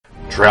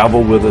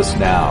Travel with us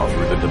now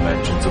through the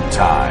dimensions of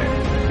time,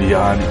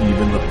 beyond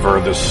even the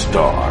furthest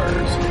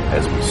stars,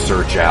 as we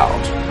search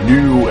out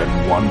new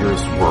and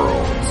wondrous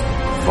worlds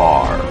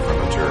far from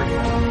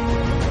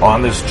Eternia.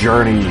 On this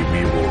journey,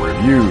 we will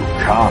review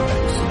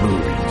comics,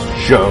 movies,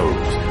 shows,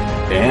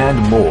 and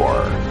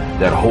more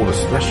that hold a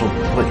special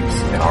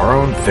place in our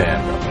own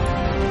fandom.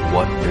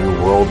 What new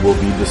world will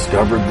be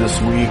discovered this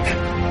week?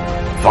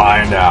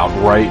 Find out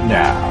right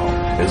now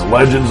as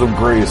Legends of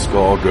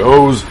Grayskull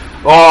goes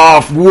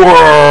off-world!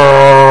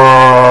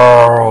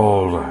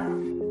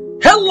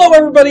 Hello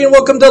everybody and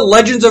welcome to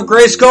Legends of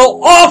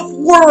Grayskull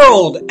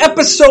Off-World,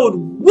 Episode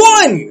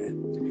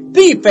 1!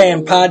 The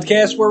fan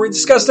podcast where we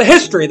discuss the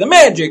history, the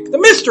magic, the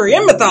mystery,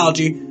 and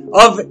mythology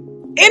of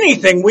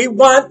anything we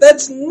want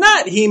that's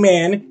not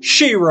He-Man,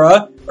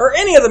 She-Ra, or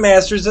any of the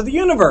Masters of the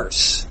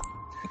Universe.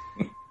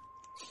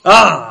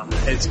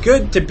 It's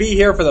good to be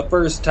here for the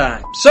first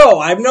time. So,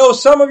 I know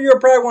some of you are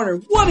probably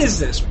wondering, what is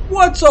this?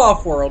 What's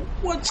Off-World?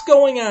 What's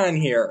going on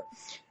here?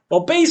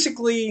 Well,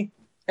 basically,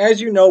 as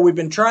you know, we've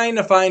been trying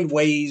to find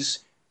ways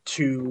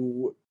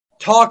to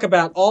talk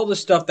about all the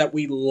stuff that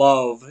we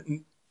love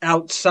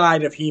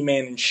outside of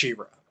He-Man and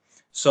She-Ra.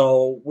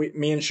 So,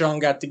 me and Sean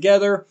got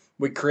together,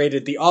 we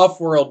created the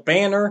Off-World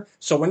banner,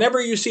 so whenever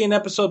you see an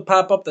episode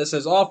pop up that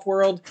says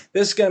Off-World,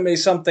 this is going to be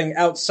something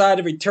outside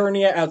of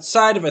Eternia,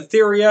 outside of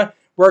Etheria.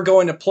 We're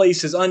going to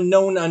places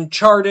unknown,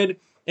 uncharted,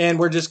 and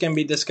we're just going to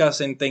be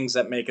discussing things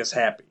that make us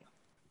happy.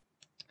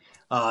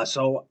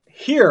 So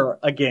here,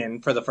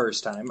 again, for the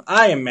first time,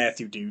 I am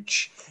Matthew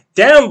Duch.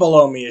 Down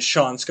below me is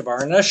Sean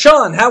Scavarna.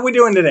 Sean, how we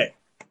doing today?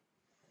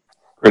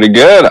 Pretty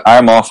good.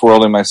 I'm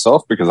off-worlding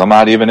myself because I'm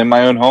not even in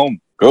my own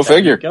home. Go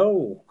figure.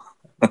 Go.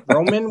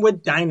 Roman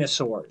with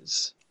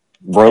dinosaurs.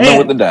 Roman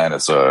with the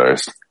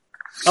dinosaurs.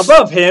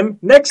 Above him,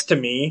 next to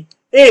me,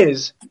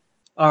 is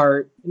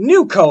our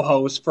new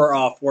co-host for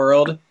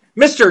Off-World,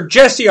 Mr.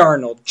 Jesse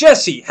Arnold.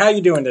 Jesse, how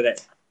you doing today?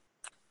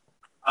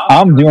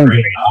 I'm doing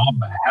great. I'm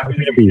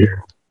happy to be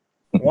here.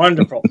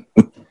 Wonderful.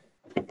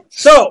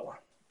 So,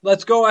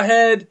 let's go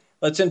ahead.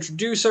 Let's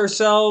introduce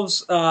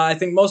ourselves. I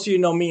think most of you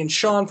know me and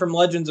Sean from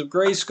Legends of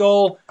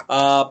Grayskull.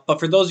 But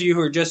for those of you who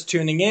are just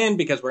tuning in,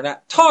 because we're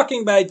not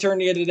talking about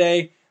Eternia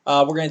today,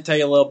 we're going to tell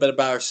you a little bit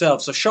about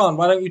ourselves. So, Sean,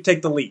 why don't you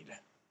take the lead?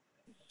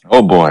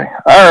 Oh, boy.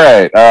 All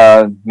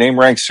right. Name,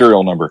 rank,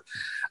 serial number.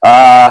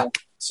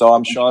 So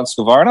I'm Sean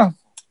Scavarna,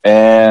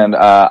 and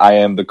I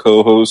am the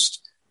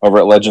co-host over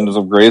at Legends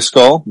of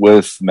Grayskull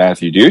with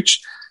Matthew Duch.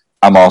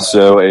 I'm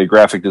also a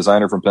graphic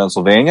designer from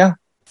Pennsylvania,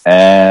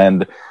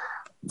 and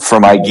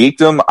for my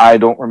geekdom, I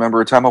don't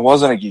remember a time I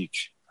wasn't a geek.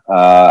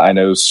 I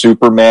know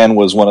Superman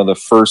was one of the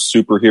first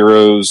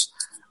superheroes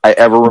I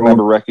ever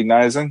remember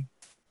recognizing,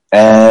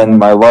 and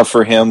my love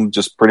for him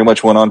just pretty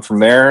much went on from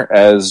there,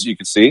 as you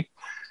can see.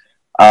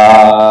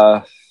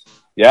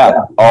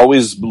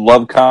 Always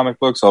loved comic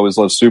books, always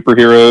loved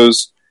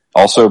superheroes.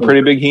 Also a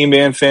pretty big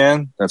He-Man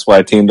fan. That's why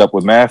I teamed up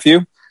with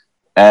Matthew.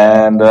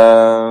 And,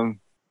 that's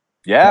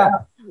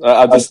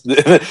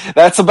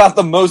about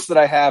the most that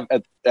I have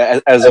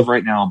as of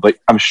right now, but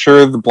I'm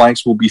sure the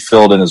blanks will be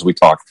filled in as we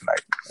talk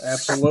tonight.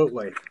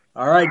 Absolutely.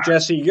 All right,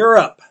 Jesse, you're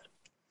up.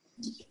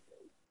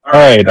 All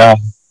right.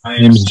 My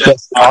name is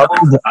Jesse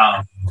Arnold.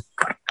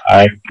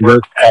 I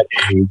work at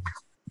a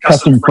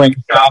custom print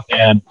shop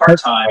and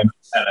part-time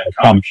at a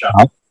comic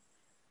shop,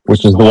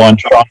 which is the one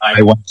shop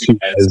I went to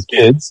as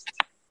kids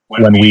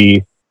when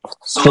we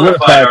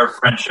solidified our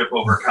friendship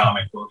over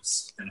comic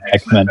books and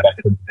X-Men back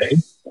in the day.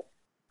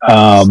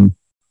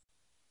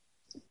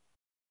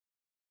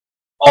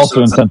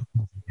 Also in Central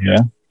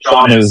Pennsylvania,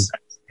 Sean is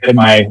in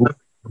my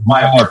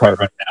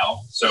apartment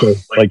now. So,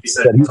 like you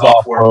said, he's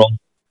off-world,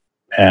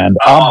 and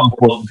I'm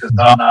off-world because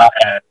I'm not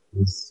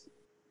as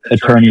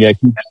Eternia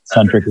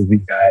centric as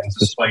these guys,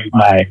 despite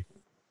my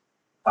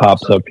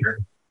pops up here.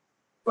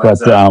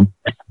 But I'm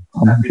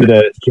happy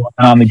to join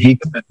on the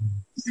geek and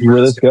see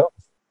where this goes.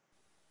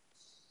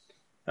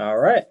 All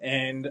right,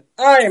 and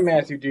I am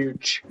Matthew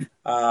Duch.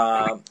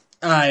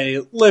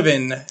 I live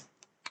in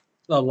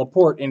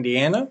LaPorte,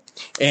 Indiana,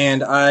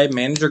 and I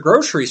manage a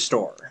grocery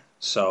store.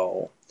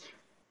 So,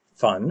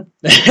 fun.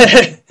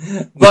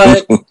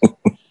 But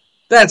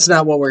that's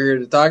not what we're here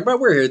to talk about.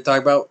 We're here to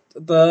talk about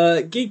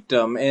the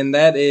geekdom, and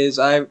that is,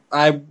 I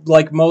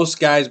like most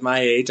guys my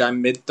age,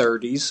 I'm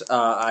mid-30s.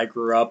 I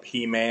grew up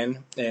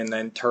He-Man, and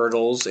then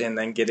Turtles, and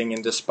then getting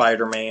into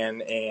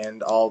Spider-Man,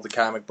 and all the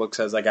comic books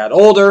as I got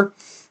older.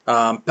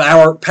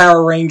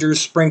 Power Rangers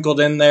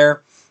sprinkled in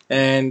there,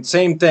 and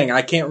same thing.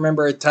 I can't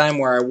remember a time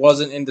where I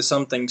wasn't into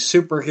something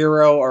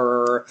superhero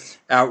or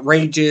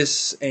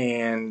outrageous,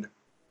 and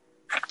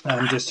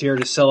I'm just here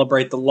to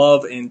celebrate the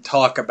love and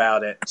talk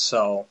about it.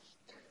 So,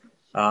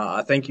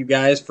 thank you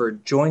guys for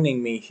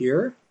joining me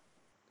here.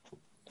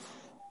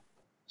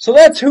 So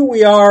that's who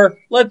we are.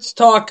 Let's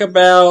talk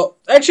about...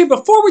 Actually,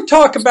 before we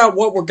talk about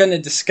what we're going to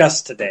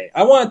discuss today,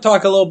 I want to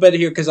talk a little bit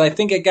here because I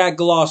think it got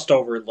glossed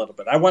over a little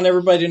bit. I want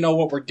everybody to know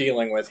what we're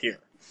dealing with here.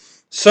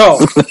 So,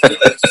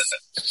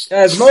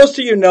 as most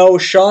of you know,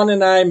 Sean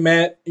and I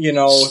met,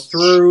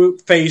 through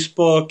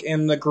Facebook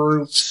in the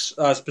groups,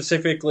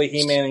 specifically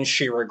He-Man and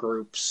She-Ra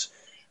groups.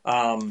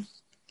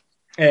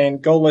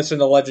 And go listen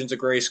to Legends of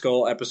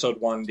Grayskull episode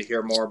 1 to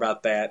hear more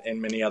about that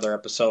and many other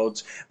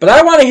episodes. But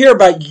I want to hear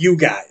about you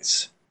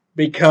guys.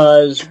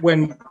 Because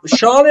when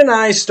Sean and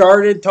I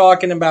started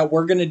talking about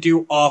we're going to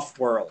do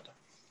Off-World,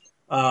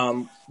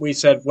 we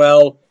said,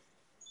 well,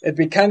 it'd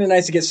be kind of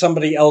nice to get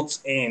somebody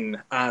else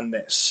in on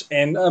this.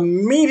 And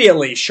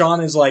immediately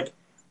Sean is like,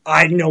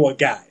 I know a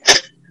guy.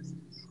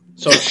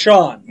 So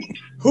Sean,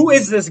 who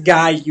is this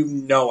guy you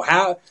know?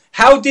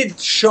 How did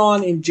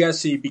Sean and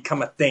Jesse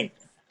become a thing?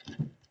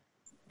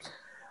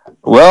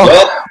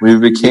 Well, we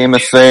became a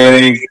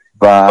thing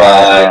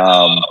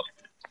by...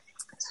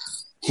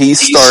 he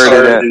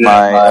started at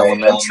my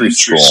elementary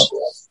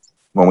school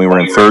when we were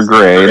in 3rd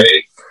grade,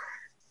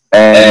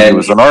 and he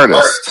was an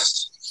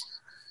artist.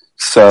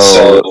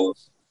 So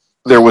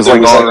there was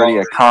already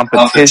a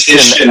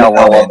competition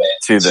element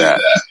to that.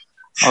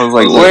 I was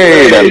like,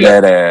 wait a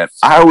minute,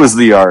 I was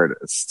the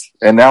artist.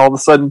 And now all of a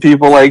sudden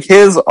people like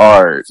his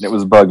art, and it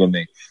was bugging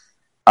me.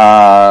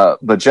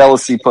 But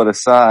jealousy put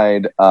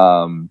aside,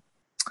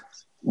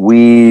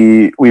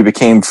 we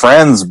became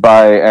friends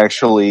by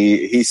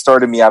he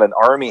started me out in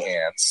Army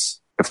Ants,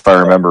 if I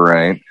remember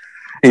right.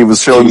 He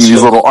was showing me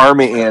these little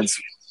Army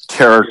Ants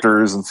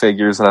characters and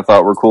figures that I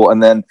thought were cool.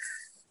 And then,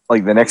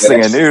 the next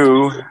thing I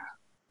knew,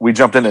 we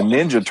jumped into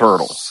Ninja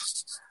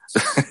Turtles.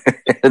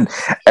 and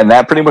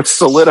that pretty much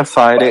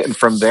solidified it. And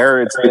from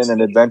there, it's been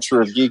an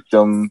adventure of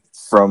geekdom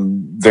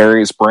from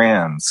various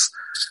brands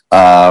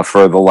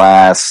for the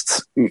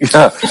last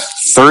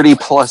 30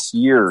 plus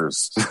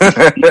years.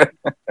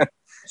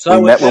 So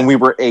we met when we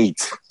were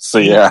 8. So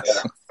yeah.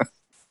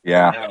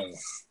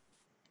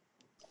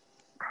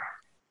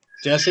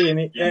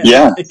 Jesse,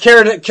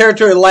 care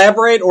to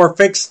elaborate or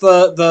fix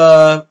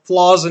the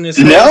flaws in his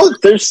face? No,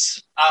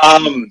 there's.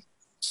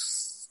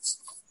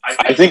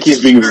 I think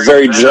he's being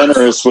very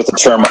generous with the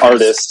term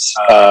artist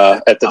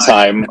at the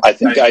time. I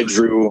think I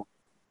drew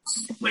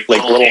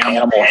little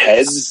animal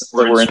heads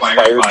that were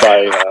inspired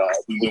by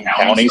Loon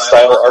County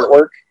style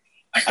artwork.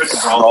 I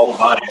couldn't draw the whole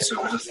body, so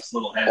it was just this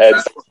little head.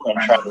 I'm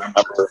trying to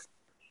remember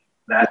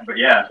that, but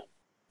yeah,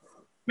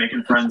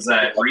 making friends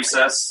at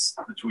recess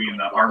between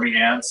the Army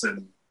Ants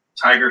and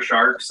Tiger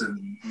Sharks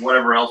and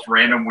whatever else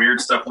random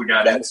weird stuff we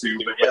got into.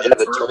 But yeah,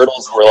 the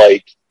turtles were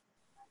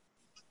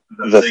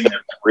the thing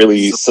that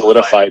really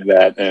solidified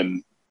that.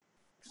 And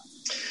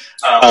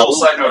a little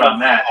side note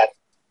on that: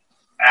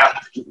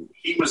 after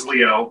he was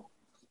Leo,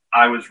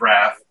 I was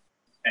Raph,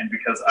 and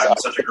because I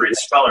was such a great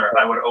speller,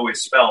 I would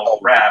always spell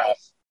Raph.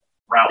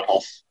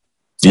 Ralph.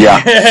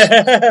 Yeah.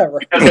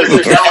 Because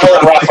there's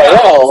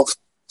Raphael,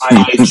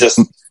 I just...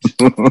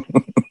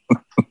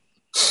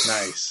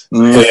 Nice.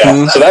 So,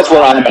 yeah, so that's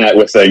where I'm at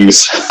with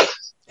things.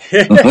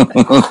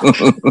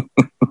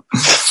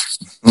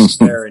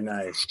 Very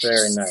nice.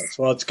 Very nice.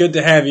 Well, it's good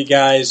to have you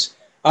guys.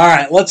 All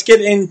right, let's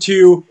get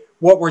into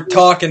what we're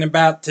talking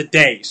about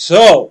today.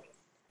 So,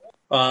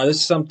 this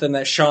is something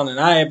that Sean and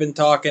I have been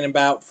talking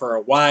about for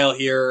a while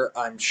here.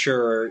 I'm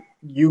sure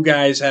you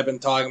guys have been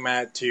talking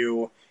about it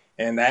too.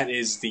 And that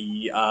is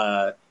the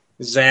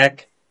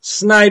Zack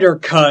Snyder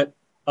cut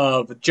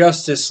of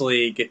Justice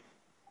League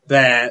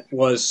that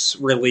was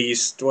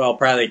released,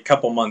 probably a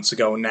couple months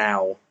ago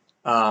now,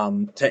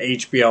 to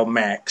HBO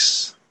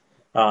Max.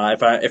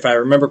 If I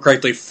remember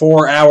correctly,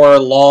 4-hour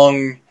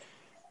long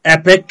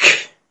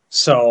epic.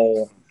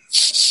 So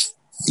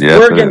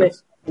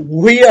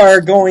we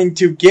are going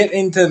to get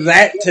into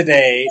that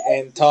today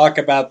and talk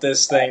about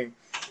this thing.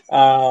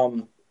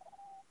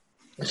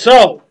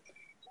 So,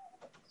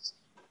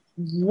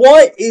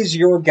 what is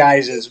your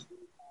guys'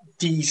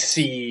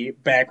 DC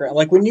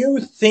background? When you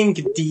think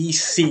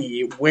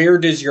DC, where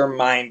does your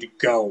mind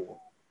go?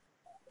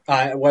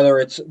 Whether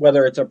it's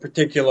a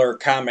particular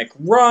comic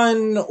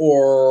run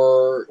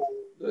or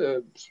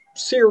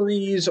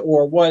series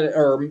or what,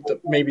 or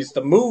maybe it's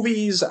the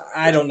movies.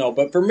 I don't know.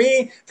 But for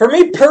me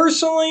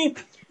personally,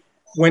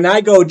 when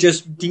I go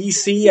just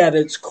DC at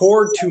its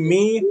core, to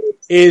me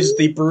is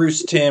the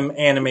Bruce Timm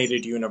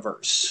animated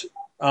universe.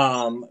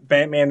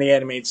 Batman the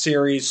Animated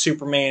Series,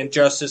 Superman,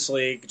 Justice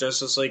League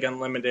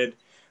Unlimited,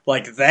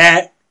 like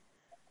that.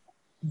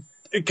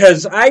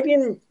 Because I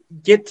didn't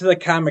get to the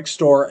comic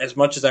store as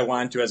much as I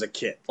wanted to as a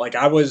kid.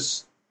 I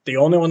was the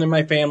only one in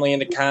my family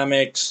into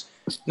comics.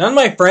 None of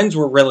my friends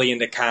were really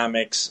into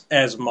comics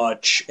as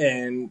much,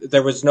 and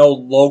there was no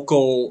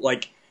local,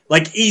 like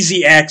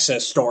easy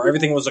access store.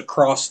 Everything was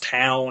across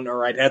town,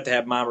 or I'd have to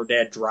have mom or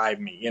dad drive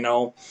me,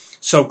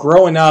 So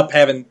growing up,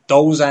 having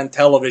those on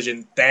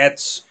television,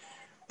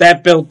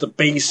 that built the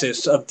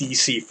basis of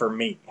DC for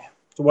me.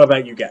 So what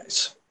about you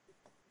guys?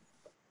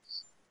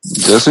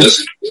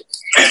 Jesse?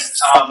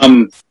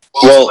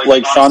 Well,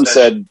 like Sean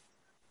said,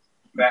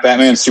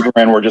 Batman and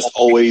Superman were just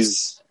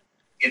always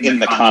in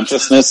the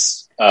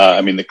consciousness.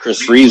 The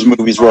Chris Reeves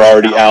movies were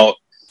already out.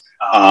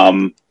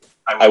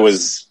 I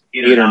was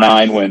 8 or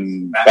 9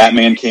 when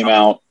Batman came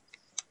out.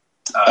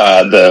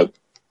 The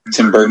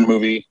Tim Burton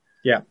movie.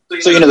 Yeah.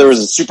 So, there was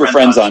a Super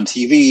Friends on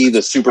TV, the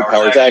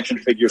Superpowers action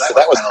figures. So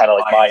that was kind of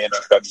like my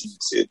introduction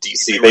to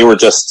DC. They were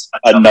just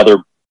another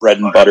bread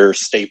and butter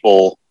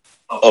staple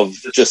of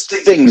just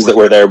things that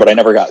were there, but I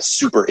never got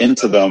super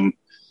into them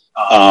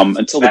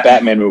until the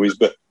Batman movies.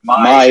 But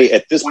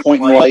at this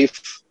point in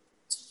life,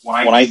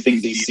 when I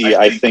think DC,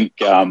 I think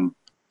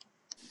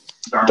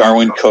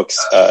Darwin Cook's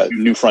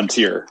New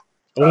Frontier,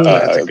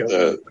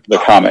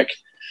 the comic.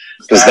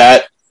 Because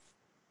that,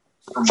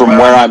 from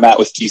where I'm at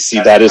with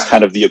DC, that is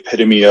kind of the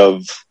epitome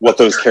of what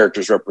those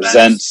characters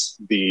represent,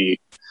 the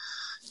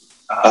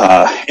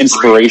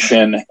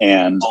inspiration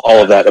and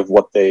all of that of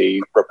what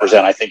they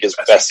represent, I think is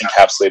best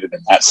encapsulated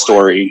in that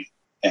story.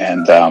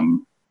 And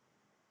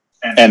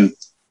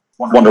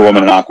Wonder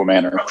Woman and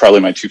Aquaman are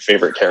probably my two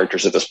favorite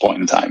characters at this point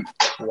in time.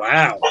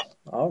 Wow.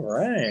 All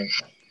right.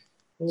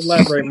 We'll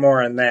elaborate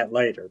more on that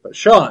later. But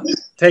Sean,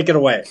 take it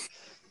away.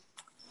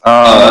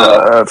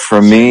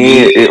 For me,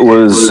 it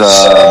was,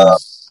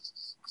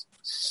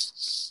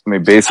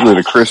 basically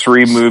the Chris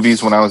Reeve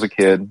movies when I was a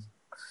kid.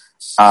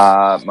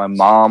 My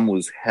mom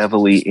was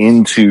heavily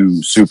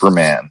into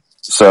Superman.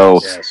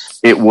 So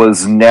it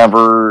was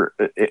never,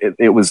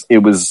 it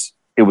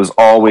was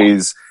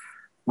always,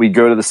 we'd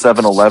go to the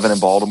 7-Eleven in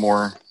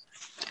Baltimore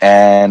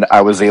and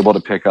I was able to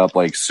pick up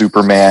like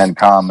Superman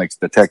comics,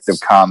 Detective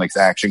Comics,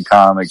 Action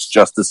Comics,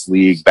 Justice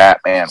League,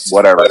 Batman,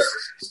 whatever.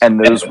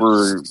 And those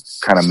were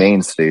kind of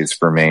mainstays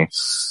for me.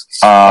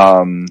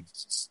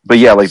 But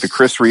yeah, like the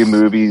Chris Reeve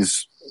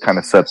movies kind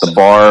of set the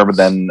bar. But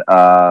then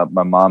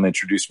my mom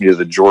introduced me to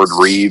the George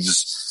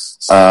Reeves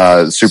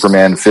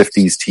Superman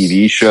 50s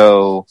TV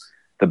show,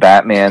 the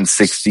Batman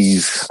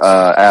 60s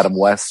Adam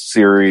West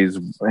series,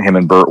 him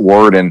and Burt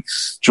Ward. And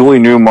Julie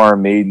Newmar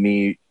made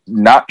me,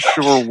 not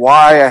sure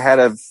why I had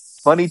a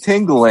funny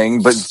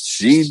tingling, but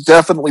she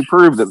definitely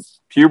proved that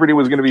puberty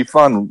was going to be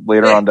fun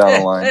later on down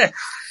the line.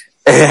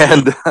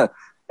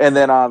 And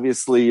then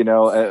obviously,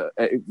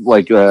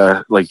 like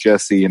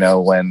Jesse,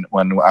 when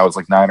I was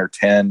like 9 or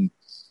 10,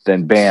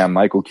 then bam,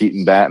 Michael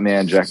Keaton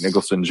Batman, Jack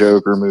Nicholson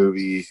Joker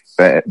movie,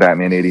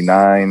 Batman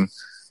 89.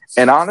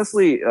 And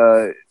honestly,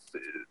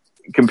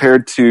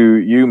 compared to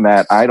you,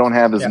 Matt, I don't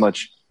have as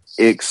much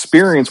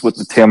experience with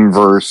the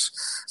Timverse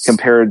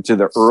compared to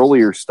the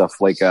earlier stuff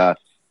like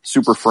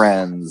Super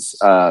Friends,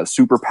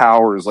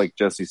 Superpowers, like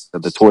Jesse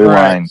said, the toy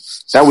line.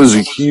 That was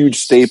a huge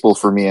staple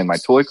for me in my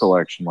toy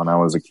collection when I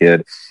was a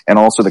kid. And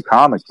also the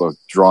comic book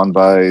drawn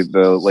by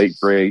the late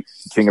great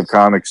King of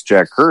Comics,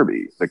 Jack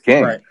Kirby, the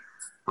King. Right.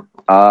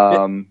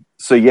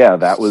 So yeah,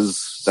 that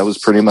was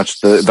pretty much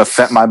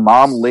my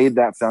mom laid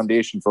that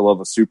foundation for love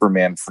of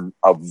Superman from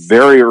a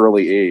very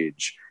early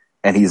age,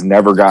 and he's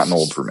never gotten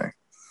old for me.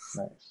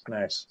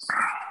 Nice.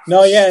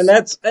 No, yeah, and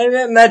that's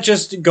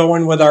just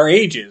going with our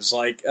ages.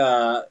 Like,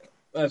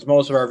 as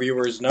most of our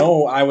viewers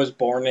know, I was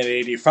born in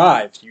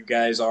 85. You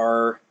guys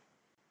are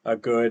a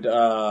good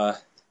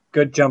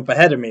jump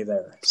ahead of me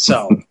there.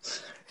 So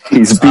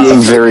he's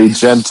being very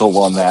gentle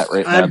on that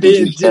right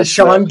now.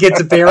 Sean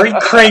gets very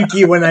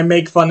cranky when I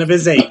make fun of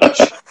his age.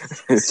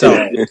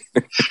 So,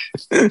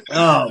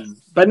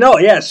 but no,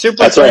 yeah, Super.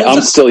 That's right.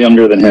 I'm still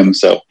younger than him,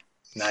 so.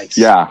 Nice.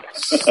 Yeah.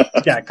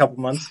 Yeah, a couple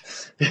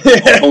months.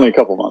 Only a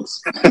couple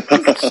months.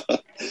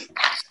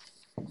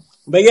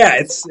 But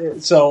yeah,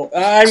 so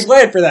I'm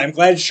glad for that. I'm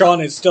glad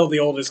Sean is still the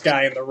oldest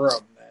guy in the room.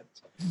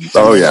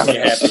 Oh yeah.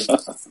 Happy.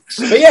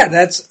 But yeah,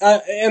 that's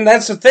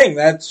the thing.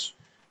 That's,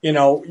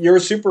 your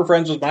Super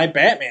Friends was my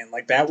Batman.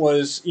 Like that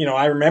was,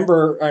 I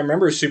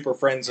remember Super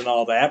Friends and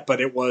all that,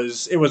 but it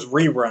was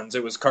reruns.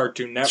 It was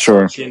Cartoon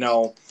Network.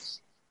 Sure.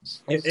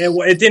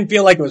 It didn't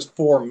feel like it was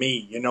for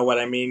me. You know what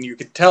I mean? You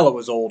could tell it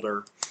was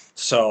older.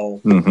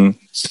 So, well,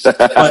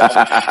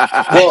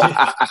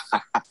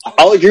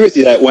 I'll agree with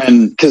you that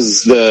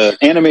because the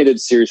animated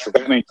series for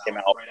Batman came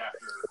out right after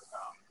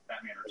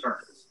Batman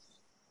Returns,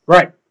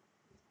 right?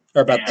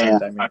 Or about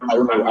that. I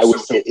remember I would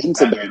get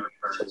into Batman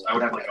Returns. I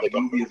would have like a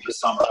movie of the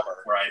summer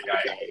where I'd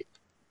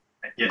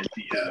get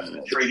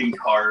the trading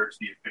cards,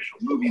 the official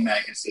movie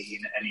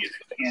magazine, any of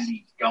the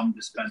candy gum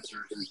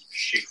dispensers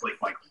shaped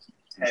like Michael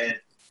Keaton's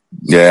head.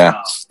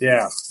 Yeah.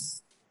 Yeah.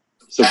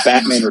 So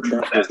Batman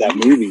Returns was that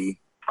movie.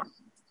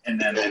 And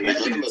then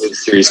the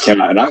series came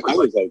out, and I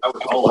was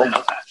all in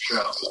on that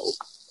show.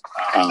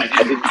 I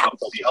didn't know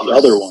the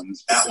other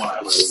ones. That one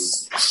I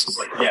was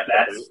like, yeah,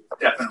 that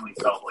definitely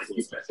felt like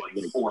you said, like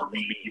for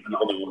me, even though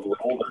I'm a little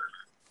older.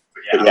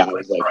 But yeah, I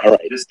was like, all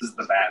right, this is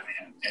the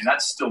Batman, and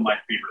that's still my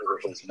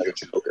favorite version of the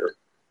Joker.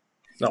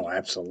 No,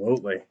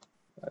 absolutely.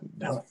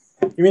 No,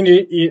 you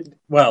mean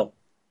well,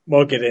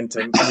 we'll get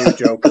into new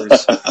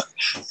Jokers.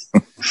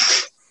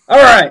 All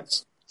right.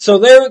 So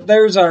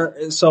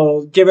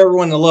so give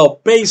everyone a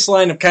little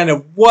baseline of kind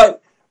of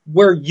what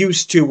we're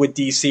used to with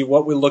DC,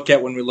 what we look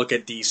at when we look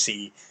at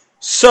DC.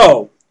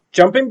 So,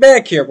 jumping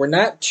back here, we're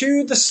not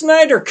to the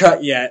Snyder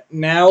Cut yet.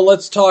 Now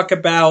let's talk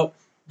about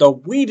the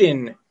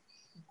Whedon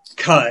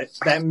cut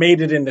that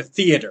made it into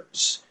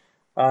theaters.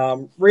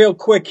 Real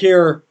quick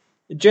here,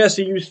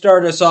 Jesse, you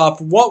start us off.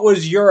 What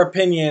was your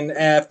opinion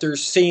after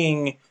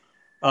seeing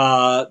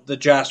the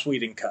Joss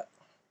Whedon cut?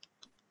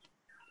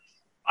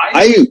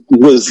 I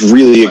was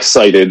really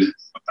excited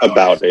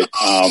about it.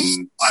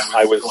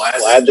 I was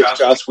glad that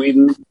Joss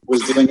Whedon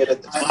was doing it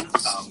at the time.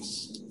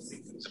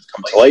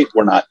 Come to light.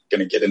 We're not going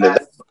to get into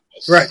that.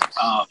 Right.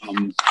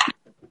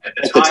 At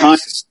the time,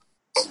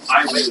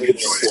 I really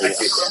enjoyed it. I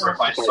can't remember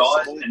if I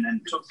saw it and then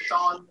took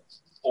Sean,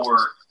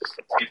 or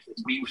if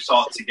we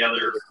saw it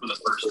together for the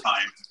first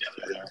time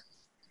together.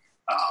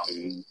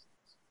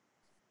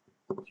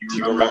 Do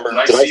you remember? Did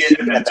I see it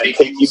and then take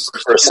you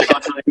for a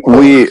second time?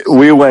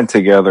 We went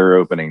together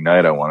opening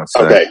night, I want to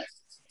say. Okay.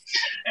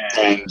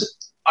 And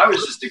I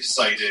was just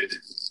excited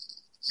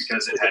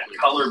because it had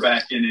color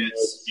back in it,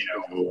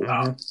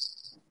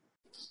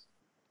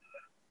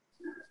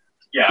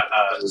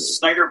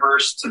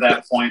 Snyderverse, to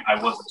that point, I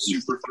wasn't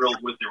super thrilled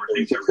with. There were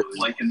things I really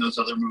like in those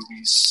other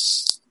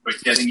movies. But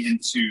getting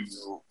into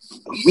the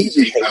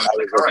Whedon take, I was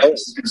like, all right,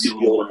 this is going to be a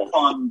little more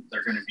fun.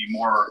 They're going to be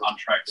more on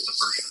track to the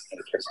version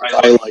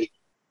I like.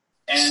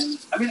 And,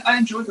 I mean, I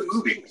enjoyed the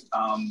movie.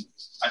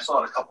 I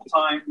saw it a couple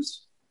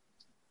times.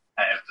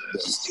 I have the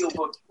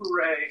Steelbook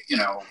Blu-ray,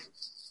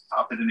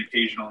 pop it in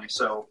occasionally.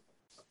 So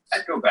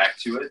I'd go back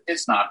to it.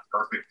 It's not a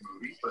perfect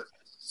movie, but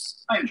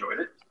I enjoyed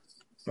it.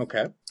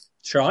 Okay.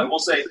 Sean? I will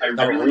say I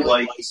really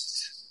liked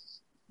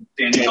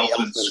Danny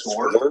Elfman's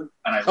score,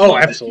 and I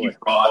absolutely.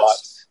 That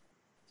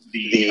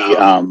he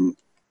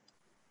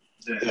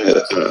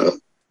brought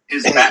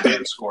his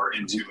Batman score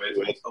into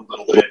it a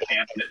little bit,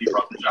 and that he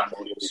brought the John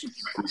Williams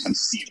Superman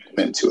theme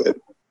into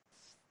it.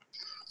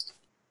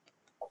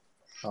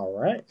 All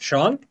right,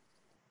 Sean?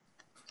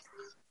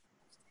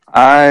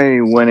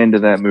 I went into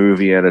that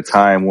movie at a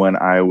time when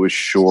I was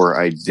sure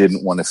I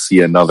didn't want to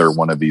see another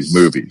one of these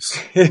movies.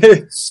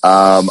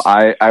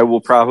 I will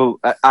probably,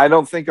 I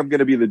don't think I'm going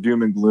to be the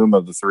doom and gloom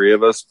of the three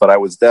of us, but I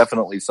was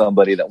definitely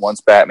somebody that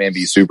once Batman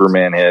v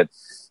Superman hit,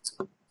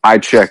 I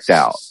checked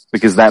out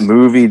because that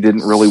movie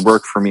didn't really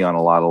work for me on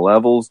a lot of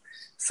levels.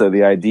 So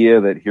the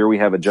idea that here we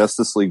have a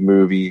Justice League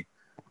movie,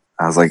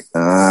 I was like,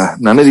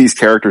 none of these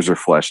characters are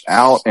fleshed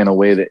out in a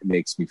way that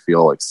makes me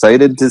feel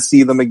excited to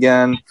see them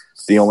again.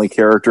 The only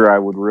character I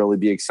would really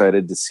be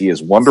excited to see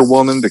is Wonder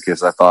Woman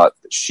because I thought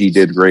she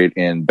did great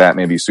in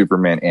Batman v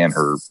Superman and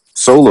her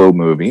solo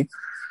movie.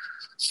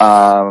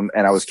 And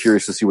I was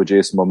curious to see what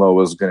Jason Momoa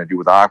was going to do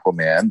with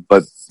Aquaman,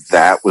 but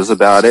that was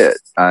about it.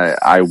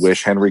 I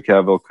wish Henry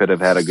Cavill could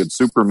have had a good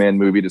Superman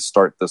movie to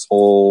start this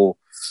whole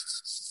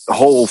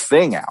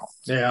thing out.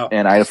 Yeah.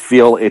 And I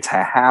feel it's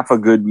a half a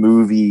good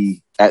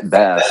movie at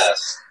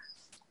best.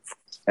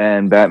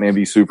 And Batman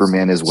v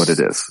Superman is what it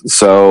is.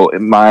 So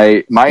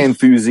my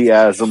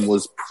enthusiasm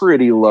was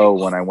pretty low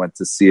when I went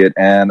to see it.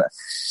 And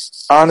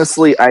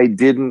honestly, I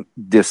didn't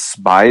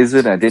despise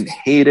it. I didn't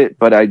hate it,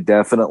 but I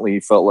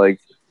definitely felt like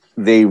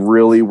they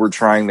really were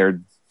trying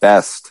their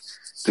best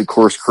to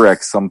course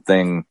correct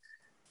something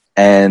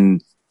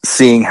and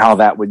seeing how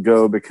that would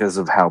go because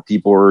of how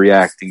people were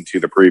reacting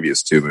to the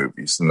previous two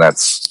movies. And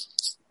that's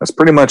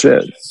pretty much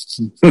it.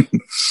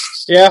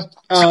 Yeah,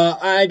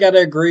 I gotta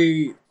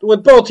agree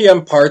with both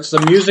young parts.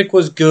 The music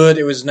was good.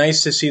 It was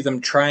nice to see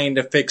them trying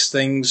to fix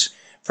things.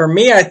 For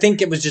me, I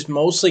think it was just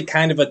mostly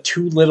kind of a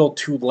too little,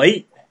 too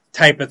late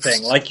type of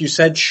thing. Like you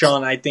said,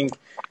 Sean, I think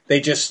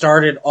they just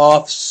started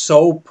off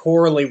so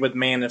poorly with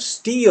Man of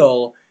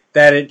Steel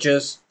that it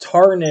just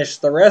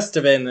tarnished the rest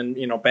of it. And then,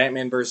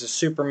 Batman versus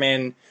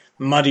Superman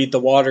muddied the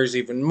waters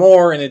even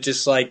more. And it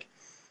just like,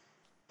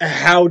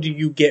 how do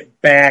you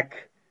get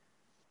back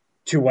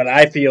to what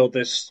I feel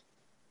this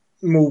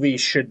movie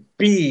should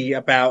be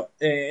about?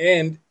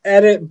 And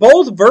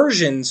both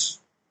versions,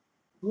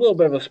 a little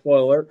bit of a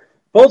spoiler,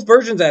 both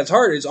versions at its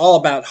heart is all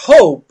about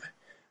hope.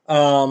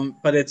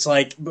 But it's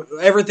like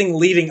everything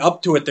leading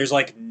up to it, there's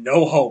like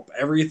no hope.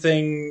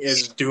 Everything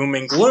is doom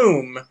and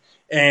gloom.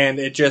 And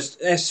it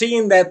just,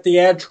 seeing that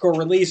theatrical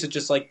release, it's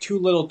just like too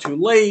little too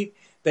late.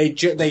 They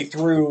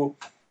threw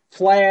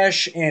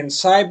Flash and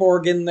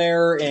Cyborg in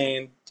there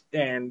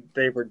and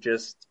they were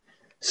just,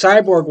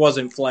 Cyborg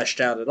wasn't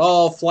fleshed out at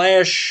all.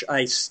 Flash,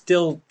 I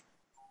still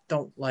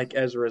don't like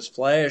Ezra's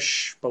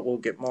Flash, but we'll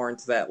get more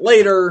into that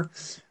later.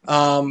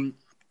 And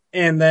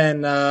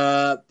then,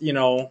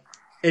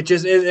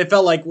 it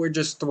felt like we're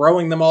just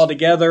throwing them all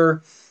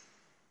together.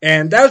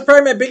 And that was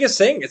probably my biggest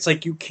thing. It's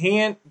like you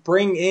can't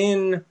bring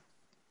in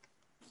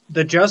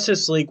the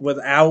Justice League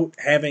without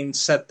having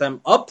set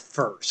them up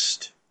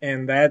first.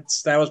 And that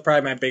was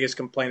probably my biggest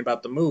complaint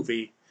about the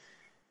movie.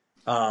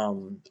 I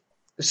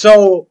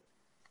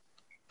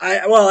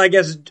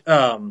guess,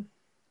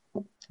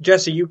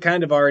 Jesse, you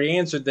kind of already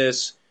answered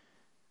this.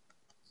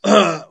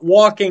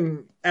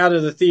 Walking out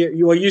of the theater,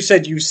 well, you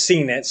said you've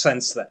seen it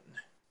since then.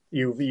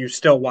 You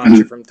still watch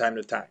it from time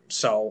to time.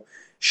 So,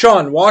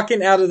 Sean,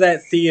 walking out of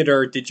that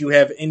theater, did you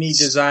have any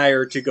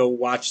desire to go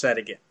watch that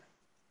again?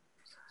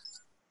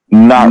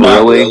 Not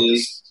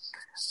really.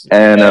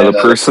 And the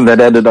person that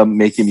ended up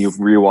making me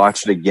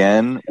rewatch it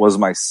again was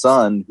my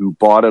son, who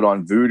bought it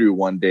on Vudu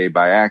one day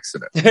by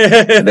accident.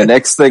 And the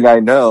next thing I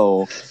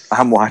know,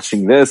 I'm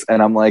watching this,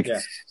 and I'm like,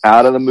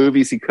 out of the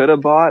movies he could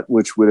have bought,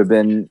 which would have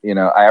been,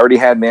 I already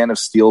had Man of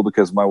Steel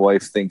because my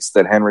wife thinks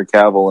that Henry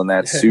Cavill in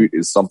that suit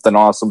is something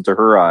awesome to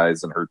her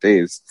eyes and her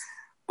taste.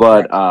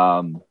 But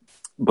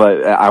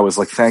I was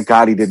like, thank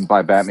God he didn't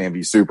buy Batman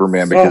v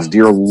Superman, because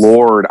dear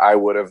Lord, I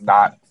would have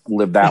not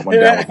lived that one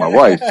down with my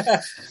wife.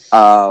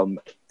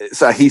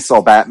 So he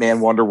saw Batman,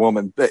 Wonder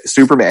Woman,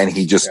 Superman, and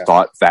he just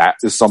thought that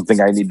is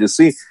something I need to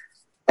see.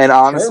 And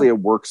honestly, it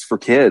works for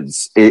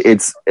kids.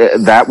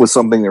 That was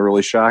something that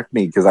really shocked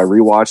me, because I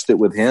rewatched it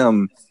with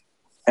him,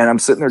 and I'm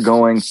sitting there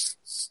going,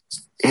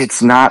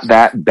 it's not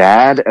that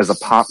bad as a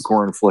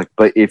popcorn flick,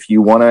 but if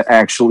you want to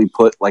actually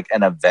put like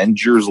an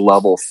Avengers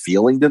level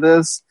feeling to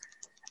this,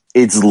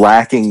 it's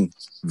lacking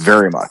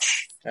very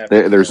much.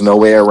 There's no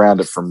way around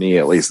it for me,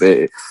 at least.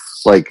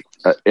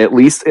 At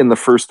least in the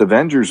first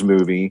Avengers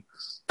movie,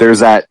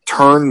 there's that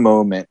turn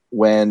moment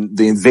when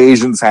the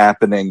invasion's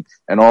happening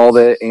and all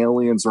the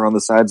aliens are on the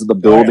sides of the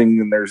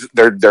building and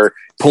they're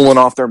pulling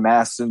off their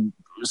masks and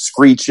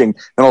screeching,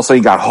 and also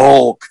you got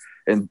Hulk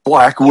and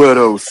Black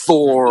Widow,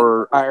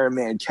 Thor, Iron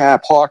Man,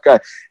 Cap, Hawkeye,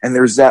 and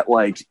there's that,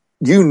 like,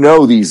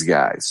 these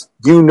guys,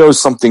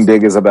 something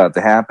big is about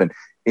to happen.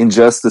 In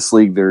Justice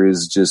League, there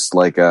is just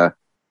like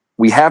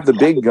we have the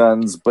big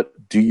guns, but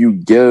do you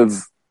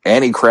give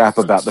any crap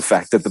about the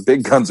fact that the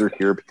big guns are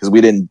here, because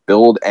we didn't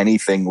build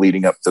anything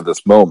leading up to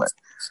this moment.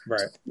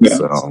 Right. Yeah.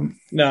 So.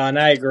 No, and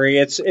I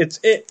agree.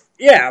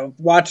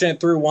 Watching it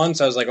through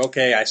once, I was like,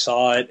 okay, I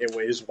saw it. It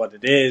is what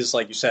it is.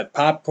 Like you said,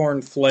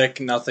 popcorn flick,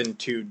 nothing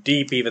too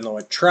deep, even though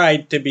it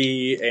tried to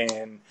be.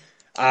 And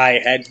I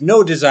had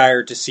no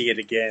desire to see it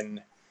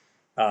again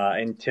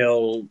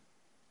until,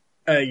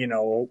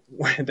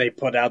 they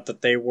put out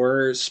that they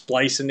were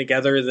splicing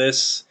together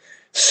this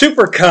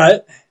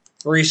supercut,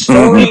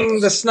 restoring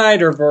the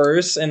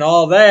Snyderverse and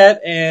all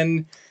that,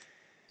 and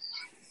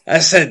I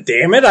said,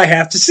 damn it, I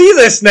have to see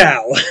this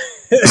now.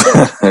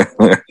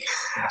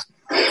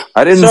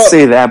 I didn't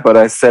say that, but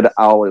I said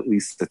I'll at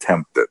least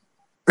attempt it,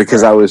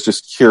 because I was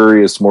just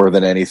curious more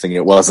than anything.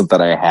 It wasn't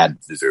that I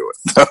had to do it.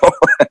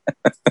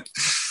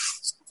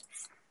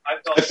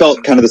 I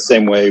felt kind of the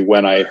same way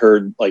when I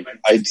heard, like,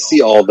 I'd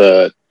see all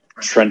the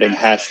trending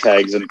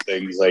hashtags and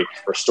things like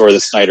restore the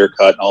Snyder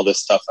Cut and all this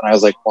stuff, and I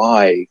was like,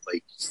 why?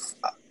 Like,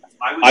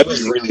 I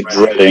was really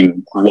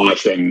dreading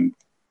watching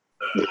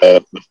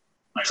the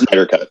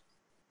Snyder Cut,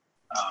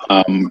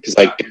 because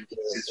I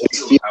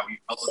feel how he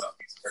felt about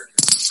these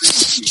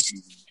characters,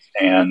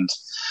 and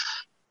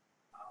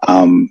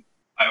the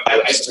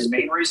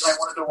main reason I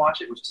wanted to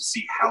watch it was to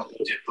see how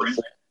different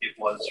it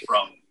was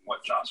from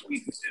what Joss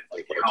Whedon did,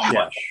 like how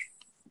much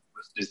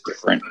was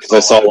different. Because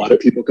I saw a lot of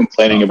people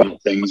complaining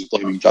about things,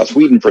 blaming Joss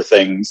Whedon for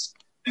things.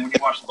 And when you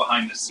watch the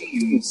behind the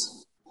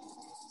scenes,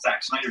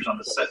 Zack Snyder's on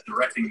the set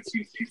directing the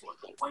scenes people are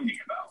complaining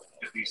about,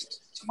 at least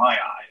to my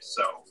eyes.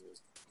 So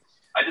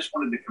I just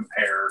wanted to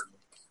compare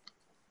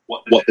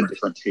what the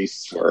different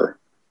tastes were.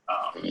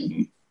 So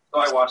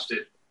I watched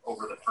it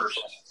over the first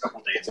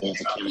couple days. I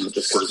wanted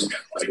to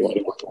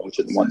watch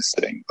it in one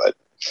sitting, but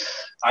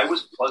I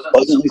was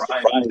pleasantly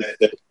surprised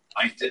that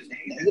I didn't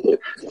hate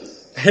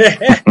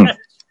it.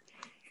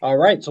 All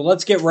right, so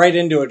let's get right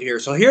into it here.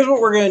 So here's what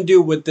we're going to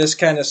do with this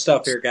kind of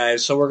stuff here,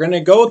 guys. So we're going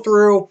to go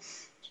through.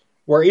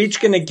 We're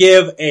each going to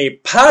give a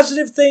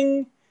positive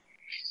thing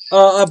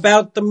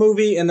about the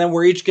movie, and then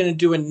we're each going to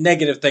do a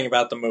negative thing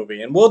about the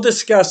movie. And we'll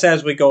discuss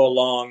as we go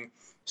along.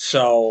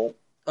 So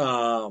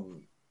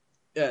don't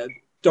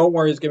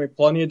worry, there's going to be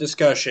plenty of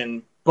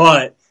discussion.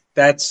 But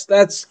that's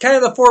kind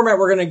of the format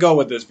we're going to go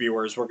with this,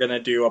 viewers. We're going to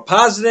do a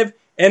positive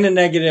and a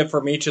negative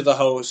from each of the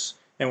hosts,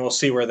 and we'll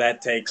see where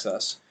that takes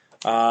us.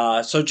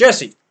 So,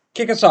 Jesse,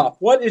 kick us off.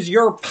 What is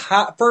your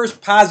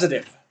first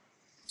positive?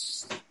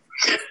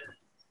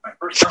 My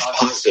first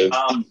positive.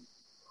 I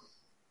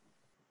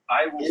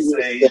will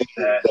say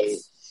that.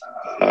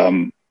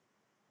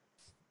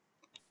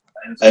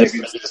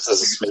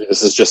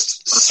 This is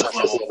just surface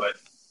level, but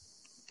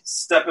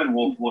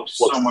Steppenwolf looks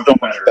so much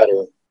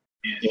better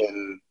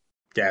in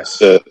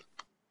the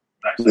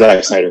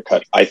Zack Snyder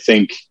Cut. I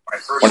think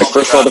when I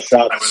first saw the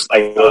shots,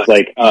 I was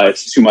like,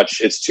 it's too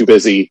much, it's too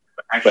busy.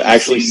 But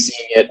actually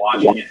seeing it,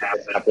 watching it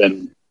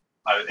happen,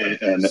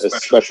 and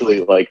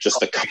especially like just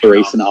the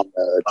coloration on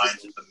the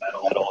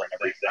metal and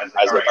everything,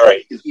 I was like, all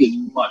right, this is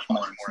much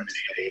more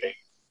intimidating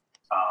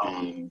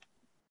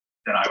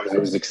than I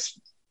was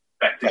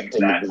expecting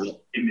that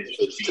image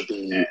to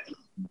be, and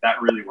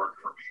that really worked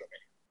for me.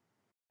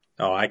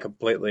 Oh, I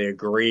completely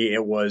agree.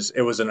 It was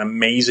an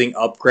amazing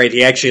upgrade.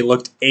 He actually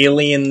looked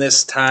alien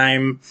this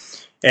time,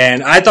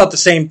 and I thought the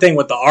same thing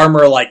with the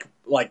armor, like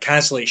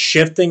constantly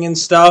shifting and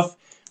stuff.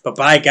 But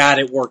by God,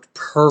 it worked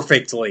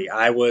perfectly.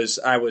 I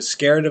was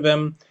scared of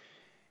him.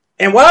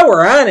 And while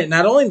we're on it,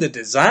 not only the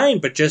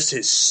design, but just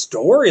his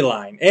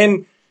storyline.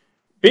 And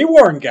be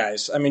warned,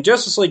 guys. I mean,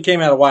 Justice League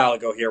came out a while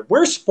ago here.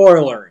 We're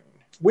spoilering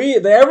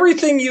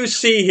everything you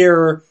see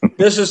here,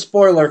 this is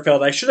spoiler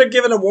filled. I should have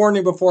given a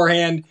warning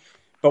beforehand,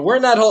 but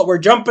we're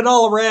jumping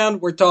all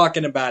around. We're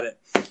talking about it.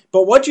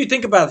 But what do you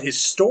think about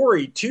his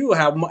story too?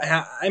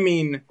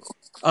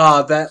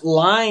 That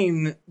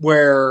line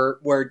where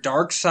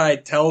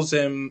Darkseid tells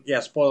him,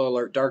 spoiler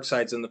alert,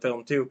 Darkseid's in the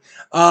film too.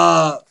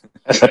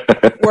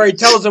 Where he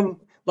tells him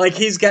like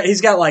he's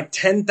got like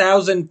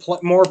 10,000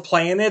 more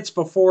planets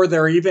before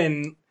they're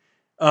even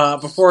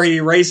before he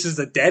erases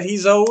the debt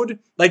he's owed.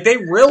 Like they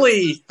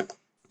really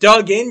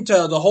dug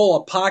into the whole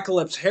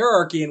apocalypse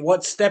hierarchy and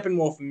what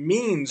Steppenwolf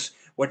means,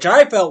 which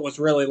I felt was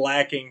really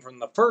lacking from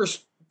the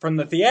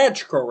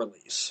theatrical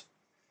release.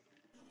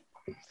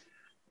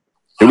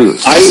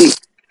 I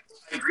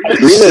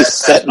agree to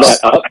set that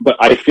up, but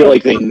I feel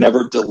like they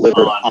never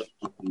delivered on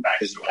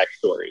his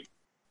backstory.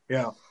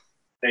 Yeah.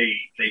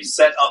 They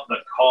set up the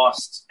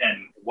cost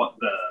and what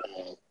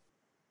the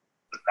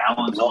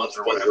balance was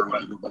or whatever,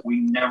 but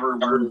we never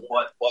learned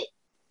what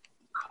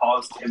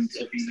caused him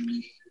to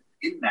be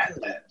in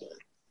that debt.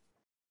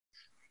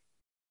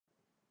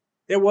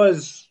 It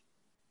was...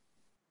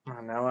 Oh,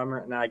 no,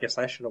 I guess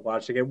I should have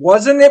watched it again.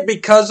 Wasn't it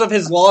because of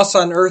his loss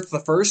on Earth the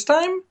first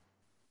time?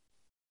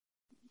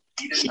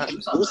 He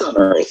didn't lose on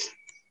Earth.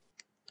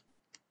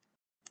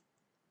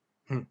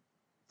 I'm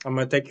going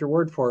to take your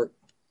word for it.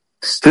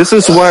 This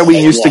is why we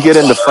used to get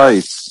into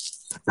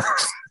fights.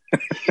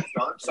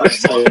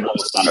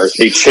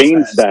 They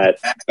changed that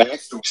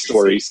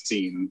backstory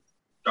scene.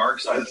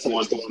 Darkseid is the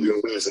one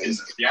who loses in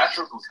the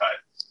theatrical cut.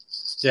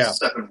 Yeah.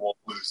 Steppenwolf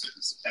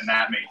loses, and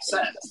that made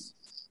sense.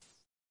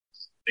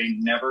 They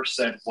never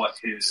said what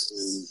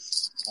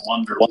his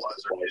blunder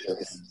was or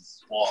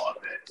his flaw of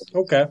it.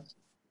 Okay.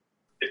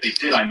 If they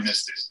did, I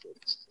missed it.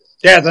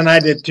 Yeah, then I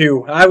did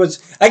too. I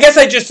guess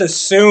I just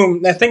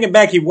assumed. Now thinking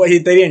back, they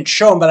didn't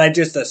show him, but I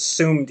just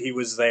assumed he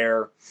was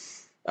there.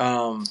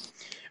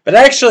 But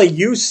actually,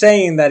 you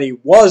saying that he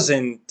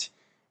wasn't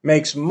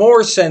makes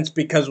more sense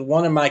because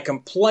one of my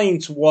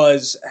complaints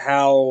was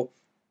how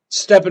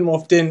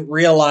Steppenwolf didn't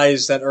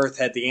realize that Earth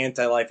had the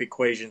anti-life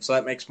equation. So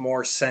that makes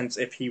more sense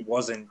if he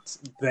wasn't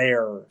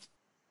there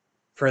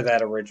for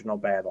that original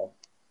battle.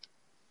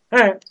 All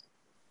right,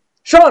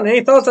 Sean,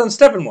 any thoughts on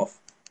Steppenwolf?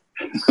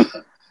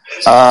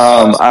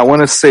 I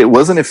want to say,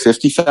 wasn't it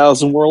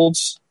 50,000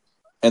 worlds?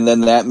 And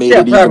then that made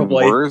it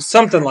probably. even worse?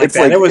 Something like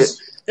that.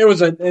 It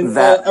was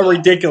a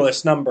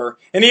ridiculous number.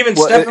 And even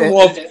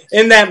Steppenwolf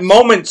in that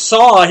moment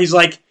he's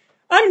like,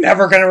 I'm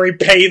never going to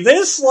repay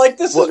this. Like,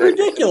 this is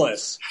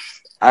ridiculous.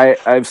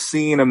 I've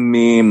seen a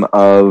meme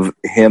of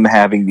him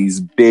having these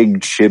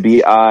big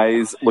chibi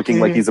eyes, looking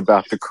like he's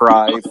about to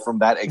cry from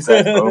that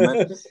exact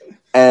moment.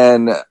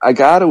 And I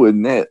got to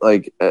admit,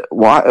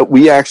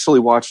 we actually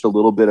watched a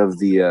little bit of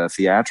the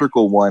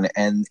theatrical one,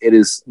 and it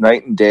is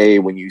night and day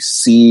when you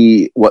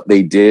see what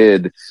they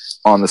did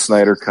on the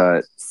Snyder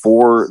Cut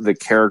for the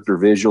character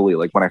visually.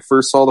 Like, when I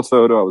first saw the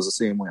photo, I was the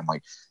same way. I'm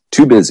like,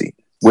 too busy.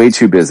 Way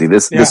too busy.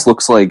 This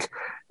looks like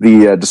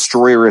the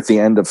Destroyer at the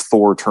end of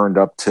Thor turned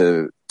up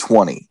to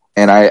 20.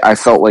 And I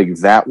felt like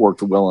that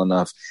worked well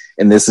enough.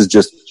 And this is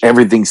just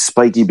everything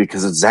spiky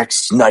because it's Zack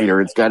Snyder.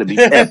 It's got to be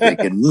epic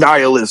and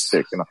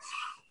nihilistic.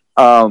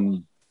 But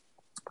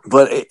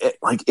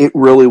it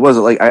really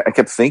wasn't. Like, I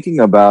kept thinking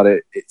about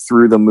it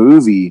through the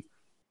movie.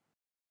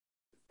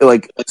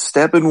 Like,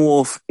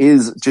 Steppenwolf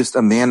is just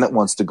a man that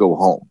wants to go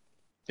home.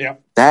 Yeah.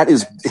 That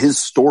is his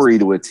story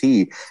to a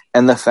T.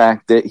 And the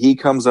fact that he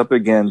comes up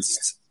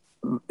against,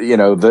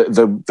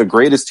 the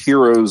greatest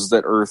heroes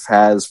that Earth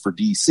has for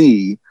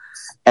DC,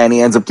 and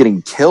he ends up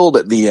getting killed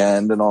at the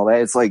end and all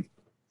that. It's like,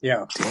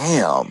 yeah,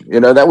 damn,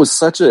 that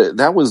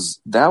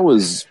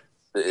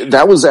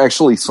was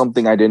actually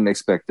something I didn't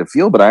expect to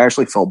feel, but I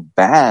actually felt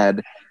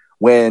bad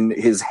when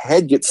his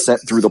head gets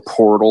sent through the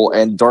portal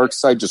and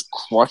Darkseid just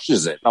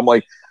crushes it. I'm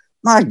like,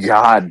 my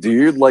God,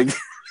 dude, like,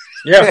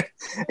 yeah,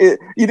 you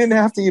didn't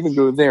have to even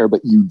go there,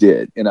 but you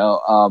did,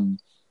 so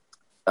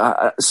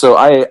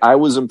I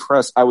was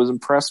impressed. I was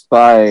impressed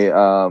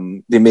by,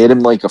 they made him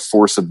like a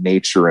force of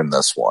nature in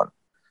this one.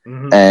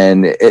 Mm-hmm.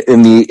 And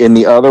in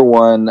the other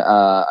one,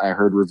 I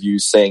heard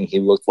reviews saying he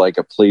looked like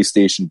a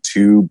PlayStation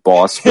 2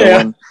 boss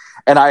villain.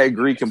 And I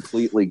agree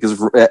completely,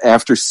 because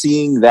after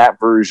seeing that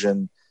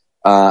version,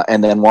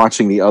 and then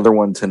watching the other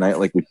one tonight,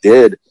 like we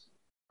did,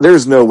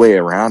 there's no way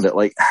around it.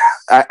 Like,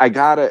 I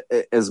gotta,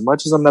 as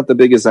much as I'm not the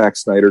biggest Zack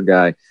Snyder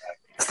guy,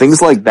 things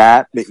like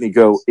that make me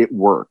go, it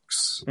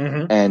works.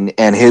 Mm-hmm.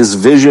 And his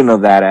vision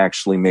of that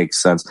actually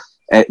makes sense.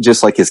 And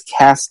just like his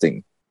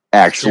casting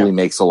actually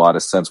makes a lot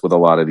of sense with a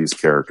lot of these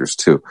characters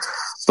too.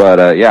 But,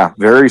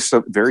 very,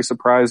 very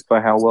surprised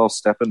by how well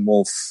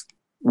Steppenwolf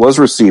was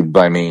received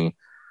by me,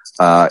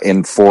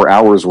 in 4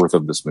 hours worth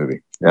of this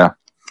movie. Yeah.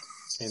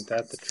 Ain't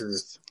that the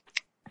truth?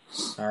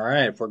 All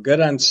right. If we're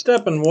good on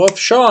Steppenwolf,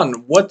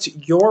 Sean, what's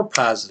your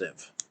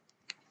positive?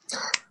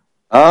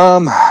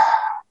 I'll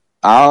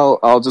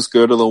just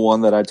go to the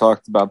one that I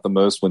talked about the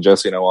most when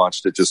Jesse and I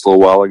watched it just a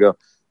little while ago,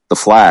 The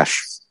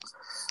Flash.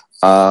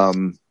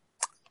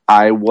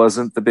 I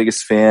wasn't the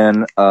biggest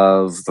fan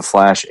of the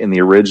Flash in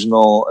the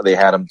original. They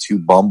had him too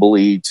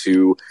bumbly,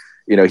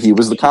 he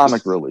was the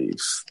comic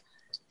relief.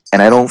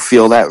 And I don't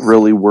feel that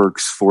really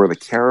works for the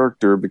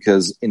character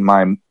because in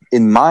my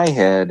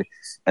head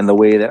and the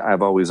way that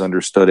I've always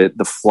understood it,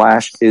 the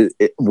Flash,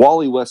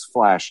 Wally West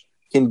Flash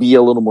can be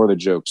a little more the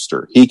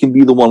jokester. He can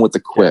be the one with the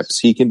quips.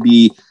 He can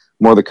be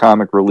more the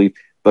comic relief.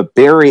 But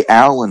Barry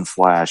Allen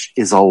Flash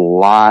is a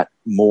lot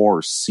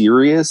more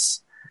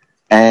serious.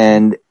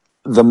 And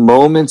the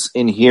moments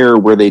in here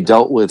where they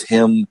dealt with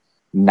him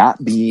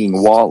not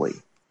being Wally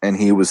and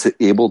he was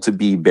able to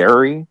be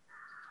Barry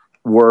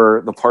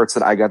were the parts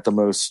that I got the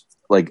most.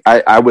 Like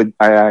I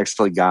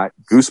actually got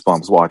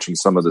goosebumps watching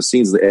some of the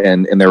scenes,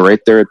 and they're right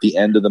there at the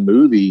end of the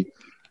movie.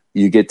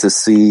 You get to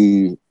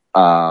see,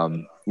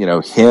 him.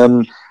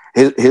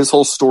 His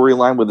whole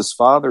storyline with his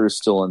father is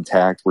still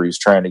intact, where he's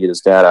trying to get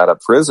his dad out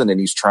of prison, and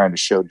he's trying to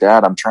show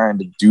Dad, I'm trying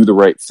to do the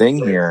right thing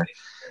here.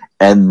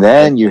 And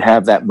then you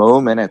have that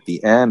moment at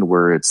the end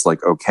where it's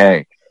like,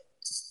 okay,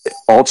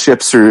 all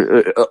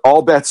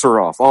bets are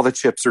off, all the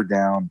chips are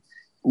down.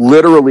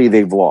 Literally,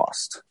 they've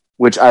lost.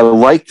 Which I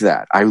like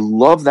that. I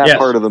love that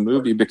part of the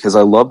movie because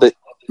I love that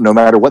no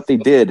matter what they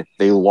did,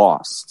 they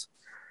lost.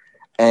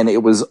 And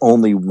it was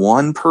only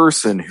one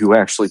person who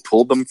actually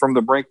pulled them from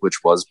the brink,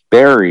 which was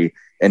Barry,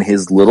 and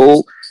his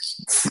little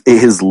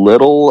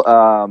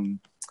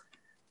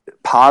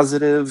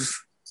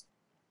positive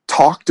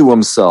talk to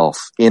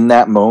himself in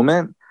that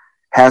moment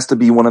has to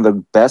be one of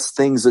the best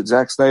things that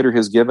Zack Snyder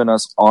has given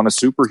us on a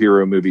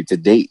superhero movie to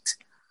date.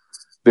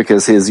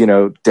 Because his,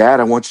 Dad,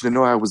 I want you to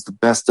know I was the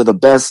best of the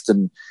best,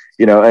 and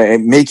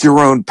and make your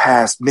own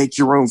past, make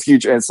your own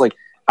future. And it's like,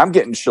 I'm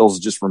getting chills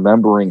just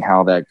remembering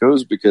how that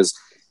goes, because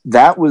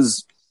that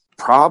was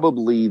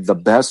probably the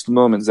best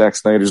moment Zack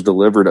Snyder's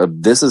delivered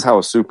of this is how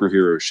a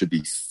superhero should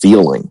be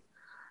feeling.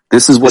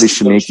 This is what it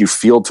should make you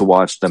feel to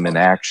watch them in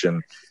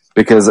action,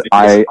 because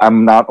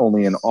I'm not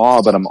only in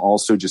awe, but I'm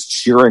also just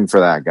cheering for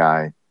that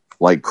guy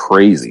like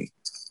crazy.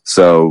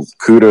 So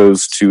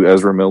kudos to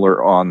Ezra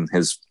Miller on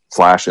his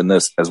Flash in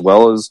this, as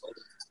well as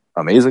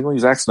amazingly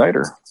Zack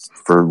Snyder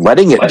for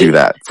letting it do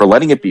that, for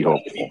letting it be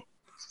hopeful.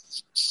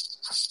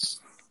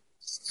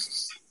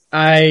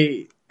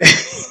 I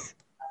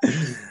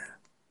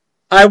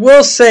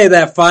will say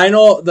that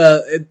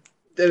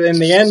in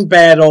the end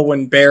battle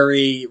when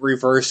Barry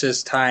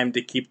reverses time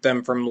to keep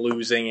them from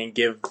losing and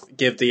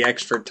give the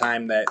extra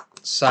time that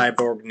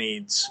Cyborg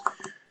needs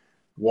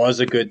was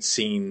a good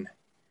scene.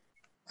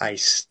 I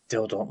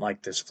still don't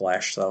like this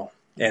Flash though.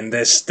 And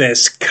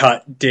this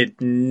cut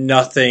did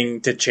nothing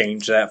to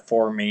change that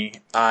for me.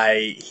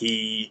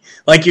 He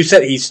like you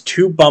said, he's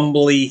too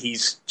bumbly,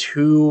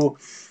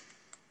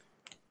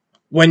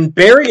 when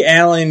Barry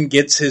Allen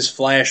gets his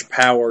Flash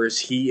powers,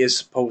 he is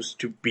supposed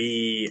to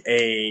be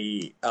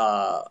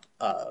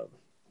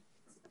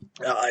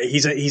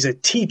he's a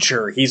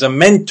teacher, he's a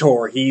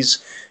mentor,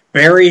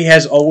 Barry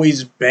has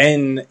always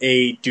been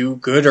a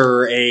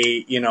do-gooder,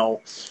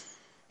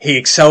 he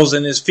excels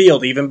in his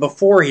field even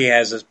before he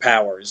has his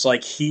powers.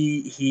 Like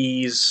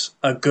he's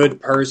a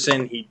good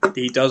person.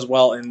 He does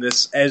well in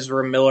this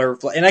Ezra Miller,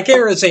 and I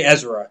can't really say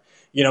Ezra,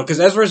 because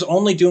Ezra's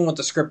only doing what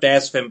the script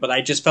asked of him. But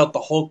I just felt the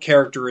whole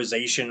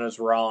characterization was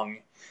wrong,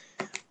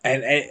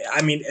 and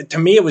I mean, to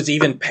me, it was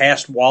even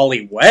past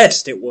Wally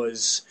West. It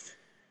was.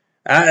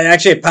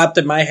 Actually, it popped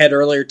in my head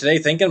earlier today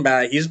thinking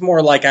about it. He's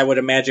more like I would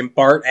imagine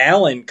Bart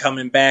Allen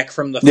coming back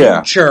from the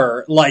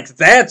future. Like,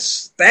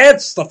 that's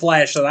the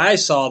Flash that I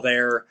saw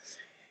there.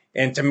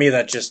 And to me,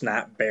 that's just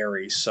not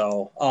Barry.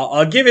 So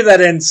I'll give you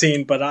that end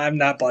scene, but I'm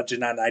not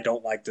budging on I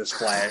don't like this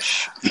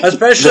Flash.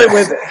 Especially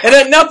with...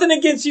 And nothing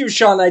against you,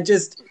 Sean.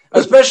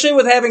 Especially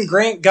with having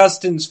Grant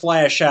Gustin's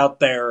Flash out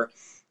there.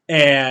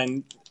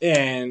 And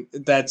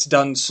that's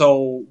done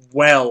so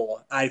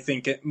well, I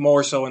think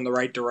more so in the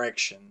right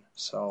direction.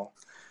 So,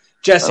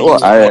 Jesse, you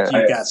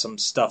got some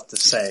stuff to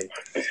say.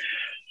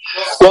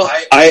 Well,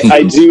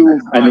 I do,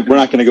 and we're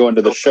not going to go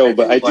into the show,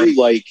 but I do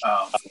like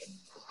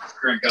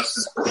Grant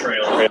Gustin's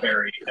portrayal of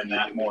Barry and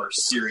that more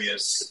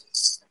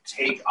serious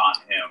take on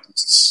him.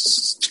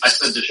 I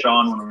said to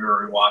Sean when we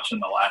were watching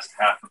the last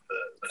half of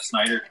the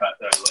Snyder cut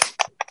that I was like,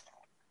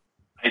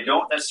 I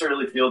don't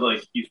necessarily feel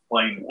like he's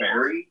playing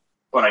Barry,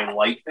 but I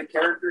like the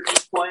character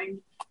he's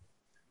playing.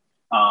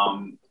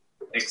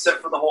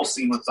 Except for the whole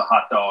scene with the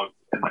hot dog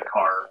in the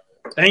car.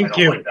 Thank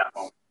you. Like that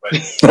moment, but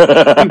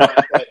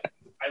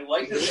I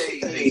like that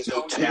they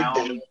tone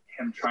down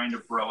him trying to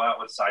bro out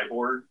with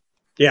Cyborg.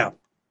 Yeah.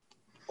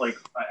 Like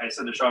I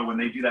said to Sean, when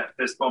they do that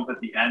fist bump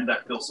at the end,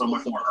 that feels so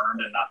much more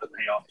earned and not the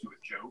payoff to a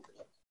joke.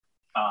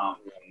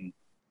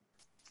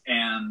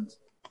 And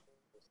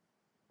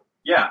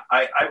yeah,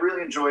 I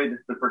really enjoyed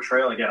the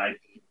portrayal. Again, I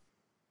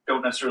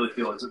don't necessarily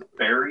feel it's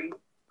Barry.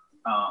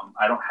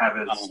 I don't have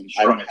as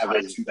strong a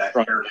tie to that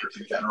character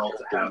in general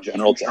to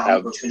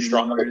have too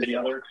strong of the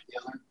other.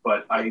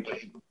 But I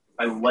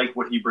like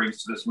what he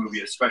brings to this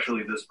movie,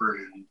 especially this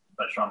version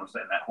that Sean was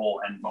saying, that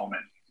whole end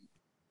moment.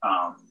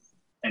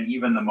 And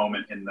even the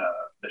moment in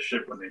the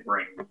ship when they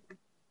bring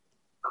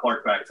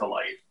Clark back to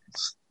life.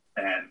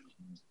 and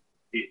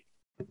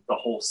the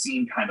whole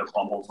scene kind of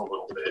bumbles a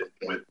little bit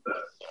with the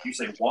you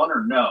say one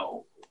or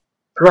no,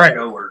 or Right.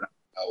 go or no.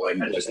 I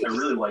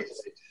really like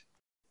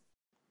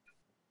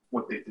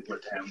what they did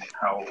with him.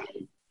 How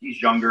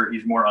he's younger,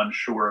 he's more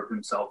unsure of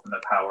himself and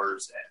the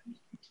powers, and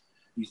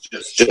he's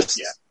just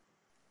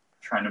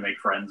trying to make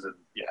friends and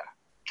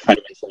trying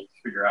to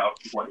figure out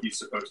what he's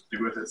supposed to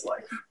do with his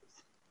life.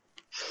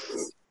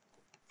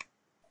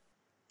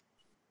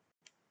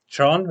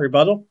 Sean,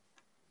 rebuttal?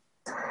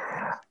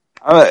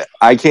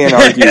 I can't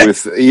argue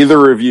with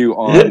either of you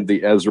on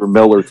the Ezra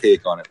Miller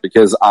take on it,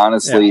 because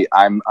honestly,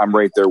 I'm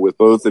right there with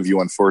both of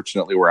you,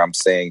 unfortunately, where I'm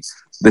saying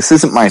this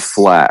isn't my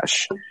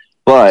Flash.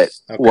 But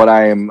what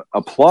I am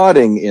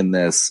applauding in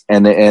this,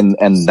 and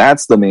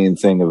that's the main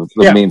thing of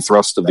the main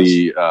thrust of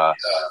the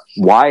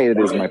why it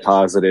is my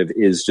positive,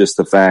 is just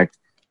the fact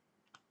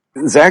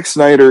Zack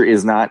Snyder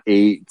is not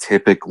a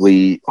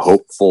typically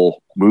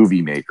hopeful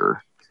movie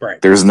maker. Right.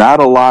 There's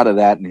not a lot of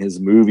that in his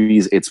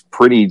movies. It's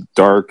pretty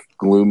dark,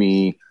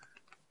 gloomy,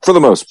 for the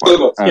most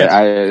part.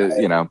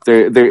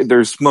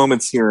 There's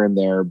moments here and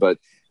there, but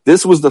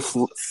this was the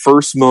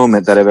first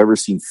moment that I've ever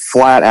seen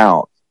flat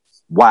out.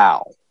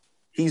 Wow,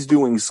 he's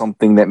doing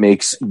something that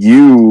makes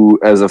you,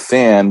 as a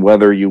fan,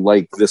 whether you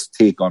like this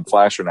take on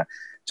Flash or not,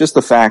 just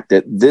the fact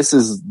that this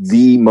is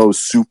the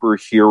most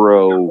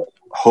superhero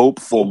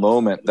hopeful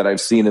moment that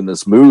I've seen in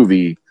this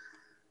movie,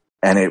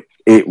 and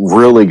it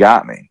really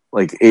got me.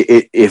 Like,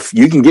 if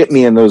you can get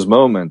me in those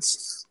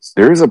moments,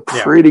 there's a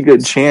pretty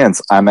good chance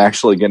I'm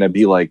actually going to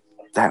be like,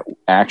 that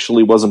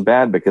actually wasn't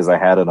bad, because I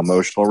had an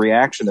emotional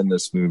reaction in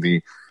this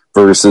movie,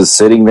 versus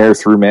sitting there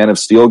through Man of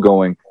Steel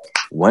going,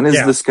 when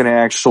is this going to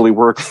actually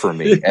work for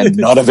me? And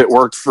none of it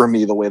worked for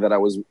me the way that I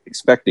was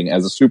expecting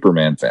as a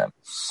Superman fan.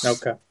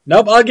 Okay.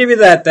 Nope, I'll give you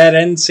that. That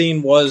end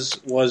scene was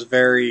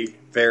very,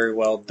 very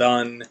well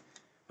done.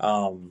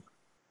 I'll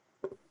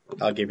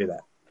give you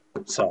that.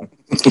 So.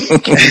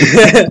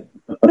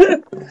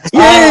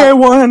 I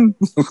won.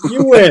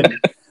 You win.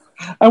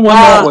 I won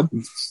that one.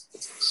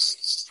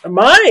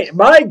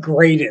 My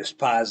greatest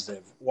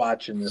positive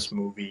watching this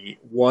movie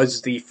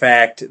was the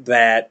fact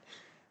that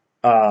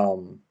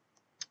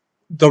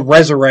the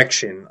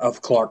resurrection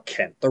of Clark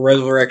Kent, the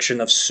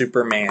resurrection of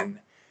Superman,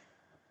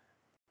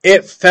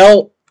 it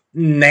felt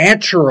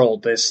natural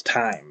this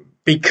time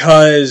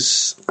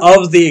because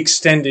of the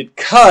extended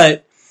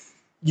cut.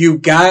 You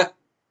got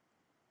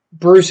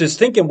Bruce's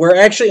thinking, where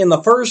actually in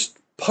the first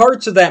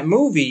parts of that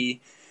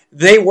movie,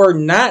 they were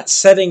not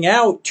setting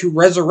out to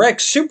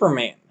resurrect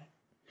Superman.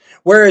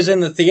 Whereas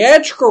in the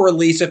theatrical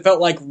release, it felt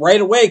like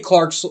right away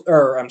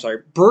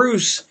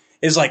Bruce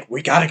is like,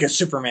 we gotta get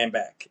Superman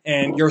back.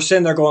 And you're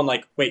sitting there going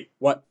like, wait,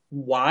 what?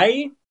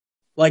 Why?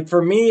 Like,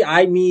 for me,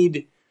 I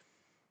need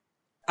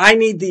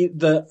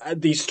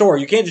the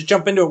story. You can't just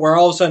jump into it where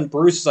all of a sudden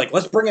Bruce is like,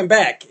 let's bring him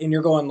back. And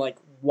you're going like,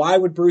 why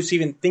would Bruce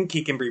even think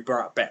he can be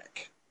brought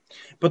back?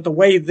 But the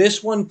way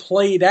this one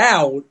played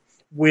out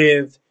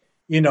with,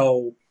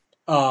 them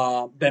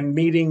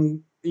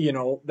meeting,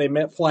 they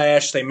met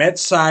Flash, they met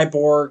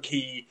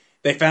Cyborg,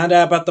 they found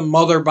out about the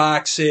mother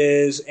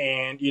boxes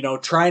and,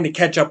 trying to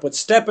catch up with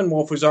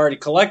Steppenwolf, who's already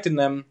collecting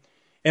them.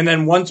 And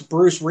then once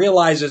Bruce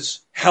realizes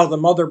how the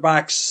mother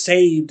box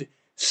saved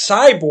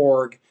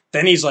Cyborg,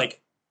 then he's like,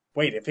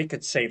 wait, if it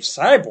could save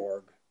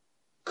Cyborg,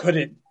 could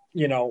it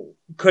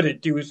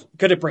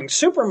bring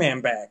Superman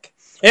back?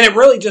 And it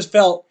really just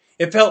felt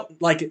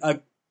like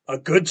a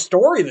good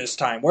story this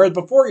time. Whereas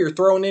before you're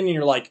thrown in and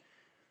you're like,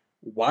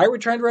 why are we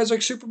trying to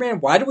resurrect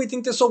Superman? Why do we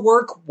think this will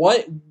work?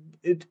 What?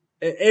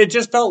 It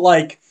just felt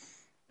like,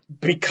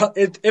 because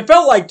it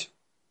felt like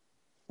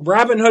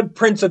Robin Hood,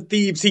 Prince of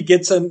Thieves,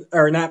 Men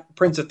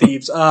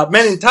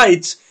in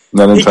Tights,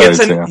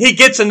 he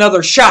gets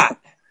another shot.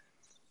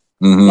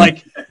 Mm-hmm.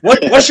 Like,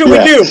 what should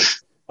we do?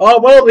 Oh,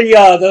 well,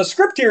 the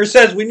script here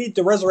says we need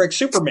to resurrect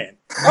Superman.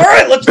 All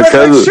right, let's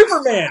resurrect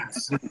Superman.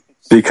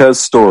 Because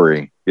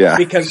story. Yeah.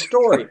 Because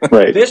story.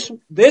 Right. This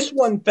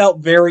one felt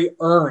very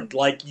earned.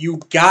 Like, you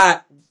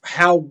got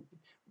how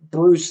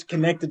Bruce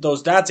connected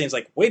those dots, and he's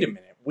like, wait a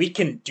minute, we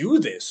can do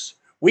this.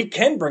 We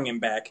can bring him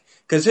back.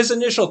 Because his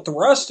initial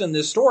thrust in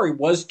this story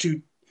was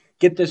to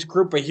get this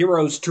group of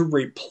heroes to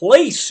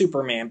replace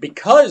Superman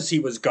because he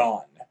was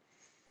gone.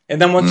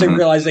 And then once they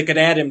realized they could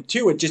add him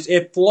too,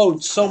 it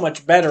flowed so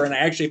much better, and I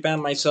actually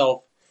found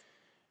myself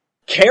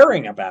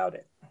caring about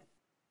it.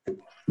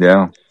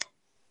 Yeah.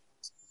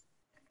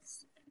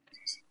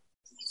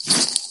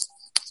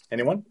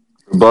 Anyone?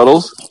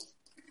 Rebuttals?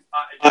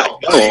 I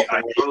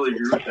totally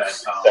agree with that.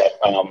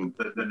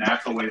 The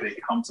natural way they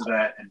come to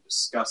that and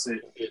discuss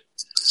it.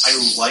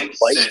 I like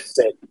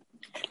that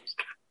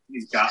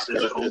he's got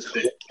this hope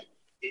that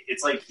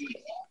it's like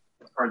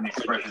pardon the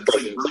expression,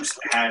 it's like Bruce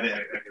had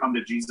a come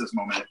to Jesus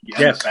moment at the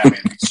end of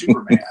Batman v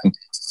Superman.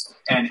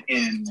 And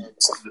in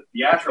the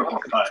theatrical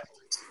cut,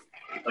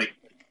 like,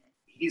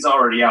 he's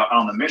already out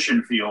on the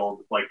mission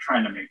field, like,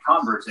 trying to make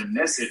converts. In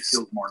this, it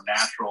feels more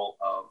natural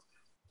of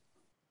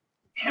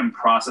him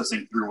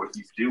processing through what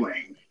he's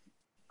doing.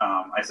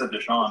 I said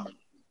to Sean,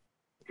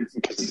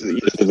 because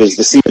there's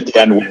the scene at the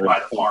end where buy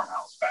the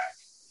farmhouse back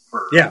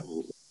for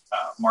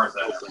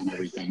Martha and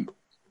everything.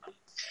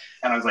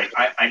 And I was like,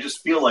 I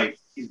just feel like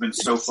he's been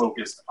so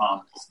focused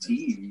on his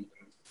team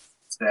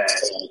that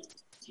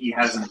he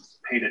hasn't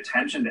paid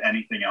attention to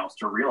anything else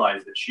to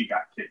realize that she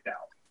got kicked out.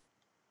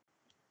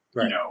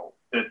 Right. You know,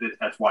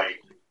 that's why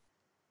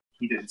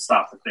he didn't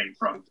stop the thing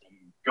from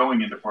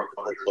going into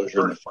foreclosure in the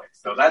first place.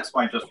 So that's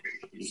my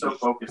justification. He's so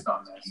focused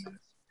on this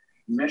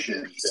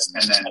mission,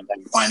 and then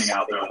finding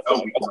out they're like,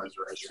 oh, we can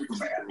resurrect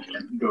Superman,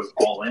 and he goes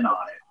all in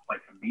on it,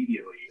 like,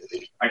 immediately.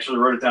 I actually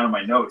wrote it down in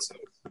my notes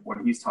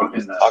when he's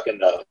talking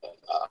to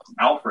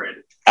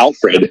Alfred.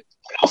 Alfred,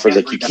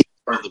 like, you can't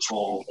start the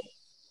whole,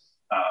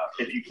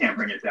 if you can't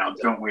bring it down,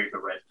 don't wave the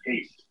red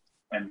cape.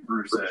 And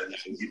Bruce says,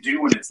 you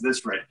do when it's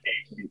this red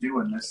cape. You do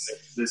when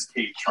this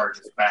cape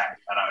charges back.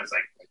 And I was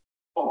like,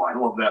 oh, I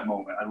love that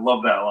moment. I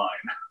love that line.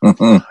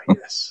 Oh,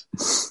 yes.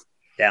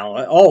 Yeah.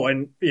 Oh,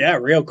 and yeah,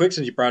 real quick,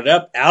 since you brought it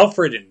up,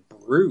 Alfred and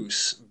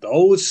Bruce,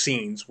 those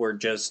scenes were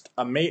just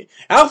amazing.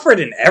 Alfred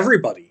and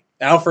everybody.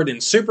 Alfred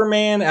and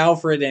Superman,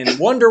 Alfred and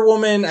Wonder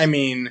Woman. I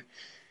mean,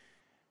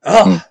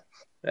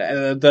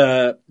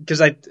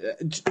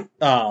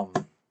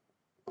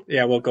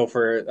 yeah, we'll go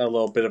for a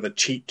little bit of a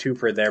cheat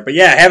twofer there. But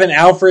yeah, having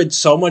Alfred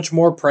so much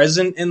more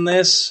present in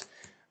this,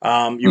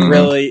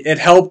 really, it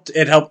helped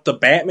the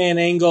Batman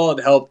angle,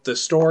 it helped the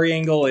story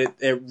angle,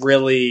 it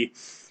really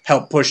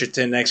helped push it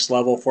to the next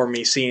level for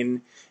me,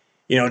 seeing,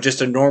 you know,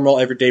 just a normal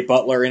everyday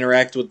butler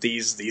interact with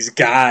these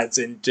gods,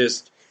 and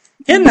just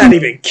him not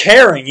even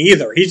caring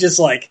either. He's just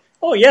like,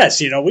 oh yes,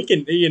 you know, we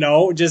can, you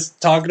know, just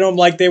talking to him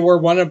like they were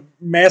one of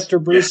Master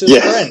Bruce's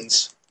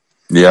friends.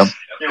 Yeah.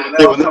 Yeah, when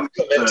they come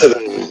into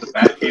the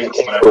Batcave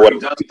or whatever, he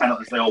does kind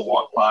of, as they all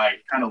walk by,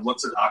 kind of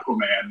looks at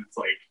Aquaman. It's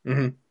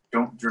like,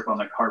 don't drip on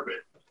the carpet.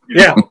 You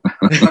know?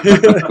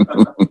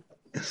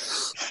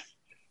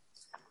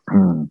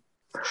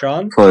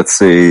 Sean? Let's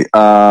see.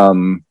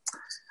 I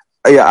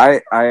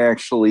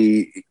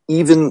actually,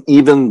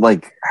 even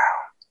like,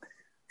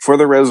 for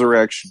the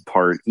resurrection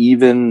part,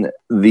 even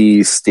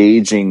the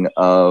staging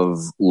of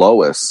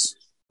Lois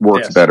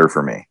worked better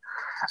for me.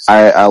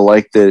 I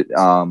like that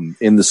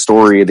in the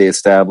story they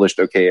established,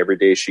 okay, every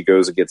day she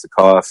goes and gets a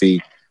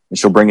coffee, and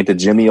she'll bring it to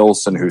Jimmy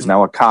Olsen, who's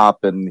now a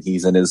cop, and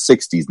he's in his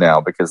 60s now,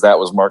 because that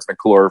was Mark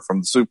McClure from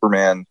the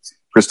Superman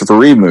Christopher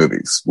Reeve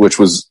movies, which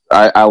was,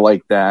 I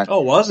like that.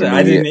 Oh, was it?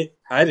 I didn't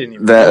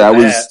even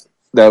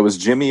that was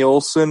Jimmy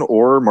Olsen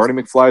or Marty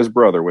McFly's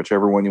brother,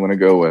 whichever one you want to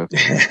go with.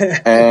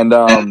 And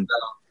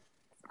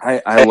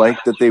I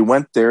like that they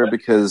went there,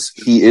 because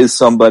he is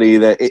somebody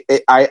that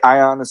I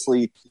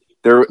honestly,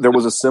 there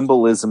was a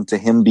symbolism to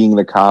him being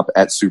the cop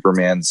at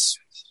Superman's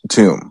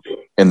tomb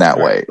in that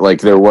way.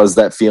 Like, there was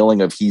that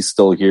feeling of he's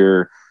still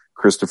here,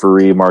 Christopher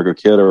Reeve, Margot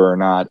Kidder or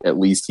not, at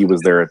least he was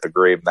there at the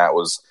grave. And that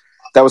was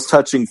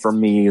touching for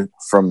me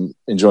from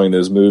enjoying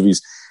those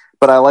movies.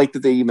 But I like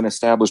that they even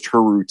established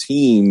her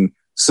routine,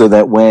 so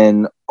that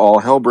when all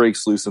hell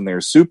breaks loose and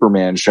there's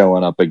Superman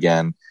showing up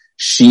again,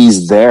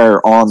 she's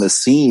there on the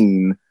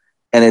scene,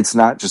 and it's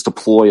not just a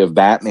ploy of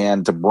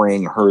Batman to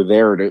bring her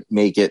there to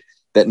make it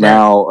that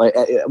now.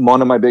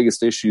 One of my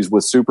biggest issues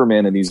with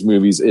Superman in these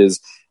movies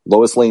is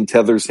Lois Lane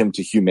tethers him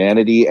to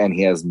humanity, and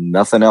he has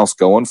nothing else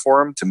going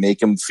for him to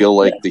make him feel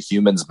like the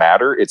humans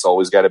matter. It's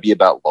always got to be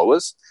about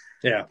Lois.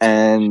 Yeah.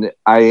 And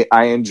I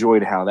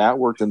enjoyed how that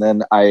worked. And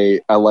then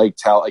I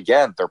liked how,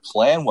 again, their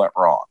plan went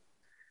wrong.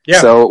 Yeah.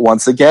 So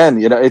once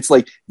again, you know, it's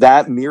like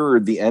that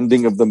mirrored the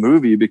ending of the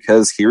movie,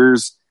 because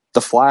here's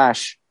the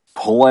Flash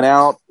pulling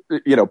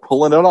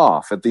it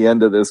off at the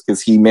end of this,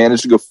 because he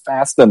managed to go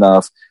fast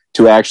enough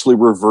to actually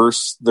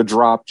reverse the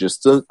drop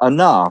just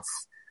enough.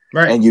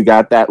 Right. And you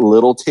got that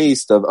little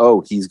taste of,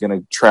 oh, he's going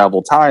to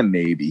travel time.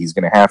 Maybe he's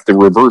going to have to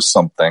reverse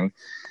something.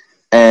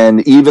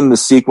 And even the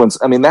sequence,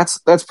 I mean,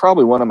 that's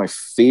probably one of my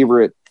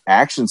favorite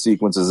action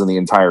sequences in the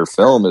entire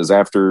film, is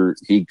after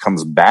he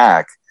comes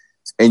back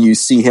and you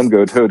see him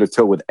go toe to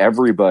toe with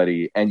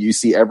everybody, and you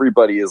see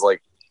everybody is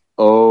like,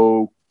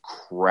 oh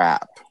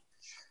crap.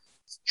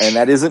 And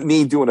that isn't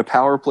me doing a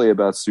power play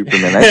about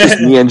Superman. That's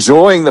just me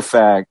enjoying the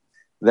fact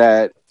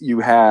that you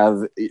have,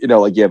 you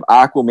know, like you have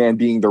Aquaman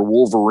being their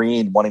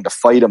Wolverine, wanting to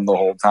fight him the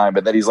whole time,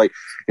 but then he's like,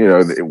 you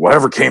know,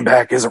 whatever came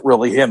back isn't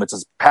really him. It's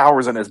his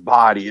powers in his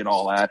body and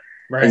all that.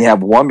 Right. And you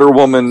have Wonder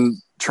Woman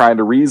trying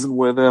to reason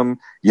with him.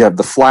 You have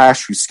the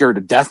Flash, who's scared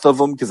to death of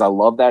him, because I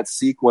love that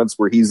sequence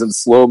where he's in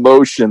slow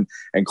motion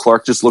and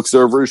Clark just looks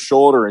over his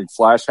shoulder and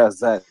Flash has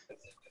that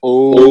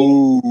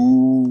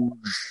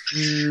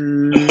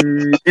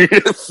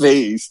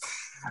face.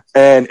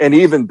 And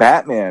even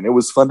Batman, it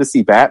was fun to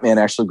see Batman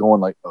actually going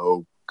like,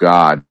 oh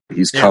God,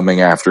 he's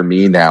coming after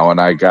me now,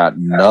 and I got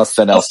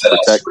nothing else to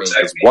protect me,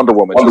 because Wonder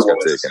Woman just got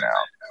taken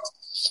out.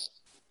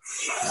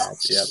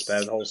 Yep,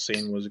 that whole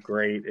scene was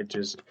great. It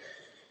just,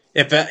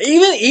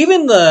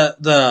 even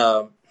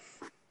the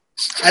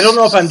I don't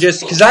know if I'm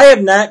just, because I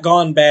have not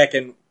gone back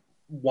and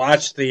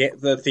watched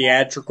the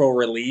theatrical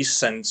release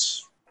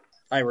since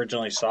I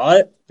originally saw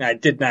it. I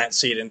did not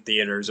see it in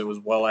theaters. It was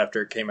well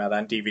after it came out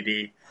on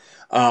DVD.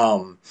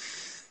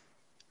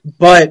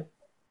 But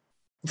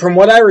from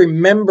what I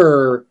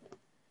remember,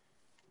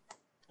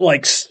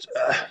 like,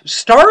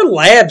 Star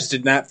Labs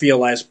did not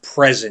feel as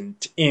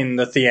present in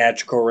the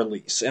theatrical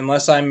release,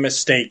 unless I'm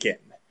mistaken.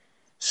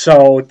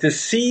 So to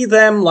see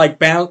them like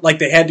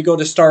they had to go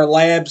to Star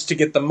Labs to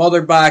get the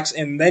mother box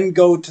and then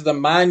go to the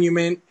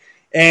monument,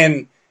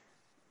 and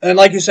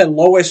like you said,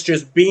 Lois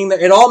just being there,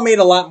 it all made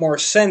a lot more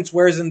sense.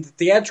 Whereas in the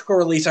theatrical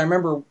release, I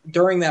remember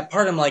during that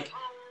part, I'm like,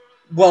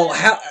 well,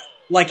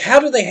 how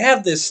do they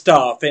have this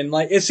stuff? And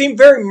like, it seemed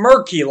very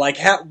murky, like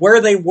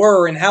where they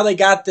were and how they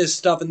got this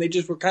stuff, and they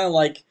just were kind of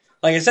like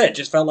I said, it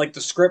just felt like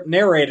the script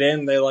narrated,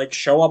 and they like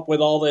show up with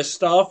all this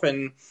stuff,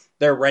 and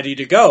they're ready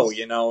to go,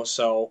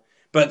 so.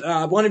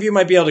 But one of you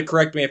might be able to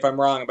correct me if I'm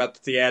wrong about the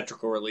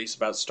theatrical release,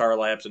 about Star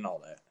Labs and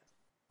all that.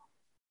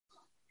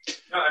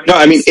 No,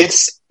 I mean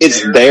it's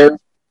there.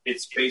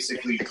 It's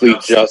basically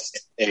just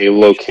a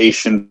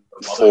location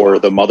for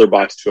the mother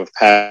box to have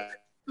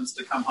passed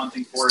to come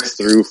hunting for it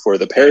through, for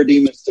the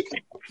parademons to come,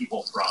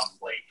 people from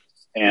like,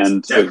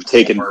 and to have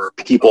taken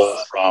people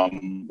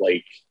from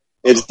like.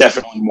 It's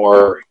definitely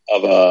more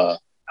of a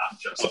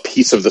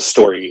piece of the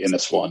story in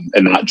this one,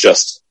 and not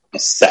just a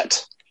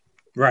set.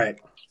 Right.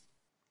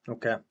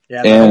 Okay.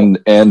 Yeah. And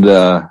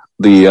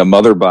the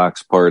mother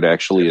box part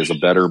actually is a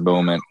better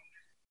moment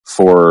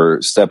for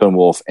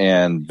Steppenwolf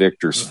and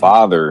Victor's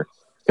father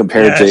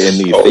compared to in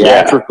the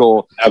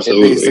theatrical. Yeah.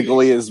 Absolutely. It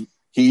basically is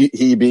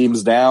he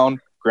beams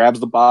down, grabs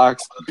the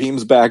box,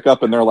 beams back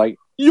up, and they're like,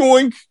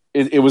 yoink.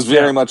 It was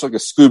very much like a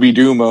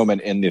Scooby-Doo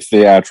moment in the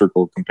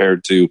theatrical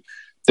compared to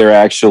there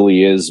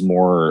actually is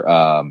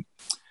more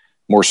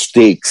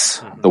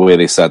stakes the way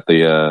they set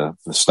the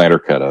Snyder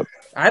Cut up.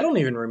 I don't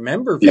even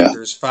remember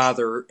Victor's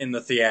father in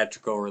the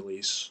theatrical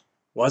release.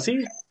 Was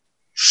he?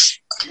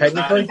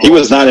 Technically? He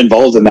was not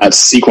involved in that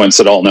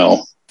sequence at all,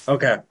 no.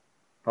 Okay.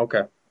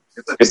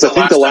 Because I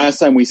think the last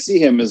time we see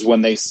him is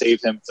when they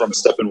save him from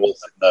Steppenwolf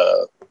in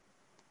the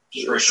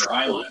Stryker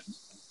Island.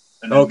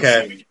 And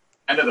okay.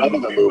 End of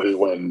the movie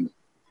when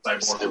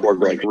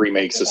Cyborg like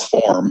remakes his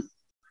form.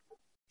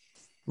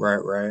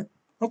 Right.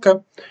 Okay.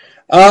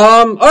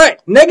 All right,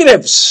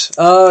 negatives.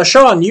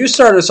 Sean, you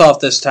start us off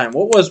this time.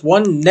 What was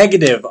one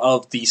negative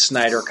of the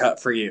Snyder Cut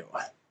for you?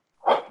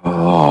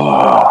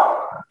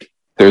 Oh,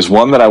 there's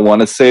one that I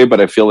want to say,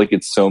 but I feel like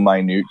it's so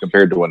minute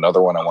compared to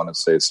another one I want to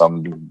say, so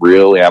I'm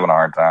really having a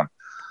hard time.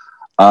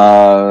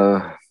 All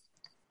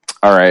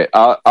right,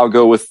 I'll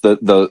go with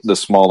the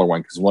smaller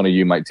one because one of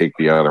you might take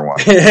the other one.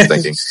 I'm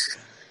thinking.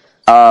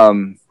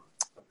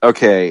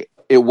 Okay,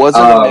 it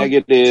wasn't a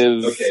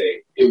negative.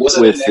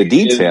 With the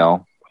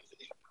detail,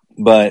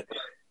 but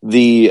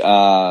the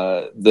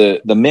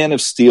Man of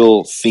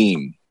Steel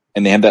theme,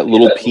 and they have that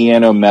little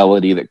piano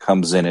melody that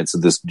comes in. It's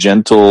this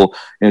gentle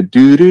do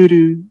do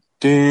do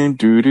do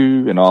do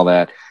do and all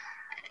that.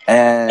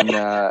 And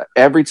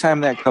every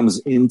time that comes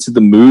into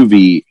the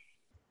movie,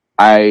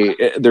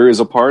 there is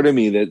a part of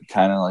me that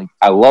kind of like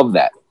I love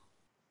that.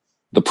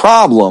 The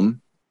problem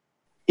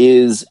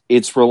is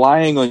it's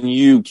relying on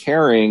you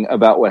caring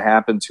about what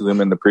happened to him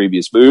in the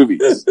previous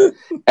movies.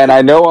 And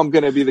I know I'm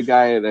going to be the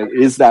guy that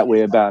is that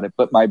way about it,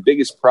 but my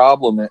biggest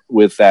problem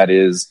with that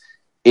is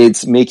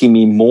it's making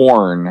me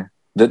mourn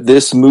that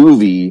this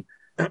movie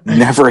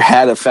never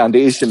had a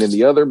foundation in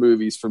the other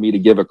movies for me to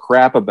give a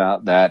crap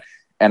about that.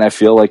 And I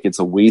feel like it's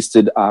a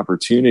wasted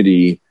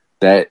opportunity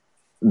that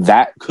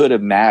could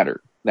have mattered.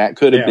 That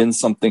could have been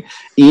something.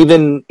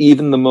 Even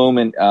the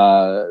moment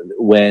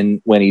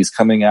when he's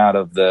coming out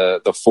of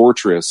the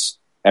fortress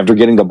after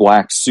getting the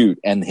black suit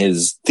and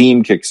his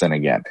theme kicks in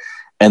again,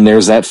 and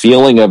there's that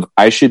feeling of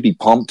I should be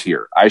pumped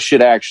here. I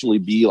should actually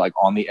be like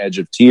on the edge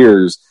of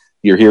tears.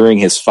 You're hearing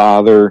his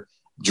father,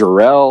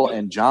 Jor-El,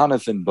 and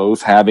Jonathan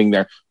both having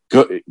their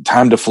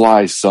time to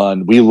fly,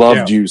 son. We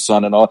loved you,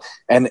 son, and all,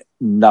 and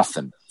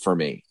nothing for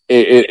me.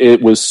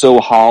 It was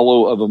so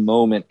hollow of a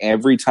moment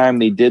every time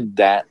they did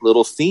that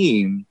little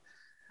theme,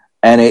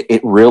 and it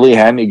really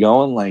had me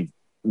going like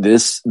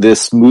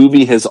this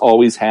movie has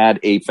always had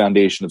a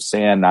foundation of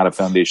sand, not a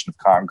foundation of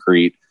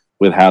concrete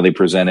with how they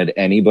presented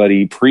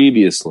anybody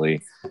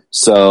previously.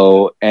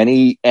 So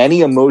any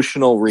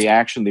emotional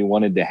reaction they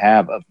wanted to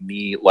have of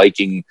me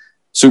liking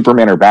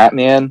Superman or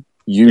Batman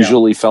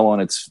usually fell on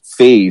its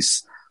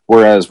face,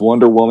 whereas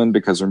Wonder Woman,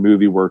 because her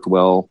movie worked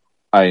well,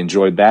 I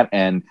enjoyed that,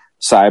 and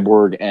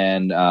Cyborg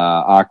and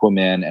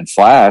Aquaman and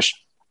Flash,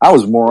 I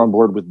was more on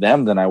board with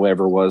them than I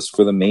ever was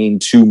for the main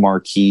two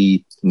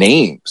marquee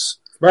names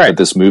that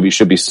this movie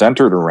should be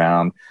centered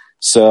around.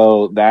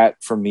 So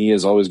that for me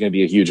is always going to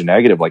be a huge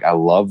negative. Like I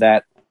love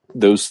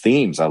those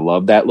themes. I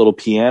love that little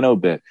piano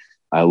bit.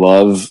 I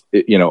love,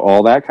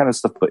 all that kind of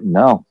stuff, but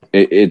no,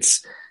 it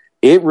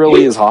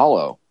really is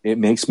hollow. It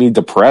makes me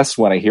depressed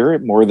when I hear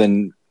it more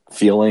than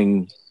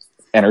feeling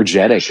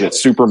energetic that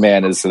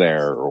Superman is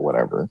there or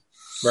whatever.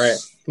 Right.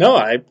 No,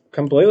 I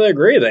completely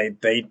agree.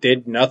 They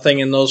did nothing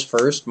in those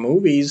first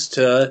movies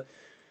to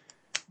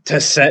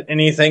set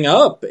anything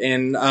up,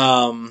 and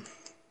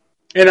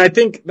I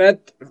think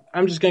that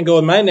I'm just going to go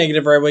with my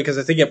negative right away because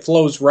I think it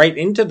flows right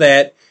into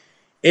that.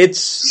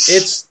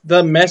 It's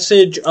the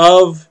message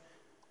of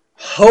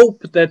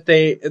hope that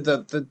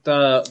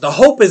the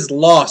hope is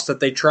lost that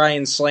they try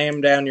and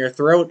slam down your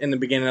throat in the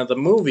beginning of the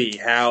movie.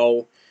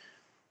 How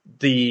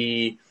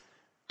the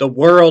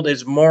world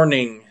is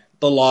mourning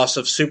the loss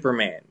of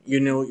Superman. You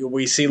know,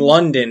 we see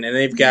London, and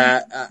they've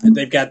got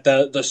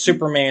the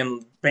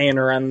Superman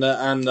banner on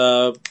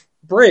the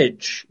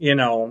bridge. You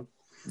know,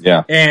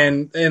 Yeah.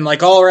 and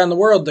like all around the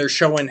world, they're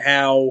showing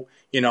how,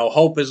 you know,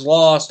 hope is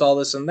lost, all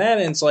this and that,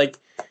 and it's like,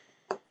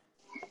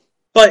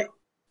 but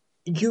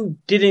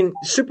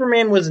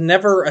Superman was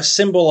never a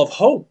symbol of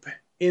hope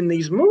in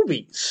these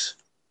movies.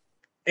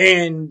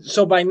 And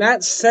so by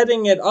not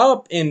setting it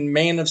up in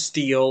Man of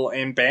Steel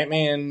and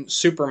Batman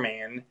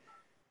Superman,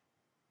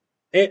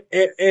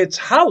 it's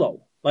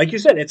hollow. Like you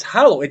said, it's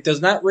hollow. It does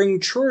not ring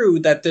true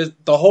that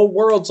the whole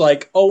world's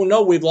like, oh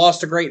no, we've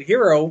lost a great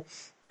hero,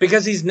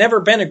 because he's never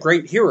been a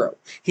great hero.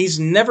 He's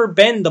never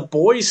been the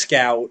Boy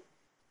Scout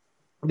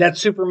that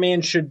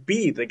Superman should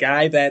be, the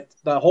guy that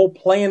the whole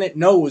planet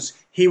knows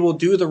he will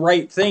do the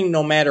right thing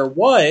no matter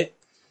what.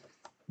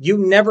 You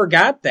never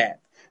got that.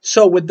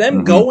 So with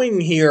them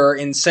going here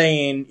and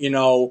saying, you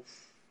know,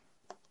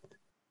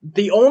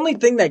 the only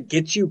thing that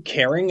gets you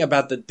caring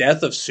about the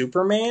death of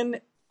Superman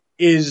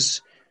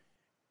is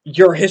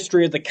your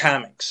history of the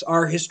comics,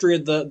 our history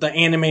of the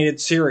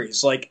animated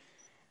series. Like,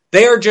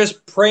 they are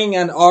just preying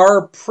on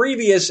our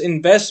previous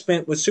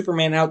investment with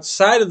Superman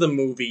outside of the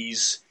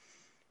movies.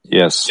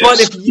 Yes. But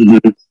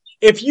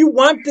if you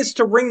want this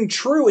to ring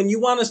true and you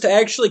want us to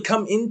actually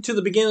come into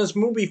the beginning of this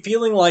movie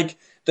feeling like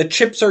the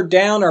chips are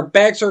down, our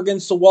backs are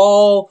against the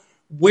wall,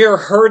 we're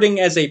hurting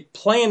as a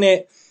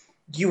planet,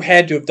 you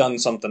had to have done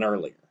something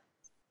earlier.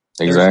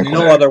 Exactly.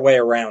 There's no other way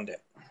around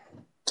it.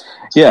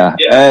 Yeah.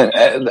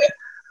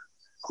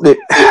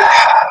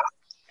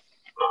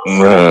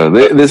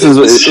 This is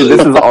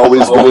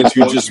always going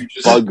to just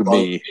bug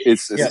me.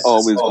 It's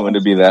always going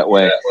to be that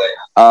way.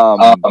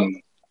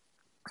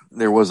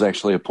 There was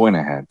actually a point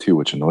I had too,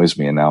 which annoys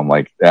me, and now I'm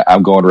like,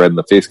 I'm going red in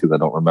the face because I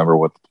don't remember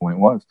what the point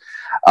was.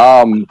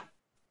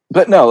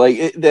 But no, like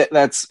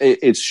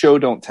it's show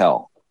don't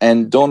tell,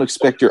 and don't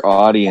expect your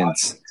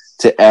audience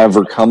to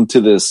ever come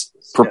to this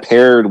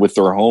prepared with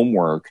their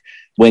homework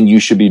when you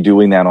should be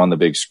doing that on the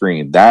big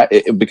screen.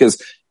 Because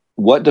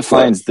what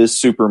defines this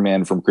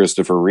Superman from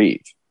Christopher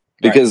Reeve?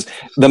 Because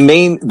the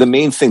main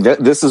thing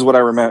that this is what I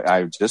remember.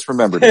 I just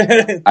remembered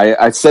it.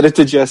 I said it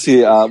to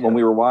Jesse when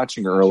we were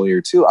watching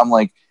earlier too. I'm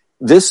like,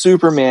 this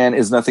Superman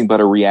is nothing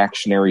but a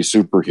reactionary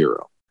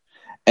superhero,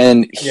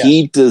 and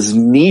he does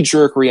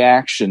knee-jerk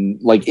reaction.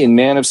 Like in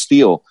Man of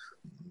Steel,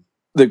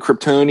 the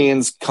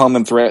Kryptonians come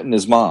and threaten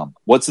his mom.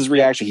 What's his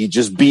reaction? He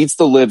just beats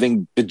the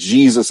living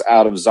bejesus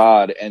out of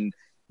Zod, and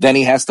then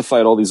he has to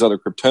fight all these other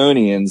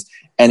Kryptonians,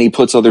 and he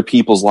puts other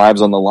people's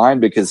lives on the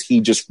line because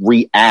he just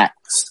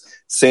reacts.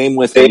 Same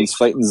with when he's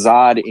fighting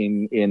Zod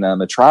in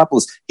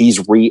Metropolis.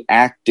 He's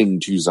reacting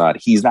to Zod.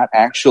 He's not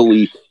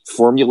actually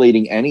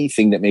formulating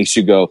anything that makes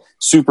you go,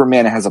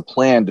 Superman has a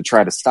plan to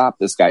try to stop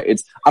this guy.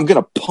 It's, I'm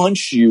going to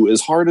punch you as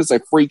hard as I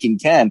freaking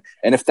can.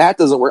 And if that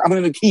doesn't work, I'm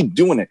going to keep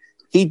doing it.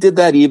 He did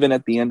that even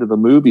at the end of the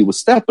movie with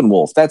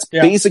Steppenwolf. That's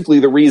basically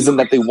the reason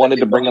that they wanted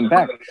to bring him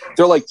back.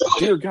 They're like,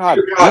 dear God,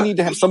 we need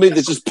to have somebody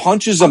that just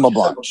punches him a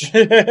bunch.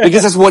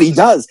 Because that's what he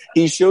does.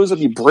 He shows up,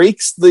 he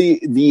breaks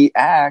the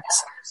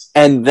axe,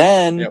 and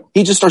then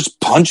he just starts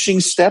punching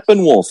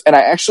Steppenwolf. And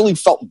I actually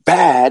felt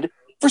bad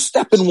for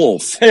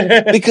Steppenwolf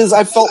because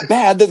I felt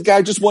bad that the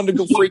guy just wanted to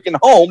go freaking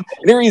home.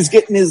 And here he's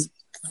getting his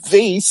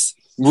face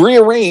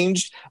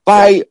rearranged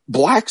by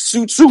Black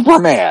Suit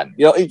Superman.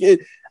 You know,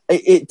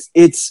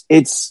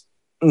 it's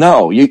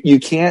no, you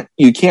can't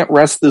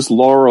rest this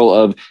laurel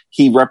of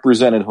he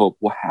represented hope.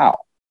 Well, how?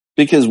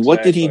 Because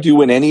what did he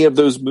do in any of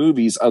those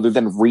movies other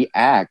than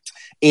react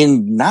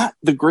in not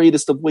the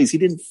greatest of ways? He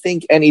didn't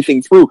think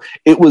anything through.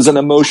 It was an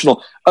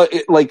emotional,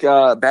 like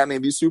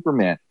Batman v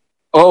Superman.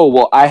 Oh,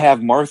 well, I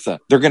have Martha.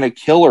 They're going to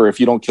kill her if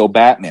you don't kill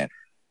Batman.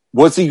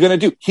 What's he going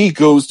to do? He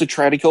goes to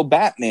try to kill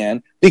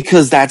Batman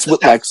because that's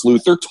what Lex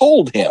Luthor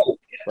told him.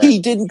 Right. He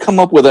didn't come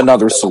up with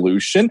another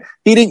solution.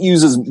 He didn't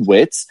use his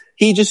wits.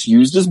 He just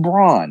used his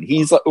brawn.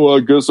 He's like, well, I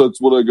guess that's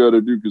what I got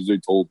to do because they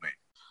told me.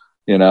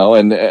 You know,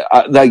 and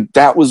like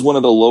that was one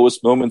of the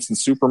lowest moments in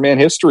Superman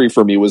history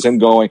for me, was him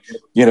going,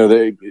 you know,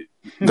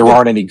 there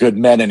aren't any good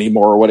men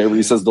anymore or whatever.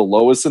 He says the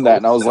lowest in that.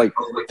 And I was like,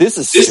 this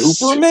is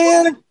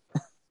Superman?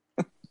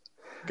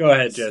 Go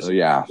ahead, Jesse. So,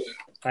 yeah.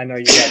 I know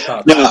you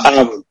got thoughts.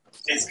 No,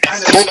 it's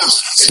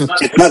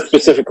not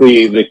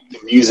specifically the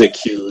music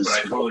cues. But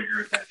I totally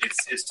agree with that.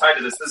 It's tied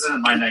to this. This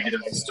isn't my negative.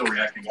 He's still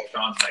reacting to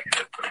Sean's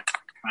negative, but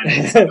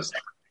it's kind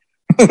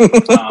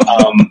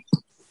of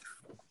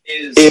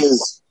is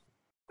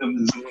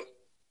the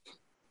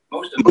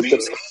most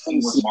amazing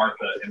thing with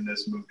Martha in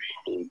this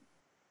movie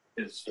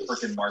is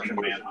freaking Martian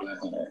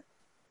Manhunter.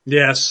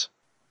 Yes.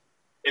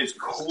 As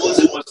cool as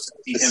it was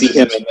to see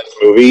him in this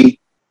movie,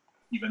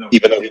 even though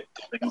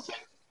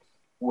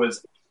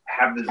was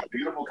have this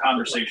beautiful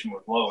conversation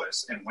with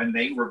Lois, and when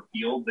they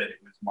revealed that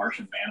it was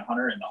Martian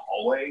Manhunter in the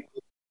hallway,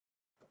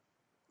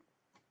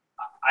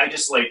 I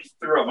just like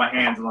threw up my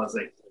hands and I was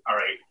like, all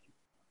right,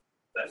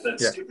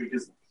 that's stupid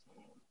because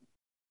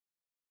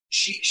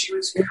she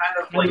was kind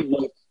of like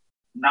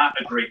not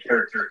a great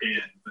character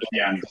in the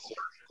theatrical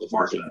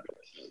version of Martha.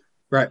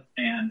 Right.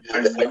 And I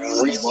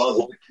really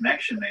loved the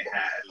connection they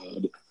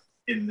had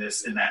in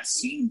that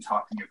scene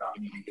talking about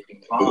needing to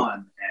move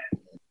on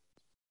and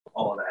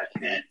all of that.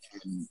 And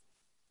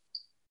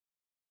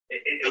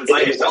it was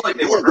like, it felt like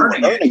they were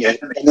earning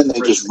it. And then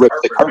they just ripped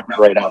the carpet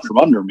right out from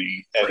under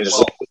me. And it's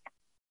like,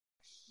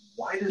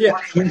 why does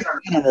Martian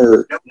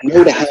Manhunter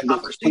know to have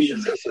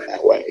conversation that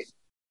way?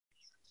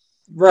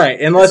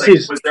 Right, unless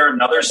he's... Was there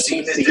another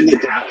scene that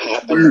didn't happen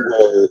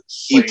where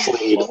he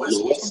played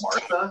Lois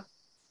Martha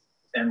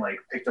and like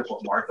picked up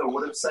what Martha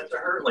would have said to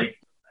her? Like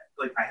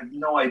I have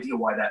no idea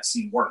why that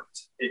scene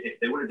worked. If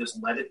they would have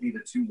just let it be the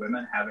two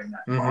women having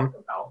that talk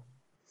about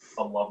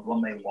a loved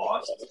one they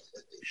lost, that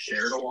they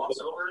shared a loss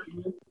over, it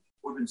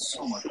would have been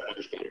so much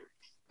better.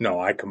 No,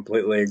 I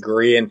completely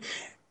agree. And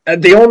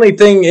the only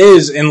thing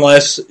is,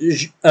 unless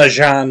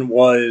Jean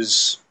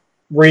was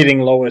reading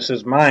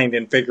Lois's mind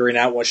and figuring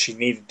out what she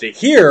needed to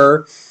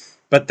hear,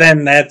 but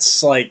then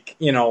that's like,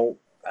 you know,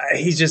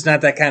 he's just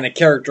not that kind of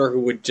character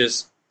who would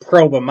just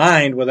probe a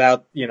mind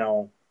without, you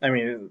know, I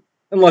mean,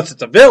 unless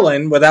it's a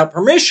villain, without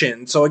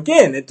permission. So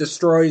again, it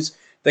destroys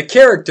the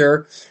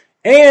character.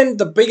 And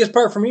the biggest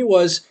part for me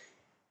was,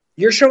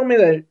 you're showing me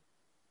that,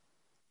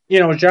 you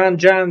know, John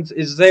Johns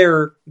is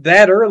there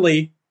that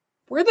early.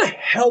 Where the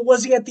hell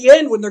was he at the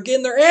end when they're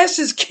getting their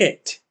asses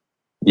kicked?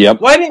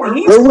 Yep. Why didn't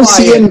he? Where was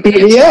he in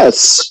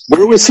BVS?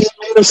 Where was he in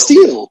Man of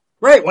Steel?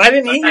 Right. Why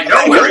didn't he? I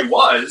know where he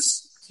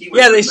was.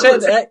 Yeah, they said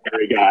that.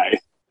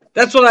 Guy.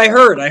 That's what I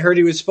heard. I heard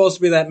he was supposed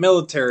to be that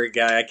military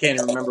guy. I can't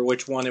even remember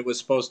which one it was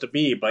supposed to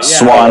be, but yeah.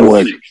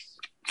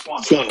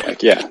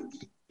 Swanwick, yeah.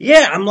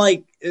 Yeah, I'm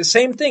like,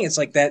 same thing. It's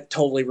like that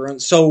totally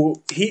ruined.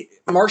 So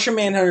Martian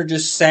Manhunter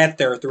just sat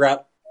there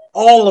throughout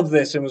all of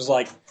this and was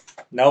like,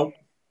 nope.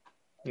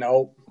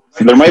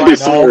 There might be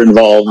fear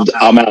involved.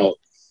 I'm out.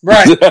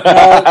 Right.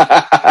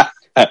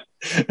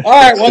 All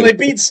right, well, they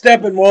beat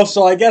Steppenwolf,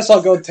 so I guess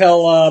I'll go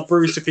tell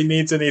Bruce if he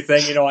needs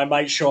anything. You know, I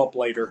might show up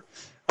later.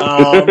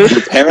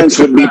 Your parents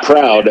would be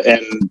proud,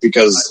 and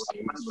because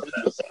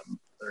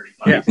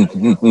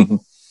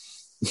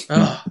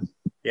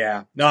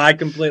yeah. No, I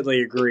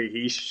completely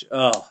agree.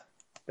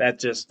 That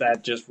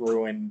just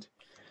ruined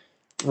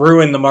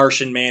the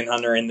Martian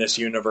Manhunter in this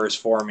universe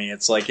for me.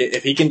 It's like,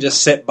 if he can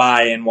just sit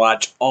by and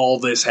watch all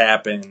this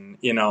happen,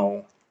 you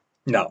know,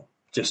 no.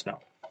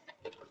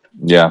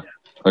 Yeah,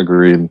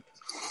 agreed.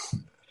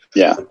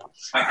 Yeah.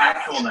 My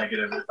actual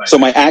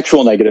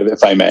negative,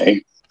 if I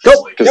may.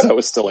 Because that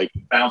was still like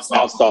bounced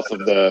off of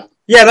the...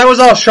 Yeah, that was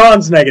all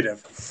Sean's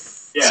negative.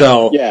 Yeah.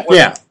 So,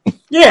 yeah.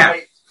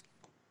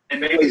 And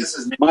maybe this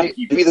is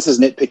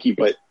nitpicky,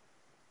 but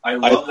I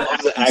love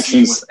the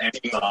action with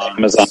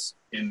Amazon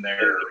in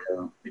their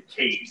the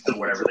cage or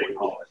whatever they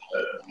call it,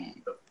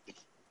 the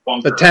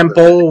bunker, the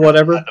temple,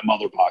 whatever, the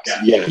mother box.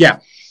 Yeah.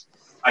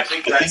 I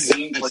think that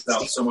scene plays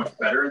out so much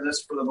better in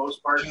this for the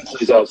most part.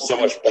 Plays out so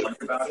much better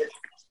about it.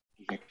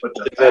 But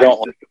the fact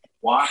that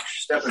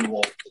watch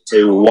Steppenwolf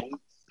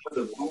with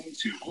a boom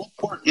tube,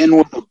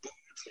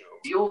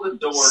 seal the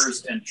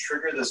doors and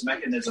trigger this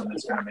mechanism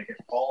that's going to make it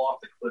fall off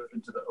the cliff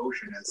into the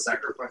ocean and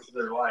sacrifice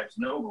their lives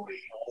nobly.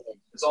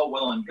 It's all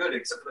well and good,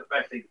 except for the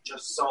fact they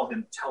just saw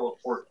him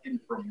teleport in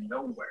from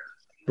nowhere.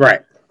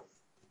 Right.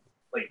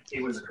 Like,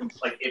 it was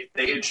like if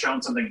they had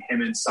shown something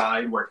him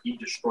inside where he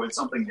destroyed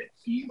something that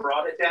he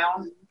brought it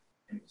down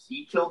and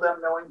he killed them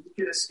knowing he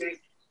could escape,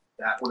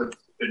 that would have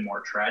been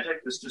more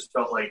tragic. This just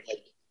felt like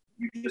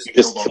you just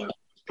killed all this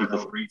for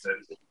no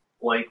reason.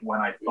 Like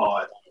when I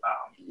thought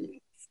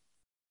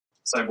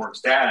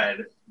Cyborg's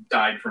dad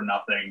died for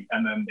nothing,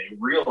 and then they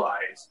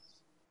realized,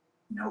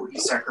 no, he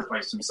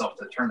sacrificed himself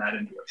to turn that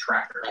into a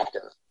tracker.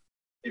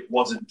 It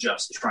wasn't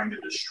just trying to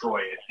destroy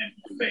it and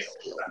he failed.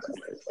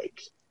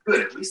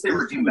 Good, at least they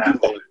redeemed that.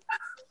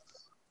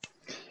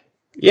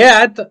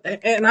 Yeah,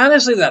 and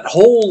honestly, that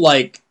whole,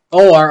 like,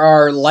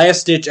 our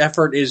last-ditch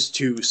effort is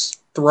to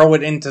throw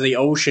it into the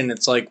ocean.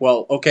 It's like,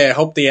 well, okay, I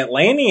hope the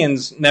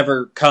Atlanteans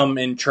never come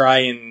and try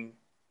and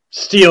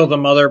steal the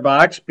mother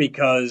box,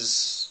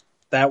 because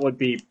that would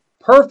be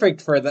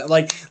perfect for that.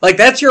 Like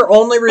that's your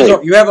only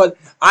resort. You have an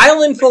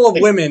island full of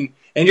women,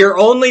 and your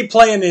only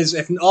plan is,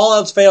 if all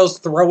else fails,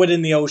 throw it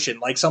in the ocean.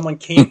 Like someone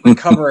can't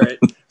recover it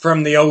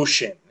from the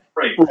ocean.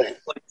 Right. Like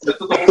the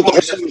whole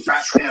book just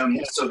trapped him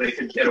so they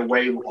could get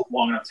away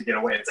long enough to get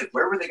away. It's like,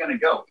 where were they going to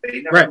go?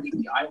 They never leave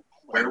the island.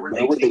 Where were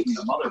they taking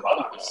the mother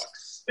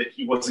box that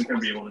he wasn't going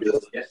to be able to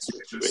just get to?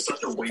 It was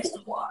such a waste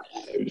of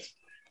lives.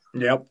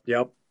 Yep.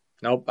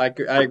 Nope, I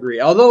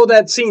agree. Although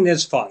that scene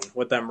is fun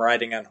with them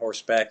riding on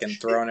horseback and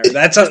throwing it.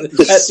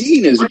 The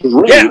scene is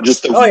great. Yeah.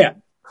 Just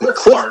the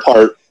cliff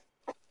part.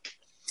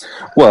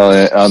 Well,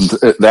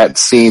 that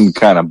scene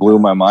kind of blew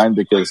my mind,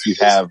 because you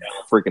have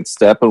freaking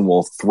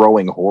Steppenwolf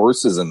throwing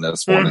horses in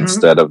this one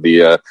instead of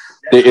in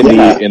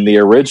the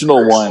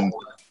original one.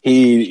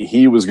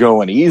 he was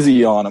going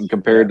easy on him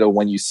compared to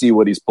when you see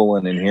what he's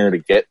pulling in here to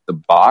get the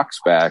box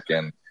back.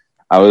 And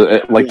I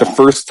was like, the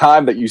first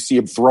time that you see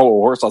him throw a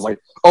horse, I was like,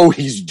 oh,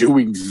 he's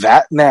doing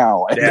that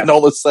now. And then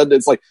all of a sudden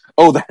it's like,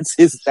 oh, that's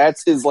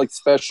his like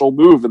special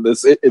move in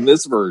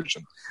this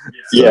version.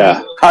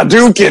 Yeah.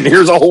 Hadouken,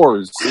 here's a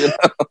horse. You know?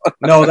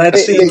 No,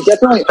 that's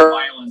definitely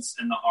violence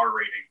and the R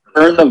rating.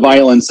 Earn the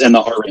violence and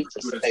the R rating.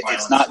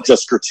 It's not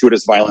just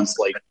gratuitous violence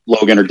like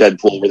Logan or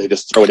Deadpool, where they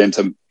just throw it in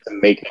to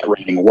make that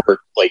rating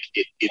work. Like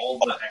all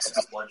the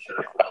excess bloodshed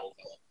I felt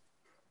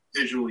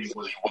visually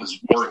was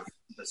worth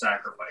the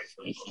sacrifice.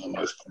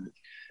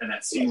 And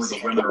that scene where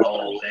the women are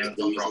all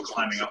dancing, they're all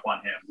climbing up on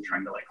him,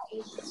 trying to like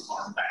hold his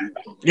arm back.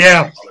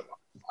 Yeah.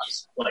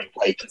 Like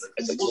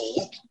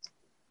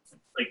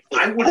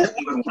I wouldn't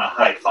even want to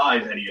high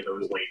five any of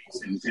those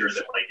ladies in fear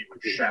that like it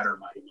would shatter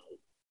my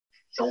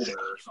shoulder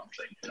or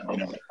something.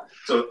 You know?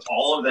 So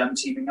all of them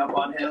teaming up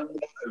on him,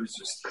 it was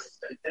just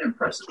an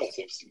impressive.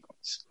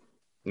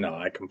 No,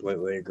 I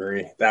completely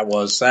agree. That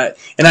was that,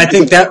 and I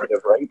think that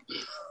right?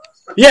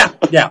 Yeah,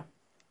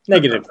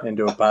 negative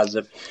into a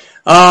positive.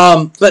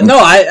 But no,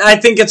 I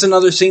think it's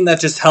another scene that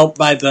just helped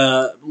by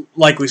the,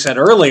 like we said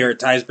earlier, it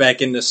ties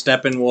back into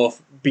Steppenwolf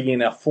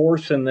being a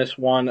force in this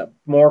one,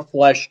 more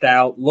fleshed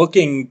out,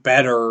 looking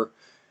better.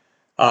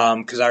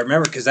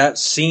 Because that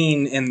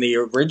scene in the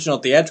original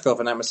theatrical, if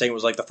I'm not mistaken,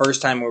 was like the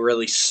first time we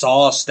really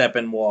saw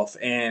Steppenwolf,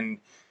 and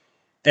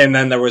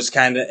then there was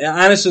kind of,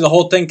 honestly, the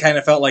whole thing kind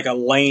of felt like a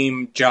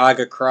lame jog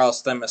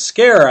across the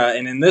mascara,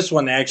 and in this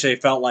one, it actually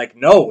felt like,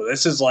 no,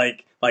 this is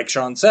like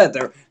Sean said,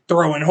 they're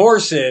throwing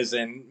horses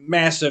and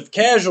massive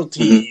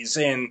casualties,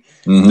 and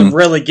they're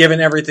really giving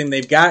everything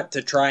they've got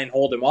to try and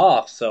hold him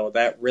off, so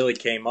that really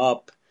came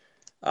up.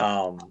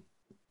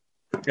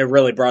 It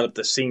really brought up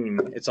the scene.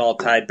 It's all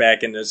tied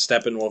back into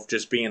Steppenwolf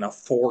just being a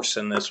force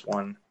in this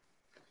one.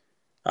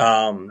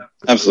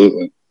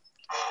 Absolutely.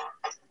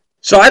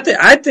 So I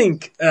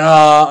think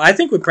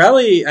we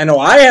probably. I know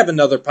I have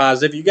another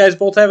positive. You guys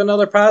both have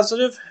another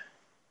positive.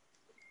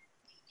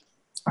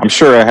 I'm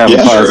sure I have a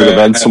positive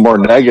and some more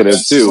negative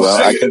too.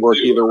 I can work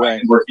either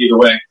way.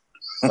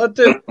 Let's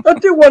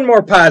do one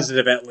more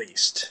positive at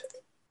least.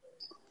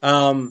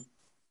 And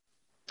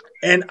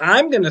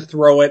I'm going to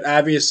throw it.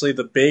 Obviously,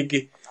 the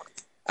big.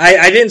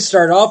 I didn't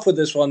start off with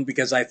this one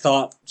because I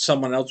thought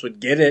someone else would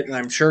get it, and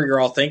I'm sure you're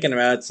all thinking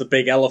about it. It's the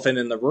big elephant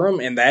in the room,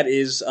 and that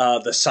is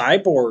the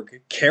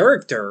Cyborg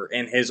character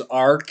and his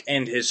arc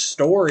and his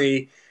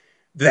story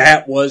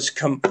that was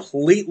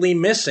completely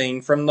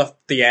missing from the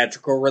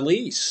theatrical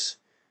release.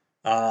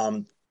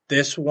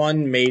 This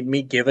one made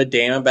me give a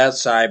damn about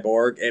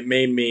Cyborg. It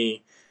made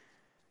me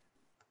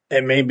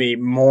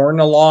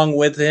mourn along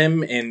with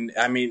him, and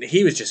I mean,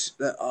 he was just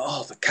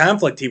the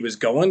conflict he was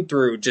going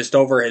through just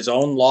over his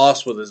own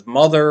loss with his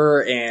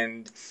mother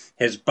and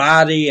his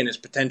body and his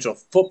potential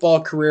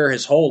football career,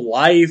 his whole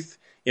life.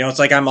 You know, it's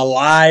like I'm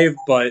alive,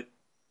 but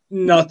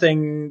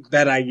nothing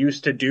that I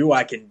used to do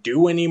I can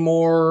do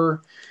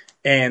anymore.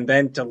 And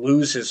then to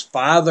lose his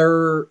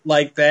father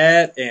like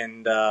that,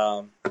 and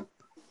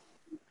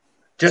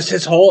just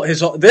his whole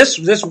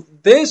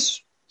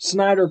this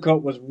Snyder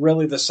Cut was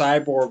really the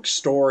Cyborg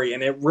story,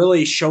 and it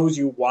really shows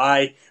you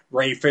why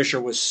Ray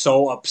Fisher was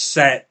so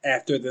upset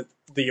after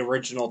the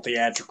original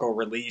theatrical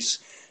release,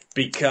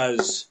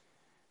 because,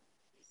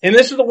 and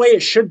this is the way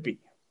it should be.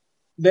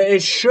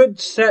 It should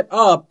set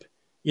up,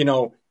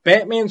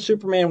 Batman,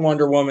 Superman,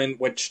 Wonder Woman,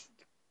 which,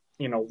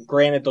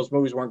 granted those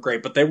movies weren't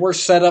great, but they were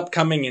set up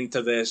coming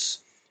into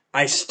this.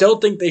 I still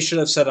think they should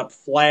have set up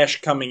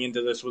Flash coming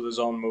into this with his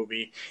own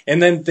movie,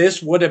 and then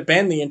this would have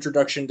been the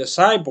introduction to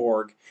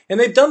Cyborg. And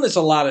they've done this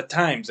a lot of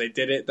times. They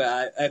did it,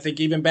 I think,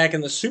 even back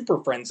in the Super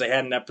Friends, they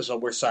had an episode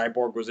where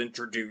Cyborg was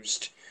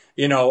introduced.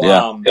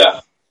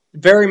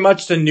 Very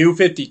much the New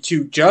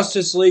 52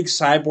 Justice League,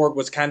 Cyborg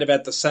was kind of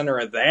at the center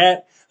of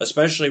that,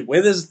 especially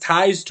with his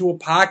ties to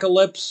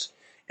Apocalypse.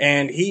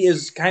 And he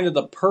is kind of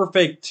the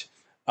perfect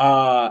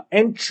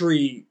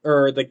entry,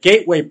 or the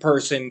gateway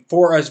person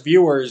for us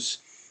viewers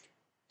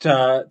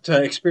to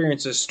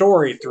experience his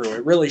story through.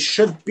 It really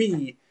should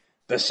be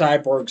the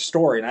Cyborg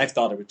story, and I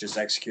thought it was just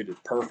executed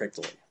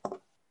perfectly.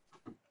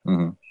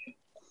 Mm-hmm.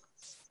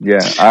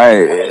 Yeah,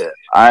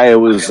 I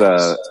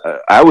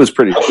was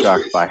pretty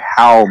shocked by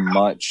how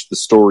much the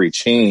story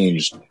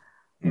changed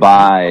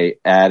by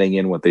adding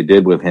in what they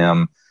did with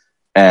him,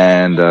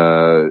 and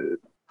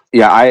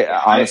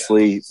I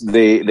honestly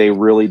they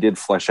really did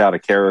flesh out a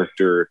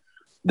character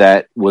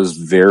that was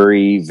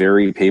very,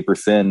 very paper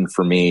thin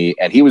for me,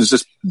 and he was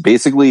just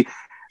basically.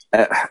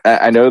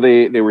 I know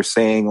they were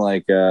saying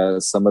like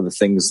some of the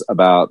things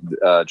about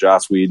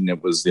Joss Whedon.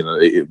 It was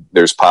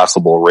there's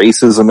possible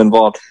racism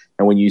involved,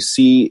 and when you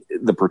see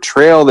the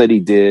portrayal that he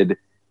did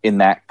in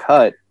that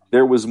cut,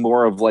 there was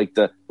more of like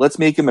let's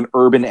make him an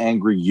urban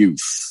angry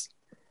youth.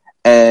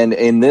 And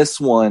in this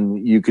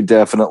one, you could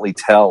definitely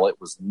tell it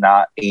was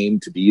not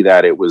aimed to be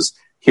that. It was,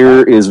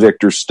 here is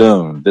Victor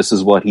Stone. This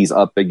is what he's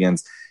up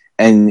against,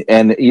 and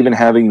even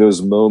having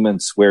those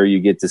moments where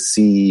you get to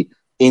see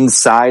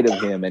inside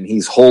of him and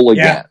he's whole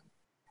again.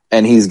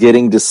 and he's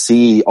getting to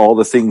see all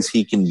the things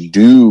he can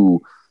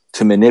do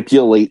to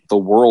manipulate the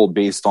world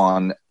based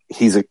on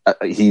he's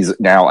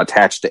now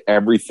attached to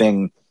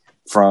everything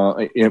from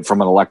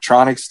an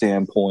electronic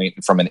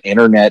standpoint, from an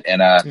internet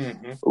and a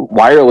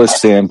wireless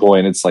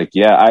standpoint. It's like,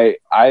 yeah,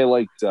 I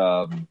liked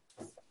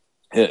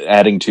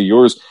adding to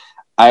yours.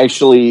 I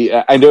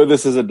know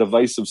this is a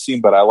divisive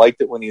scene, but I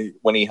liked it when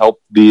he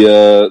helped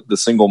the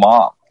single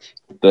mom,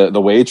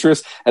 the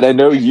waitress. And I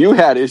know you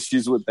had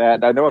issues with that.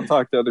 And I know I've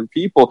talked to other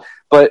people,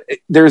 but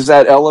there's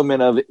that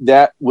element of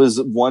that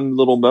was one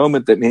little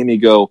moment that made me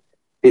go,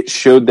 it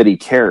showed that he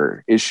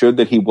cared. It showed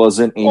that he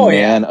wasn't a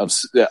man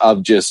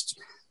of just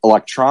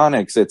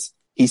electronics.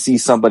 He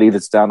sees somebody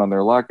that's down on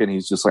their luck and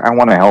he's just like, I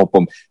want to help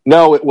them.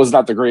 No, it was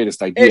not the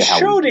greatest idea. It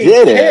showed he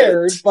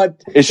cared,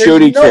 but it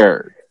showed he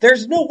cared.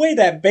 There's no way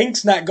that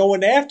bank's not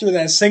going after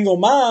that single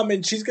mom,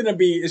 and she's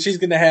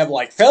gonna have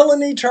like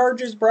felony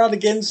charges brought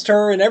against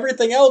her and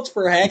everything else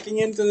for hacking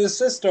into the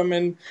system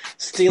and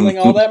stealing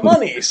all that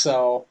money.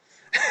 So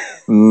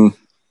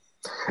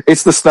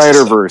it's the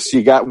Snyderverse.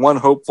 You got one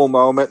hopeful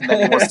moment, and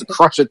then he wants to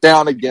crush it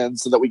down again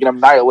so that we can have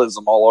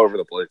nihilism all over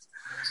the place.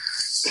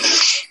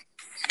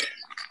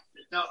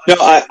 No,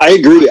 I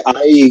agree.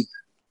 I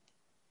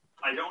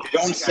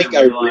don't think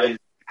I realized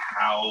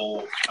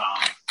how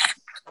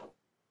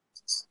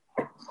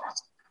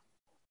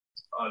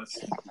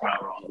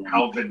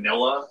how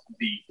vanilla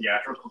the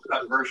theatrical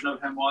cut version of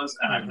him was,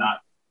 and I'm not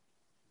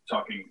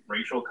talking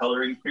racial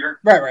coloring here.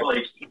 Right. But,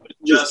 like,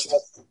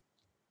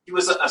 he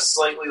was a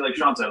slightly, like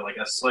Sean said, like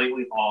a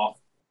slightly off,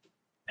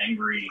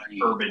 angry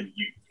urban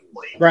youth,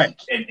 like,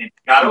 right, and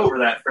got over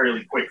that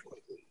fairly quickly.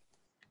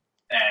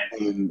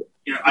 And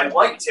I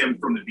liked him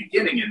from the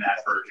beginning in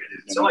that version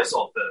until I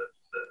saw the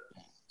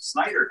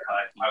Snyder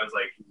cut. I was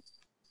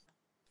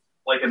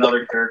like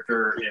another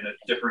character in a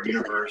different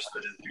universe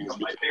that has become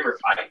my favorite.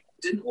 I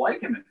didn't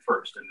like him at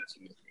first in this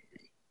movie.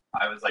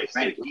 I was like,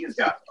 man, he has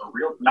got a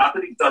real, not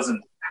that he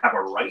doesn't have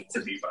a right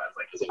to be, but I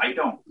was like, I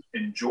don't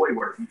enjoy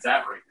where he's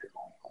at right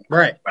now.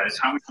 Right. By the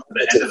time we come to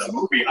the end of the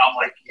movie, I'm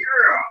like,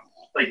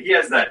 yeah. Like, he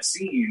has that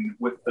scene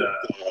with the,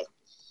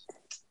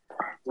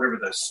 whatever,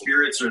 the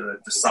spirits or the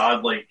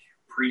Desaad, like,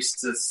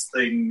 priestess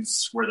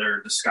things where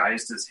they're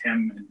disguised as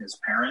him and his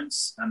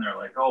parents, and they're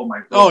like, oh,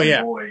 my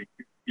broken boy,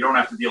 you don't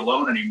have to be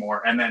alone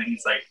anymore. And then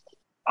he's like,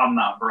 I'm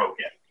not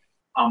broken.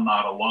 I'm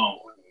not alone.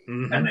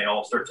 Mm-hmm. And they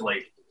all start to,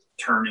 like,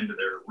 turn into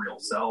their real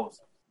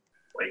selves.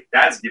 Like,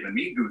 that's giving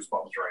me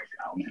goosebumps right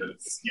now.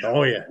 Because,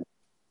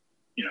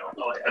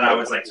 and I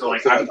was like, so,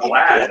 like, I'm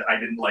glad I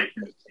didn't like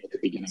him at the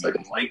beginning. I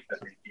didn't like that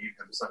they gave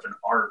him such an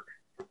arc.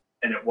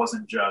 And it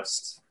wasn't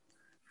just,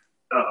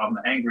 I'm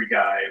the angry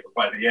guy, but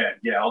by the end,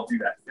 I'll do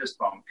that fist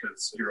bump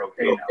because you're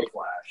okay now,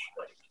 Flash.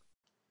 Like,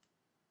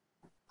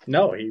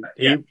 no,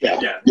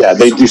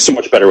 they do so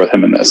much better with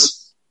him in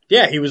this.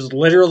 Yeah, he was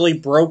literally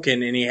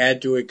broken, and he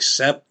had to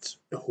accept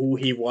who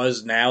he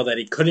was now, that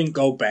he couldn't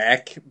go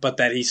back, but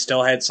that he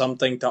still had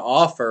something to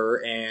offer.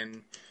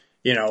 And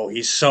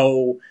he's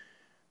so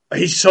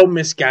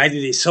misguided.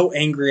 He's so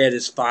angry at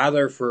his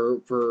father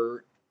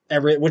for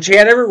which he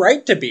had every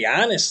right to be,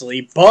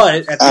 honestly.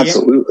 But at the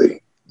absolutely.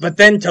 End, but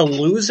then to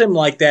lose him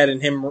like that, and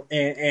him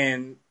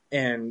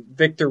and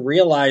Victor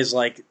realize,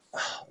 like,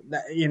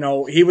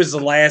 he was the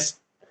last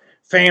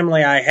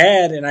family I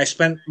had, and I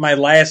spent my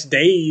last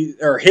day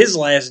or his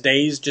last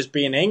days just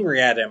being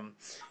angry at him.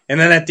 And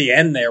then at the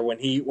end there, when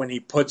he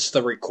puts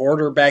the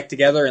recorder back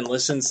together and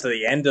listens to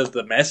the end of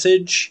the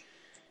message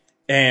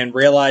and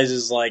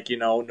realizes, like,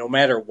 no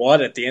matter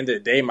what, at the end of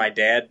the day, my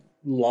dad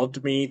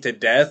loved me to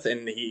death,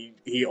 and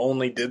he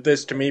only did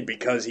this to me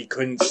because he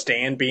couldn't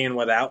stand being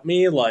without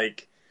me.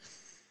 Like,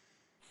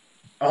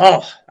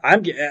 that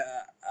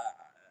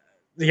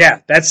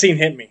scene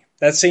hit me.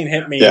 That scene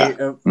hit me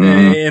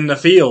in the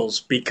feels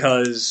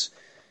because,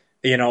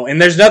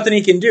 and there's nothing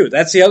he can do.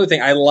 That's the other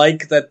thing. I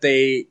like that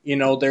they,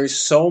 there's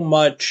so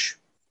much.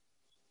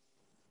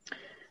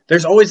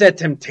 There's always that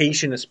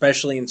temptation,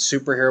 especially in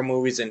superhero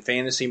movies and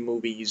fantasy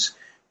movies,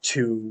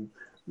 to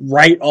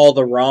right all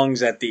the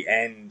wrongs at the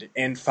end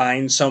and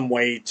find some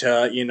way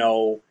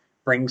to,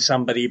 bring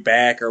somebody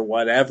back or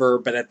whatever.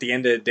 But at the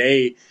end of the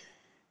day,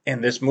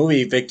 in this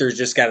movie, Victor's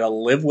just got to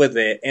live with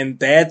it. And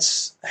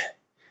that's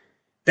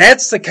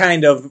the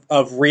kind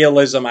of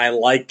realism I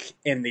like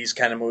in these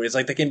kind of movies.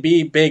 Like, they can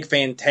be big,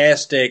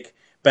 fantastic,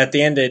 but at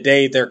the end of the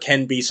day, there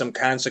can be some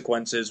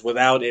consequences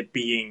without it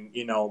being,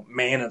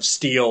 Man of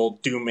Steel,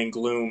 doom and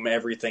gloom,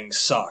 everything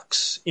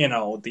sucks.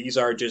 These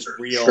are just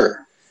real.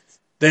 Sure.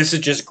 This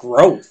is just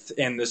growth,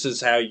 and this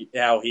is how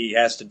he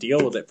has to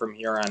deal with it from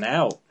here on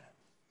out.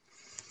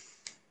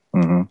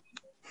 Mm-hmm.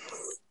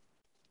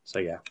 So,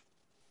 yeah.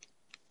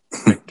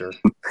 Victor.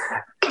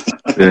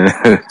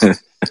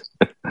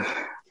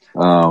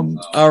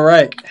 All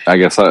right. I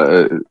guess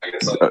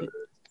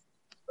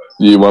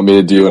you want me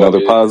to do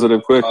another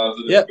positive quick?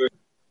 Yep.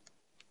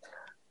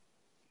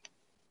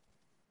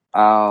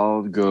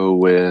 I'll go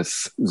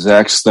with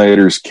Zack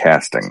Snyder's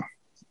casting.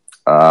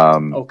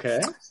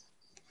 Okay.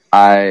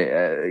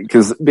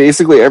 because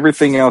basically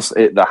everything else,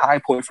 the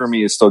high point for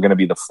me is still going to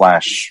be the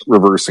Flash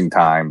reversing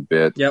time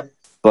bit. Yep.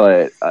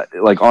 But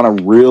like on a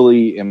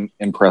really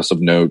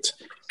impressive note,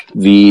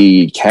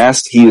 the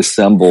cast he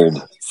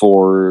assembled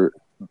for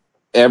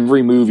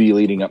every movie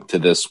leading up to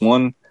this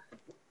one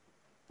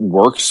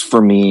works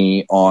for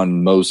me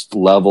on most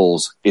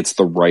levels. It's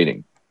the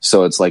writing.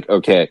 So it's like,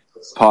 okay,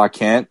 Pa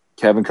Kent,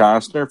 Kevin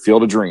Costner,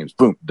 Field of Dreams,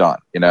 boom, done.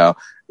 You know,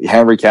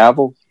 Henry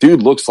Cavill,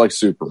 dude looks like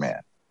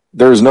Superman.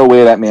 There's no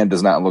way that man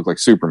does not look like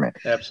Superman.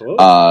 Absolutely.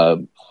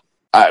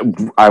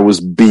 I was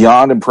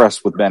beyond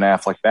impressed with Ben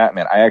Affleck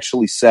Batman. I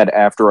actually said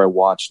after I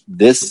watched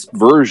this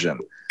version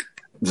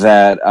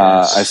that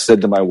I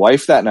said to my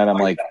wife that night, I'm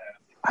like,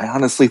 I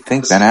honestly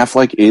think Ben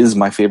Affleck is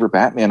my favorite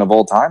Batman of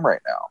all time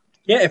right now.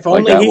 Yeah, if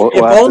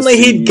only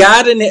he'd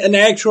got an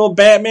actual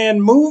Batman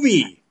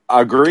movie.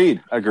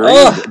 Agreed.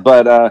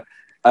 But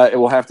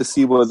we'll have to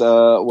see what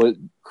Robert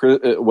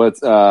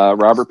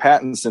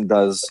Pattinson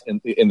does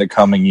in the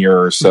coming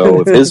year or so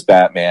with his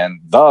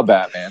Batman, the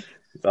Batman.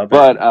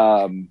 But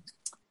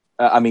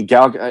I mean,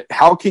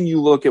 how can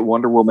you look at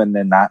Wonder Woman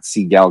and not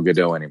see Gal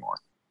Gadot anymore?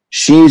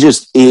 She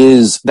just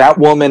is that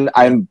woman.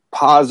 I'm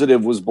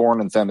positive was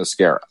born in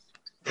Themyscira.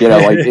 You know,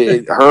 like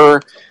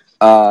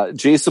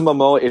Jason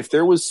Momoa. If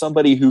there was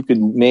somebody who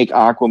could make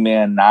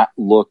Aquaman not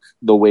look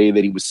the way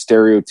that he was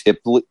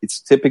stereotypically,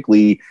 it's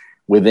typically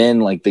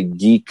within like the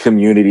geek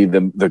community,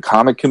 the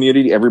comic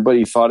community,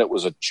 everybody thought it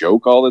was a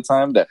joke all the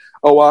time that,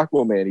 oh,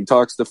 Aquaman, he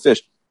talks to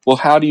fish. Well,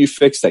 how do you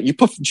fix that? You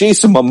put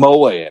Jason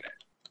Momoa in it,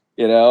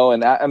 you know?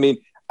 And I mean,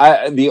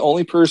 the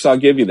only person I'll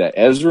give you that,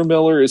 Ezra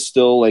Miller is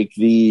still like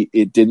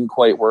it didn't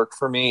quite work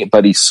for me,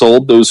 but he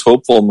sold those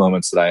hopeful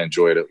moments that I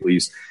enjoyed at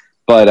least.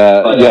 But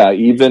yeah,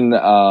 even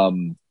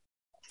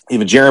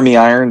Jeremy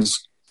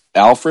Irons,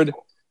 Alfred,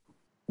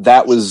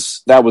 that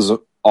was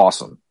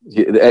awesome.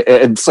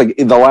 It's like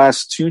the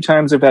last two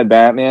times I've had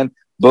Batman,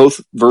 both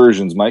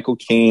versions, Michael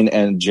Caine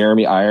and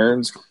Jeremy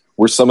Irons,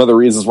 were some of the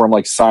reasons where I'm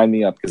like, sign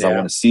me up because I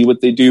want to see what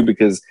they do,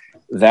 because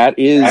that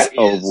is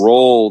a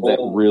role that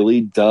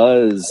really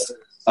does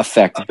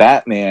affect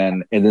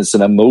Batman, and it's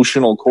an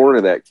emotional core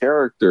to that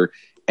character.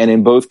 And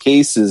in both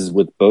cases,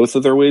 with both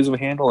of their ways of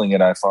handling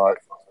it, I thought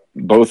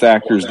both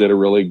actors did a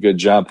really good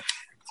job.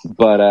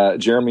 But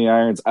Jeremy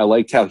Irons, I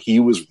liked how he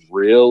was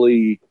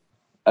really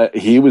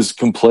he was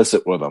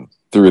complicit with him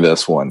through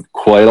this one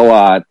quite a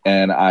lot,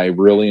 and I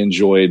really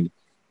enjoyed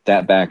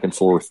that back and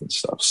forth and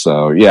stuff.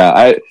 So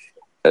yeah,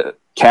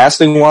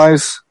 casting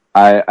wise,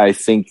 I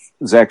think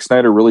Zack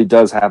Snyder really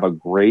does have a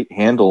great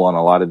handle on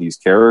a lot of these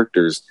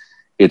characters.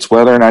 It's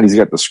whether or not he's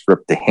got the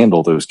script to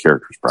handle those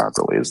characters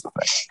properly is the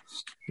thing.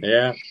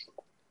 Yeah.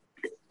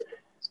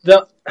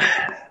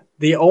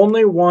 The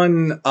only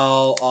one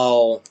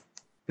I'll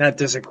not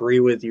disagree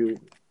with you,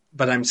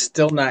 but I'm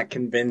still not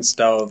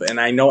convinced of, and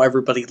I know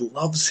everybody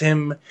loves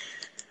him,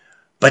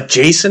 but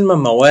Jason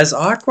Momoa as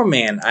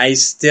Aquaman,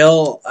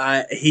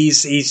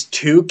 he's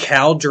too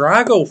Khal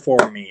Drogo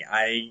for me.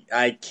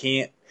 I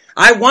can't.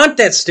 I want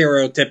that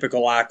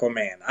stereotypical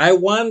Aquaman. I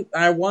want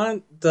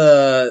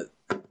the.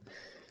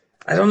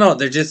 I don't know.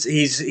 They're just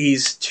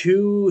he's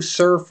too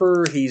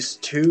surfer. He's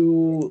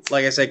too,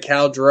 like I said,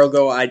 Khal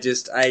Drogo. I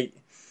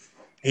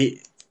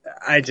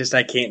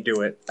can't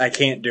do it. I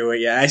can't do it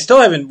yet. I still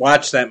haven't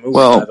watched that movie,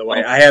 by the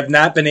way. I have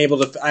not been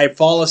able to. I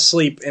fall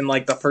asleep in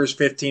like the first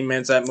 15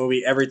 minutes of that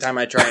movie every time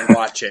I try and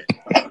watch it.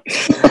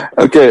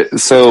 Okay,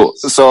 so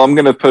I'm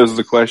going to pose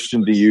the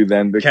question to you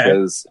then,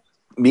 because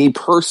me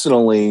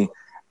personally,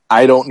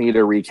 I don't need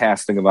a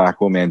recasting of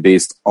Aquaman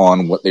based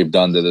on what they've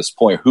done to this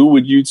point. Who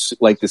would you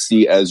like to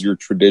see as your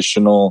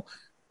traditional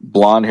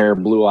blonde hair,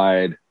 blue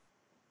eyed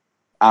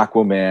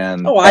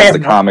Aquaman as the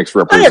comics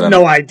represent? I have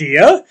no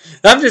idea.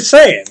 I'm just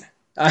saying.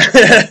 I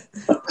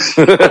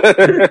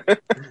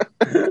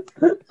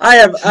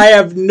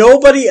have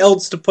nobody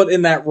else to put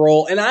in that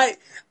role, and I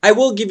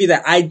will give you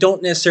that. I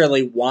don't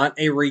necessarily want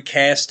a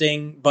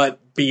recasting, but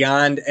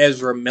beyond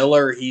Ezra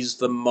Miller, he's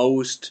the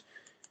most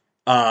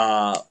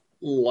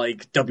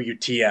like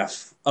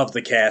WTF of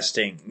the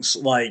castings.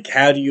 Like,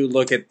 how do you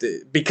look at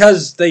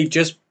because they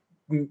just,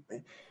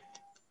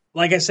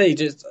 like I say,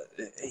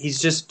 he's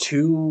just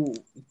too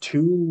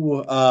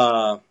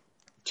Khal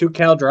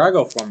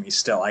Drogo for me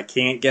still. I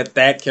can't get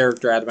that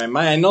character out of my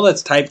mind. I know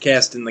that's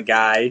typecasting the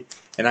guy,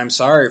 and I'm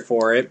sorry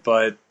for it,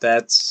 but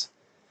that's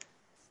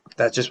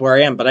just where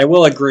I am. But I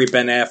will agree,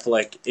 Ben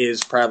Affleck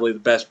is probably the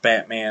best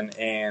Batman,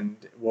 and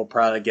we'll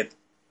probably get,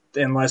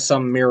 unless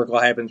some miracle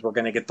happens, we're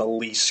going to get the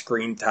least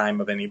screen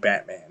time of any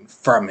Batman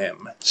from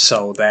him.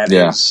 So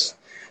that's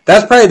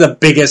probably the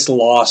biggest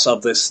loss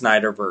of this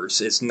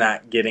Snyderverse, is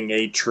not getting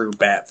a true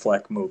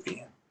Batfleck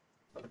movie.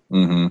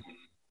 Mm-hmm.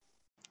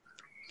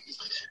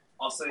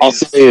 I'll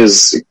say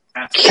is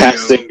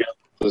casting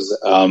goes,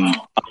 I'm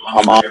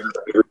on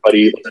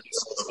everybody.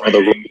 The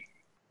room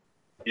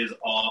is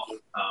off.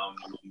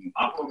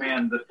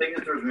 Aquaman, the thing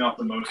that throws me off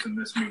the most in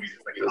this movie is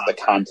the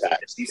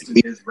contact. At least in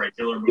his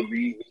regular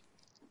movie,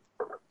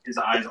 his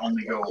eyes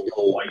only go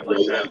white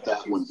like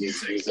that when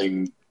he's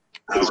using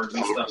powers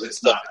and stuff.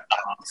 It's not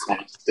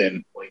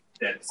constant. Like,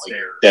 dead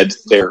stare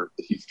that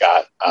he's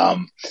got.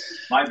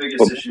 My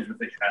biggest issues with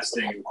the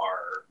casting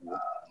are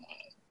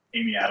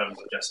Amy Adams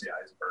and Jesse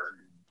Eisenberg.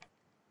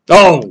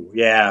 Oh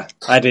yeah,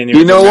 I didn't even.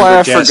 You know why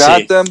I Jesse.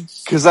 forgot them?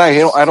 Because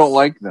I don't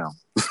like them.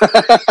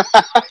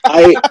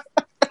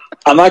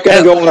 I'm not going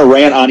to go on a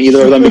rant on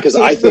either of them because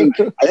I think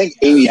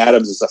Amy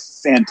Adams is a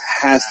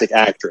fantastic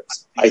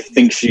actress. I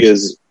think she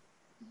is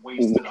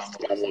Wasted on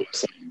the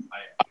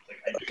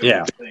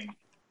Yeah.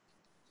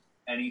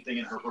 Anything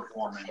in her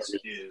performance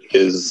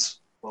is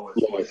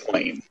Lois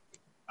Lane.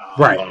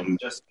 Right. I'm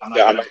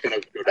not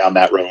going to go down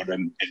that road.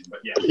 But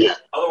yeah.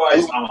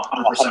 Otherwise, I'm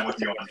 100% with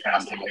you on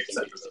casting,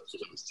 except for those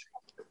two.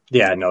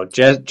 Yeah, no,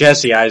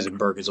 Jesse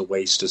Eisenberg is a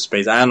waste of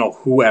space. I don't know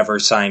whoever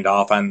signed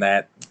off on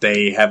that.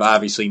 They have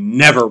obviously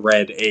never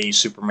read a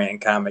Superman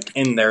comic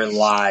in their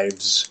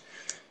lives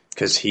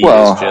because he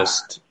is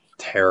just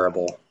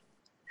terrible.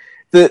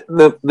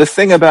 The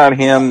thing about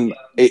him,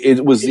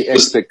 it was the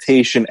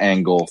expectation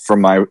angle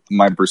from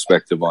my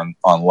perspective on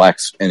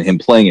Lex and him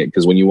playing it.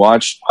 Because when you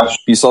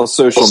saw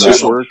Social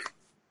Network,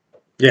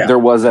 there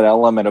was that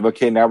element of,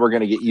 okay, now we're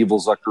going to get evil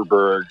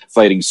Zuckerberg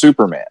fighting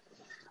Superman.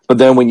 But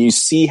then when you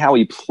see how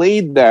he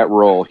played that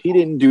role, he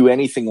didn't do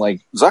anything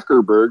like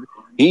Zuckerberg.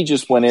 He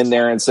just went in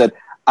there and said,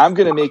 I'm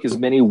going to make as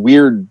many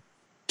weird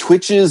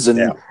twitches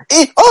and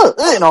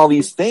all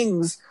these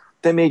things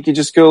that make you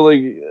just go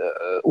like,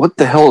 what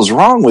the hell is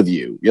wrong with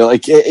you? You're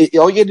like,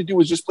 all you had to do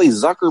was just play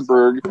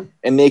Zuckerberg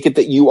and make it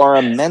that you are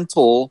a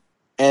mental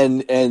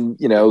and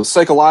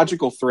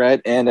psychological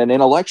threat and an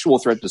intellectual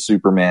threat to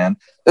Superman.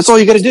 That's all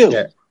you got to do.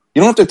 Yeah.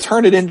 You don't have to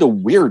turn it into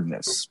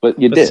weirdness, but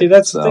you did. See,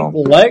 that's the thing.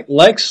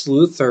 Lex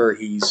Luthor,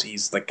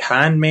 he's the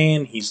con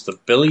man, he's the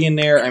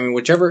billionaire. I mean,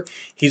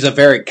 he's a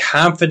very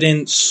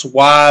confident,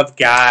 suave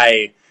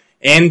guy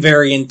and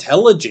very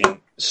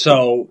intelligent.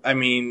 So, I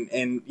mean,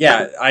 and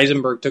yeah,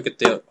 Eisenberg took it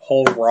the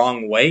whole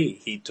wrong way.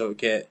 He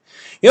took it.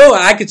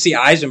 I could see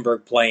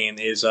Eisenberg playing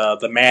is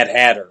the Mad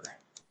Hatter.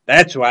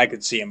 That's who I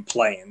could see him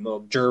playing,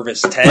 little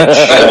Jervis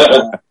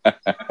Tetch.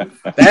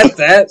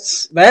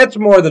 That's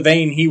more the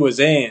vein he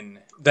was in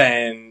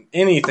than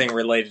anything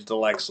related to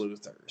Lex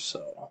Luthor.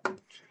 So,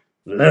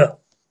 well,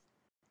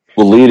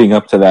 leading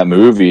up to that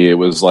movie, it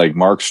was like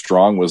Mark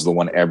Strong was the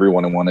one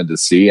everyone wanted to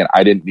see, and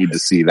I didn't need to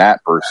see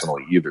that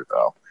personally either,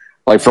 though.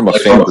 Like from a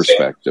fan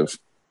perspective.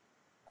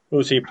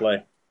 Who's he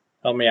play?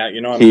 Help me out.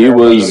 He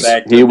was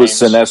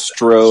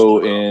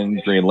Sinestro in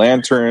Green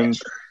Lantern.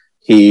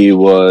 He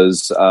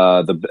was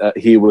the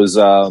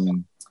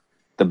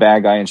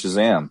bad guy in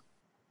Shazam.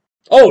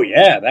 Oh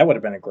yeah, that would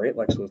have been a great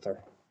Lex Luthor.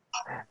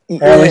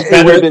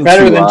 Better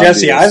than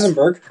Jesse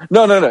Eisenberg.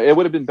 No, it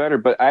would have been better,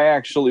 but I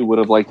actually would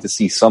have liked to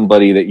see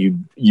somebody that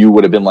you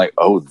would have been like,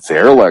 oh,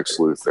 they're Lex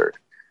Luthor.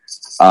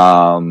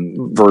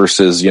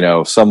 Versus,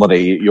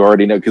 somebody you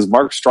already know, because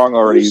Mark Strong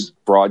already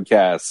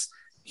broadcasts,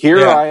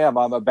 I am,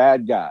 I'm a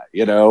bad guy,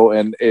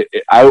 and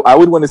I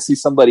would want to see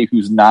somebody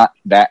who's not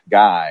that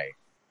guy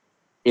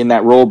in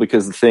that role,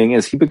 because the thing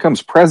is, he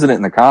becomes president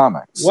in the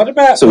comics. He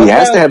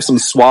has to have some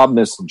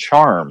suaveness and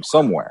charm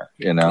somewhere,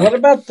 What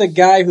about the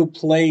guy who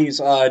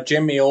plays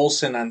Jimmy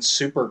Olsen on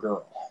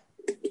Supergirl?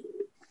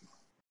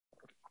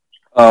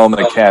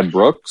 McCad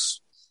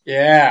Brooks?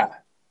 Yeah.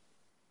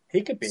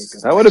 He could be a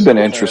good. That would have been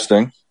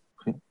interesting.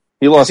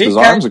 He lost his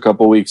arms a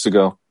couple weeks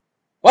ago.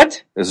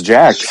 What? It's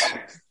Jax.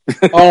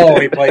 Oh,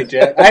 he played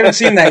Jax. I haven't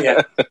seen that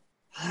yet.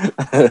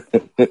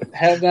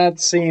 Have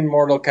not seen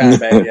Mortal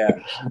Kombat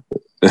yet.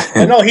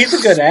 I know he's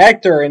a good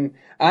actor, and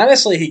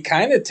honestly, he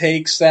kind of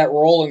takes that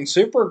role in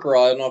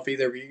Supergirl. I don't know if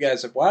either of you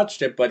guys have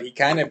watched it, but he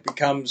kind of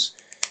becomes,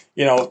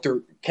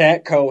 through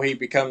Catco, he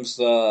becomes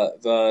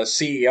the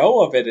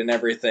CEO of it and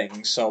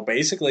everything. So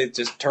basically, it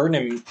just turned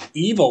him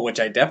evil, which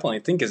I definitely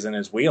think is in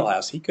his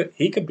wheelhouse. He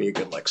could be a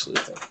good Lex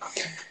Luthor.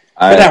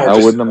 I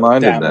wouldn't have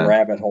minded down that. The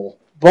rabbit hole,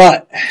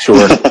 but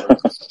sure.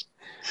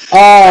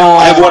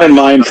 I have one in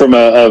mind from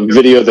a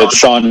video that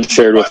Sean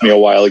shared with me a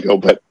while ago,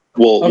 but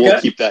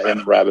we'll keep that in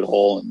the rabbit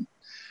hole.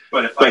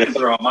 But if I can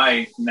throw out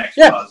my next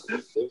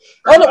positive.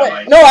 I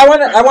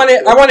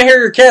want to hear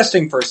your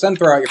casting first, then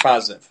throw out your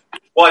positive.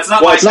 Well, it's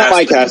not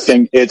my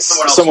casting.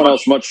 It's someone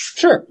else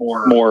much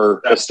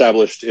more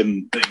established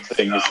in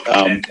things.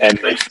 And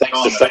thanks to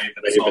Sean,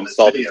 they even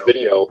saw this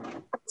video.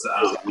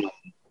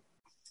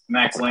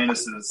 Max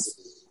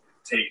Landis'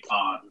 take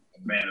on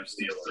Man of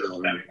Steel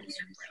or Batman v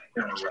Superman. I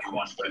can't remember which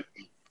one, but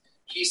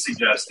he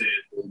suggested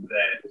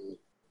that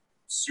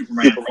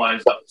Superman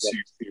flies up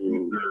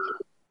to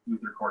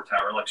Luthor Court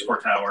Tower, Lex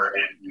Court Tower,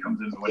 and comes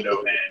in the window,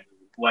 and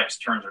Lex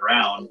turns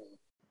around,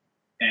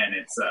 and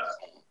it's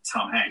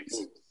Tom Hanks.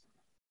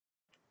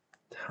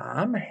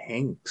 Tom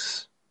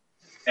Hanks.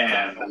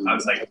 And I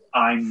was like,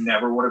 I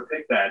never would have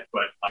picked that,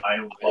 but I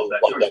love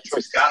that choice.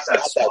 He's got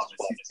that softness,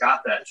 he's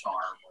got that charm,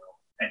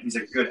 and he's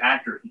a good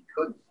actor. He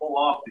could pull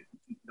off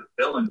the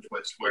villain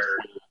twist where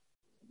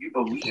you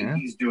believe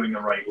he's doing the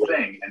right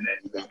thing, and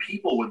then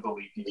people would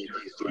believe he's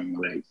doing the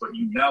right thing, but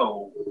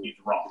he's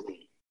wrong.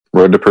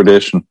 Road to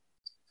Perdition.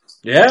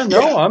 Yeah,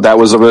 no,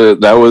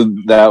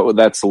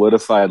 that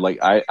solidified. Like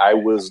I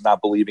was not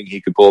believing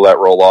he could pull that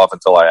role off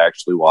until I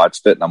actually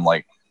watched it, and I'm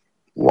like,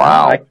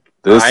 wow,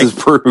 this is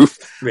proof.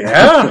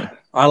 Yeah,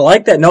 I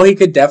like that. No, he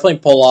could definitely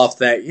pull off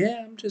that.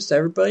 Yeah, I'm just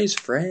everybody's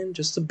friend,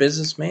 just a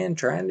businessman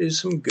trying to do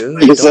some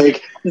good. He's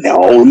like,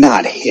 no,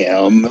 not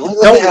him.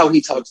 Look at how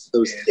he talks to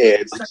those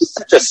kids. He's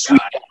such a sweet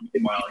guy.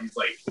 Meanwhile, he's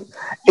like,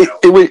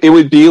 it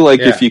would be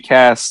like if you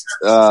cast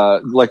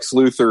Lex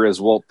Luthor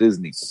as Walt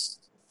Disney.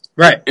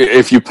 Right.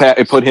 If you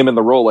put him in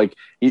the role, like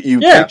you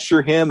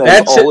picture him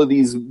as all of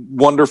these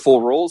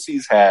wonderful roles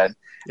he's had.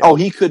 Yeah. Oh,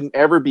 he couldn't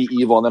ever be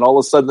evil. And then all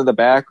of a sudden in the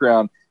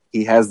background,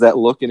 he has that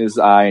look in his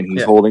eye and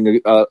he's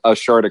holding a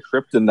shard of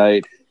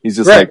kryptonite. He's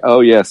just like, oh,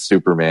 yes,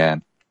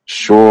 Superman.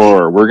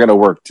 Sure, we're going to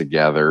work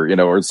together,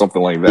 or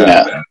something like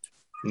that. Yeah.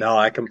 No,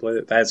 I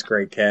completely. That's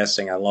great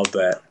casting. I love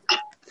that.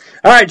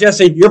 All right,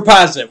 Jesse, you're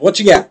positive. What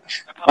you got?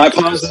 My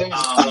positive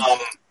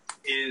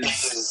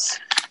is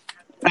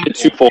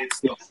twofold. It's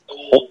the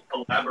whole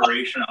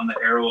collaboration on the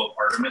Arrow of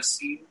Artemis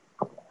scene,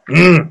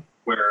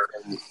 where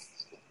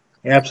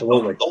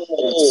absolutely the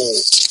whole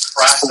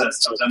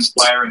process of them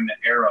firing the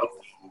arrow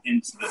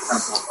into the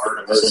Temple of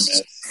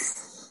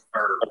Artemis,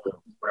 or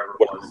whatever it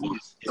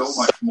was, is so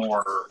much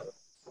more.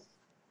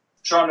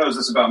 Sean knows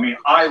this about me.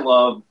 I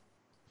love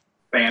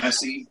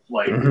fantasy,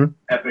 like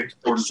epic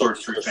sword and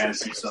sorcery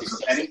fantasy stuff. So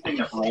anything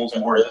that rolls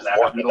more into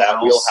that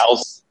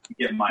wheelhouse,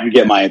 you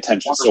get my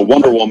attention. So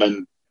Wonder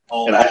Woman,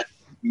 all that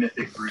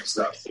mythic Greek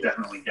stuff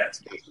definitely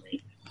gets me.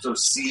 So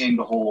seeing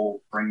the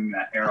whole bringing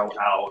that arrow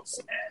out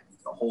and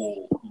the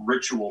whole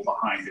ritual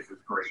behind it was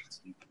great.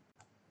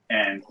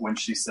 And when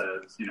she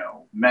says,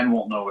 men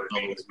won't know what it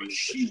means, but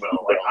she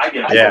will. Like, I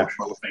get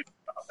emotional thinking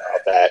about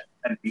that.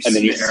 And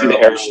then you see the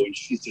arrow, and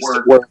she's just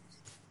at work,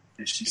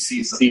 and she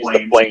sees the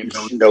flame.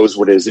 She knows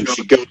what it is, and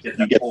she goes. You get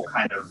that whole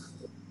kind of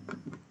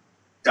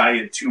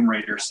Diet Tomb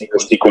Raider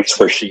sequence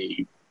where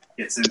she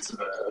gets into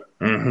the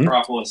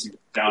Metropolis and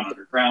down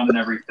underground and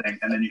everything,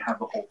 and then you have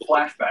the whole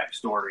flashback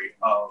story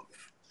of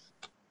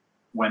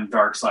when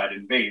Darkseid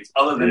invades.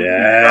 Other than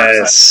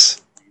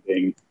Darkseid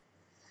invading,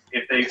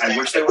 I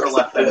wish they would have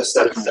left that as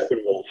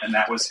Steppenwolf, and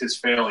that was his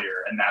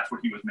failure, and that's what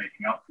he was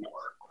making up for.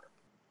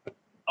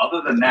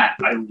 Other than that,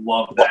 I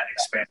love that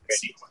expanded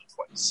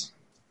sequence.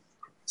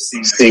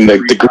 Seeing the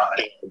Greek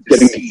god, to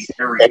see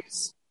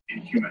Ares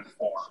in human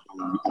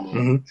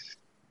form.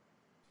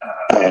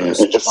 And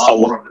just a lot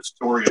more of the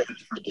story of the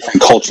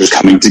different cultures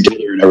coming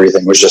together and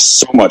everything was just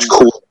so much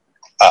cool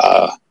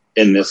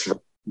in this.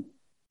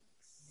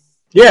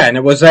 Yeah, and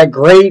it was that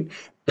great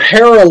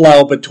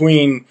parallel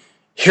between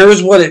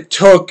here's what it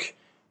took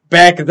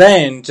back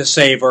then to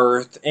save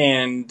Earth,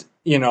 and,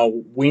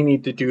 we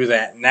need to do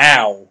that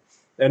now.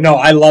 And no,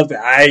 I love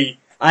that.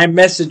 I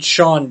messaged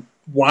Sean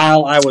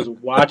while I was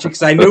watching,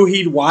 because I knew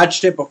he'd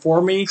watched it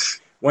before me.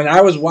 When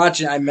I was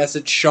watching, I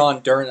messaged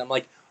Sean during, I'm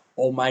like,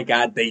 oh my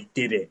God, they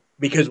did it.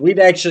 Because we'd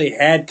actually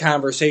had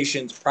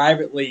conversations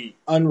privately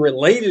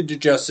unrelated to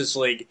Justice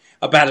League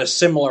about a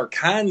similar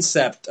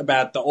concept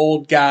about the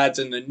old gods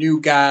and the new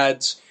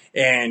gods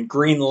and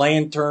Green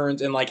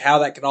Lanterns and like how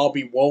that can all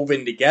be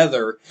woven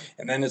together.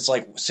 And then it's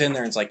like sitting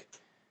there and it's like,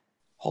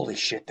 holy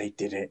shit, they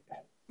did it.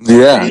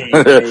 Yeah.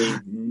 They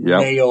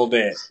nailed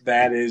it.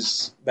 That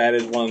is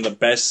one of the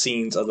best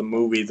scenes of the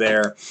movie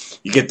there.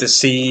 You get to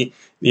see,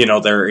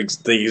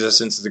 the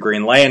existence of the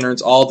Green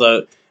Lanterns, all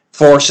the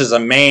forces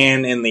of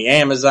man and the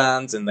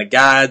Amazons and the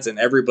gods and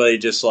everybody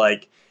just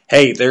like,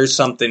 hey, there's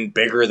something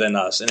bigger than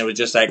us. And it was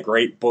just that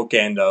great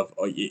bookend of,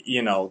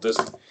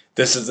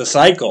 this is the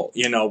cycle.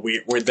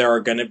 Where there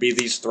are going to be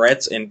these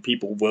threats and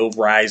people will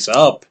rise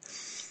up.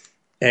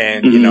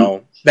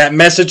 And, that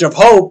message of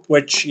hope,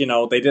 which,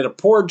 they did a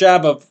poor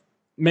job of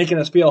making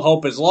us feel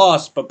hope is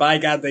lost, but by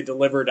God, they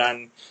delivered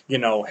on,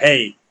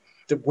 hey,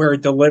 where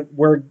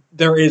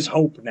there is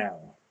hope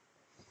now.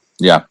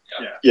 Yeah.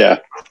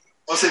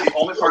 I'll say the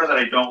only part of that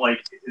I don't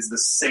like is the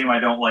same I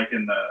don't like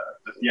in the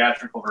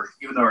theatrical version,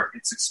 even though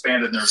it's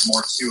expanded and there's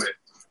more to it.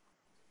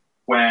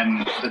 When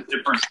the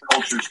different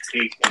cultures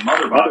take the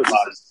mother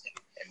boxes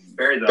and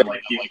bury them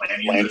like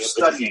they're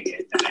studying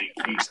it, and they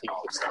case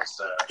all the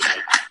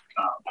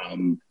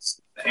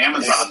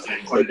Amazons, they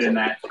put it in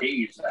that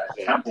cage, that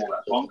temple,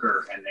 that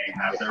bunker, and they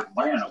have their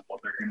plan of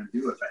what they're going to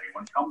do if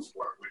anyone comes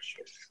for it, which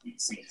we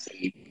see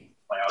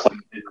play out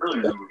earlier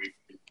in the movie.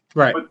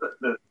 Right. But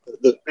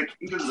the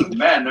kingdoms of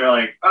men, they're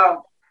like,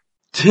 oh,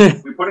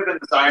 we put it in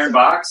this iron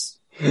box.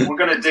 We're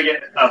going to dig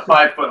it a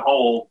 5-foot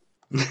hole,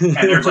 and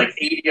there's like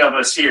 80 of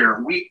us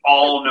here. We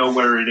all know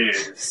where it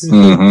is.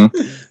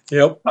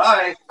 Yep.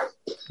 Bye.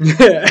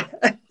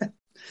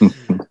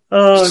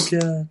 Oh,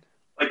 God.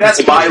 Like,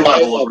 that's my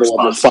level of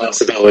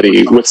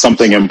responsibility with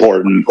something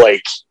important.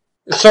 Like,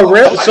 So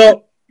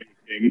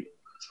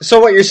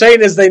what you're saying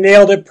is they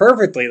nailed it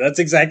perfectly. That's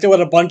exactly what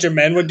a bunch of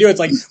men would do. It's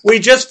like, we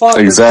just fought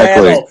this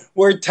battle.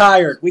 We're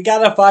tired. We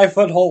got a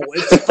 5-foot hole.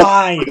 It's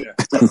fine.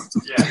 We're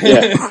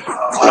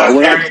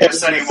not carrying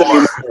this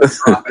anymore.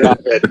 Drop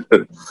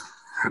it.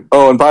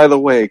 Oh, and by the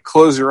way,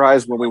 close your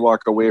eyes when we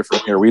walk away from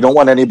here. We don't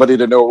want anybody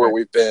to know where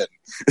we've been.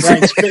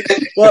 Right.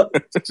 Well,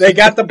 they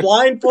got the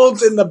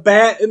blindfolds in the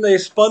bat, and they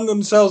spun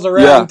themselves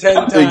around 10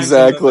 times.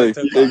 Exactly.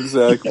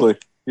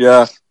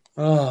 Yeah.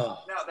 Oh.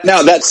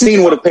 Now, that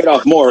scene would have paid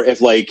off more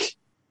if, like,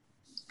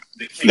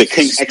 the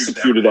king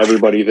executed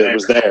everybody that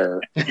was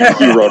there.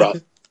 He wrote off.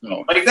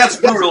 Like, that's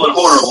brutal and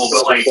horrible,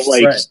 but,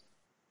 like... Right.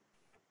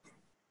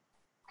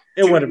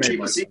 It would have made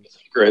more sense.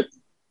 Secret.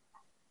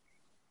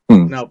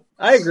 No,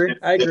 I agree.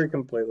 I agree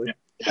completely.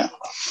 Yeah.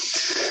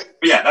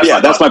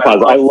 That's my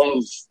positive. I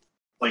love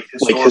like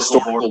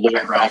historical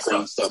lore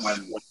background stuff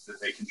when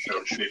they can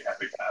show big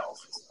epic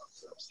battles and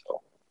stuff.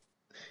 So.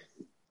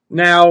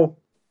 Now,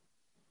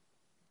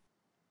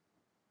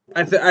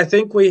 I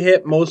think we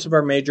hit most of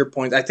our major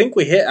points. I think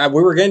we hit.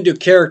 We were going to do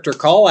character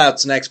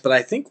call-outs next, but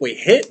I think we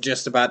hit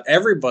just about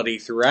everybody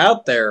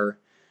throughout there.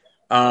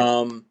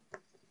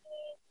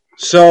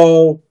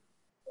 So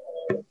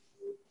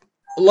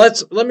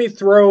let me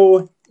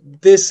throw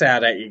this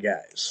out at you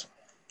guys.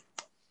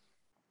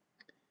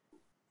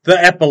 The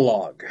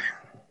epilogue.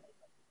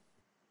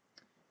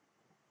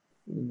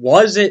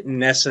 Was it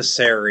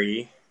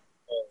necessary,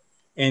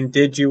 and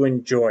did you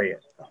enjoy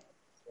it?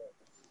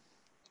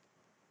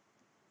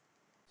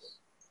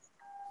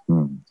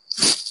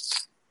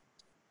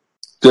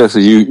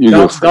 Jesse, you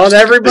go first. Don't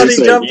everybody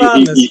jump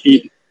on this.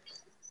 You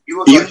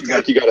look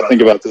like you got to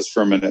think about this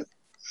for a minute.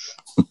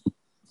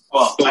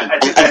 Well, I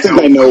think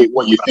I know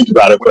what you think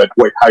about it, but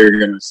how you're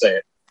going to say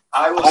it.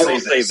 I will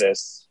say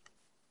this.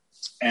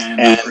 And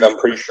I'm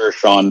pretty sure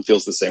Sean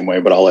feels the same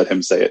way, but I'll let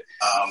him say it.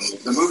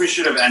 The movie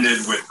should have ended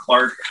with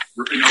Clark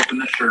ripping open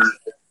the shirt,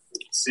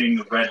 seeing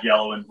the red,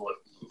 yellow, and blue.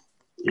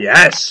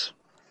 Yes.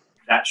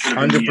 That should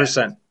have been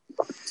 100%.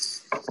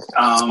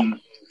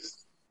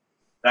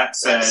 That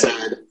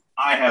said,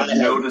 I have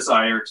no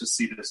desire to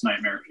see this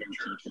nightmare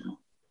future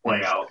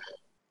play out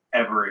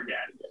ever again.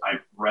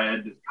 I've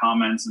read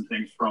comments and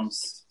things from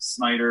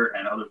Snyder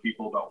and other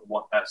people about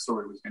what that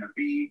story was going to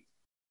be.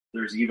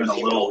 There's even a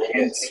little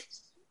hint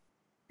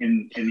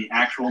in the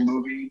actual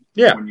movie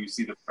when you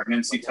see the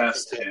pregnancy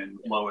test in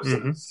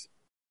Lois's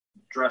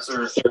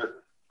dresser.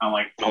 I'm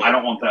like, I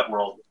don't want that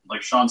world.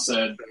 Like Sean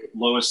said,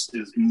 Lois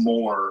is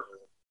more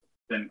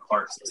than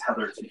Clark's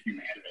tethered to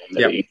humanity.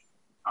 Yep.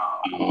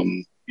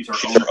 He's our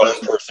own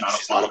person,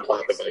 not a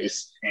plot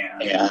device.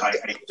 And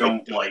I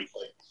don't like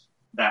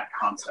that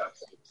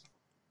concept.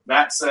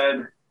 That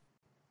said,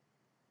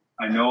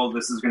 I know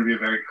this is going to be a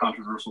very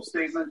controversial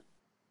statement.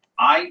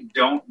 I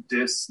don't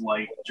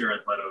dislike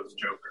Jared Leto's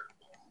Joker.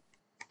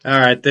 All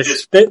right,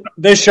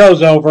 this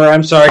show's over.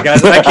 I'm sorry,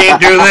 guys. I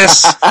can't do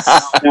this.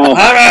 I'm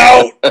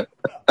out.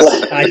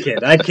 I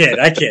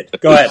kid.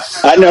 Go ahead.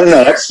 No,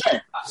 that's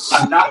fine.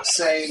 I'm not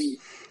saying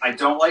I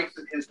don't like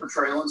his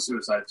portrayal in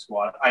Suicide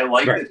Squad. I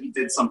like that he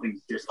did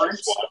something different.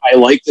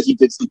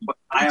 But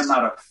I am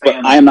not a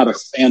fan. I am not a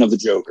fan of the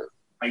Joker.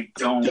 I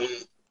don't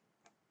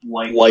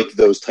like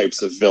those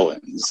types of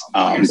villains.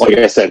 Like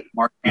I said,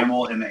 Mark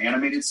Hamill in the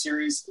animated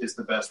series is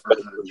the best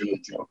version of the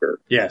Joker.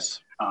 Yes.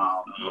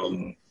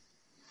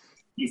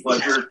 Heath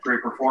Ledger,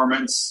 great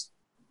performance.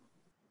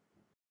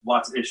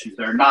 Lots of issues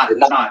there. Not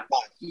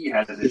he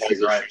has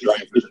issues, right?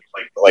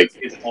 Like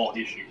it's all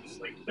issues.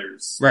 Like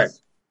there's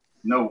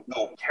no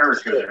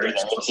character there.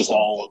 It's just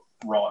all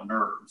raw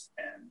nerves.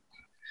 And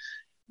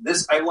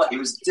this it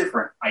was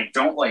different. I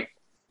don't like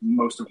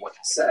most of what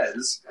it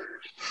says.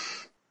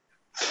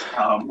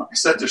 I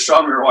said to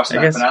Sean, we were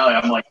watching that finale,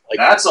 I'm like,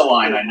 that's a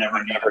line I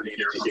never needed to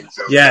hear from the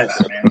Joker,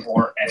 Batman,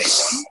 or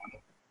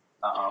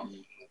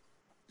anyone.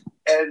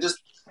 And just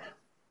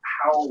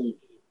how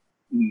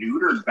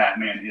neutered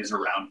Batman is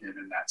around him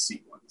in that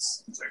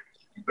sequence. He's like,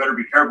 you better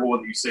be careful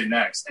what you say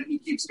next. And he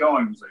keeps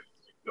going. He's like,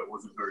 that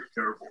wasn't very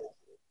careful.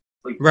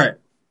 Like, right.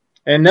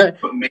 And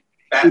but maybe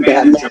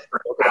Batman and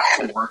Joker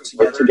have to work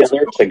together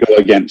to go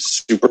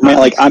against Superman.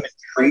 Like, I'm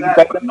intrigued by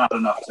that, but not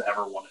enough to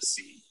ever want to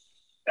see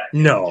that.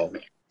 No.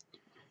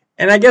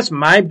 And I guess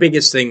my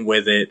biggest thing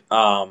with it,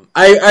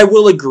 I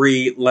will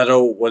agree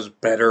Leto was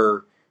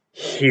better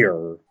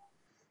here.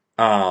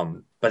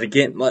 But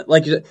again,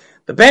 like you said,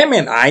 the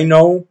Batman I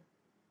know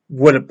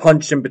would have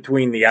punched him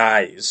between the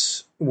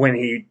eyes when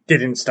he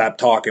didn't stop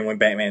talking when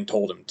Batman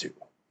told him to.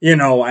 You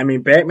know, I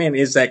mean, Batman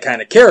is that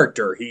kind of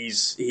character. He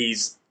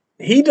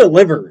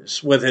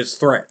delivers with his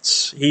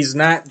threats. He's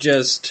not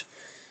just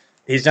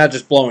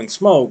blowing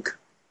smoke.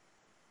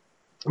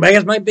 But I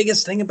guess my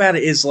biggest thing about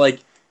it is like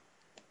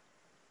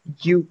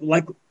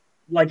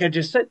I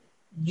just said,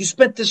 you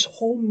spent this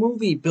whole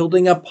movie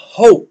building up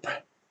hope.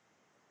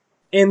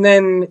 And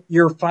then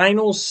your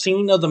final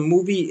scene of the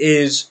movie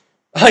is,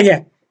 oh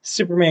yeah,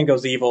 Superman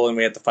goes evil and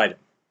we have to fight him.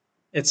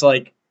 It's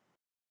like,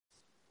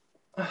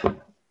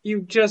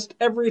 you just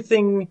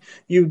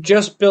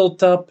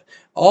built up,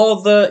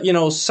 all the,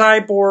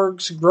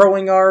 Cyborg's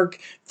growing arc,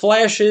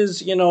 Flash's,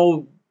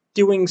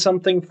 doing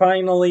something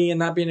finally and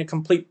not being a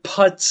complete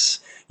putz,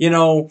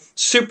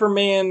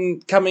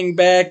 Superman coming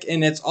back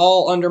and it's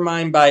all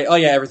undermined by, oh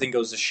yeah, everything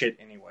goes to shit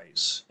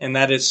anyways. And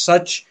that is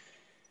such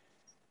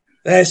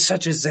That is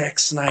such a Zack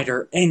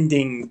Snyder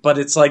ending, but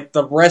it's like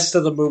the rest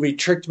of the movie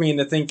tricked me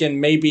into thinking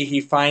maybe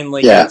he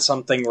finally got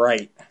something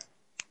right.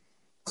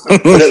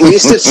 But at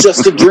least it's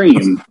just a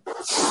dream.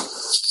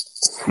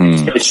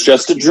 It's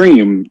just a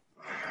dream.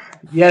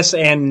 Yes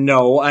and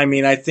no. I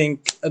mean, I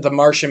think the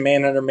Martian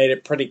Manhunter made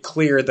it pretty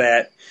clear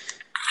that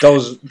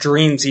those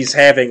dreams he's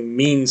having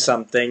mean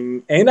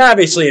something. And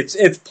obviously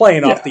it's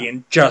playing off the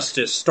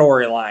Injustice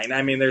storyline.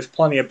 I mean, there's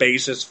plenty of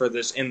basis for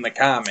this in the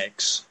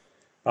comics.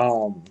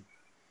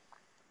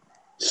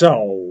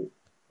 So,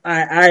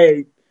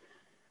 I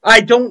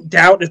don't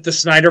doubt if the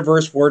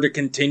Snyderverse were to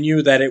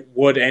continue that it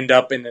would end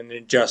up in an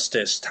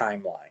Injustice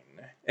timeline.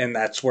 And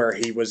that's where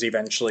he was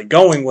eventually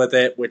going with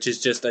it, which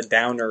is just a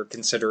downer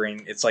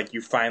considering it's like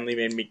you finally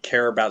made me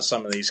care about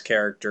some of these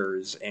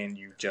characters and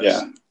you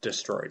just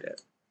destroyed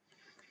it.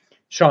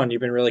 Sean,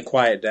 you've been really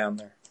quiet down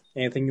there.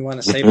 Anything you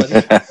want to say, buddy?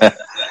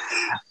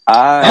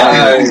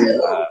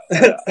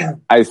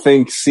 I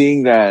think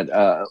seeing that,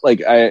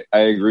 I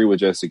agree with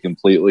Jesse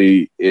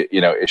completely.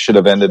 It should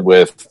have ended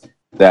with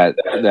that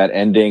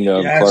ending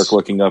of Clark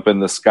looking up in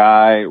the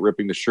sky,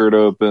 ripping the shirt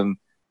open,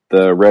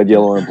 the red,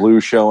 yellow, and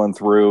blue showing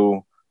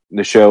through.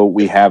 The show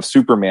we have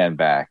Superman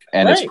back,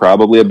 and it's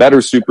probably a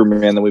better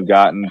Superman than we've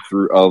gotten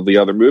through all the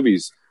other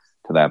movies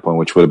to that point,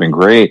 which would have been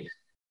great.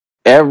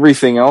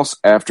 Everything else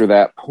after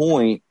that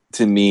point,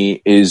 to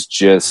me, is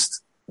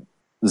just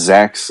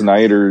Zack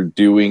Snyder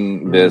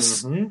doing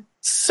this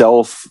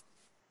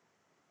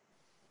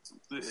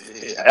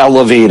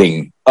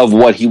self-elevating of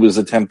what he was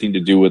attempting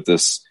to do with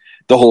the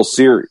whole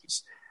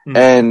series.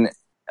 And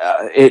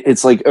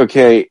it's like,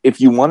 okay, if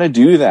you want to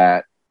do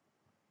that,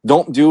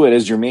 don't do it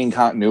as your main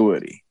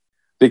continuity.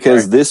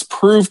 Because this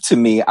proved to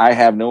me I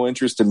have no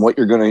interest in what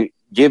you're going to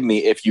give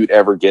me if you'd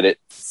ever get it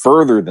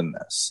further than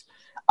this.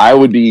 I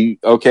would be,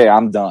 okay,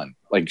 I'm done.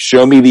 Like,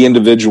 show me the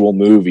individual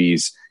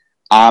movies.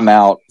 I'm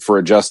out for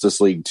a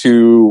Justice League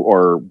 2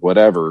 or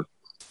whatever.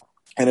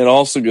 And it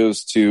also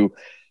goes to,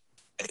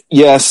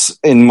 yes,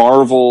 in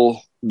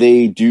Marvel,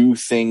 they do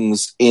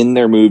things in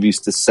their movies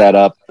to set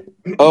up,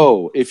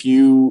 if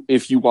you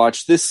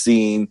watch this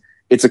scene,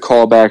 it's a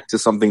callback to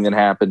something that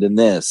happened in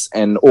this.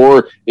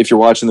 Or if you're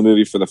watching the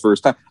movie for the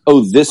first time,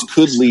 this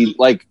could lead,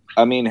 I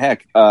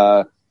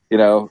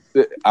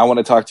want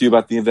to talk to you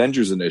about the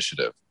Avengers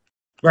Initiative.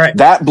 Right.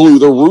 That blew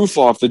the roof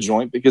off the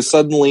joint because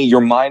suddenly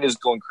your mind is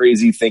going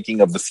crazy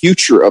thinking of the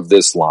future of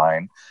this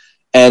line.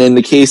 And in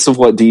the case of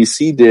what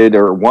DC did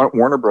or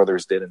Warner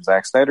Brothers did and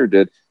Zack Snyder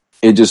did,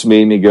 it just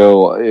made me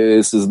go,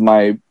 this is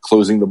my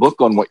closing the book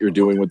on what you're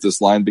doing with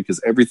this line, because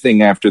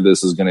everything after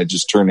this is going to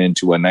just turn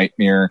into a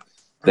nightmare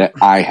that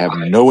I have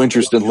no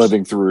interest in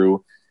living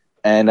through.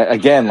 And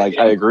again, I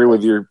agree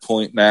with your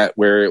point, Matt,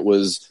 where it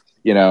was,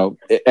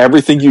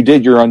 everything you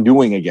did, you're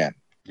undoing again.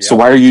 Yep. So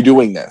why are you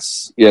doing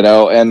this?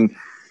 And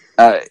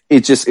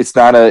it's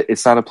not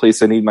a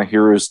place I need my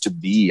heroes to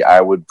be. I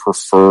would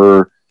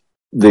prefer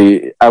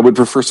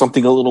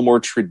something a little more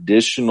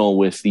traditional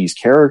with these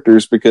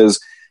characters, because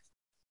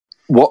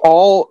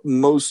what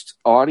most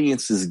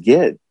audiences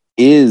get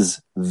is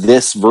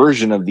this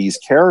version of these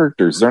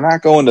characters. They're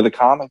not going to the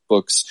comic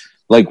books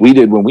like we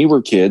did when we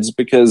were kids,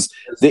 because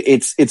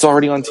it's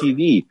already on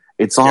TV.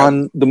 It's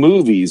on the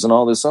movies and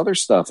all this other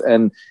stuff.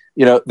 And,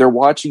 they're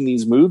watching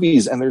these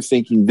movies and they're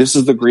thinking this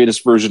is the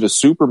greatest version of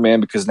Superman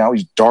because now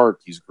he's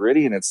dark, he's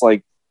gritty. And it's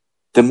like,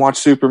 then watch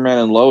Superman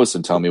and Lois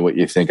and tell me what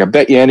you think. I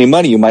bet you any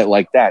money you might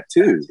like that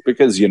too,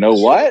 because you know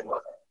what?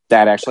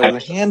 That actually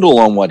has a handle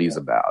on what he's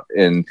about.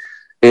 And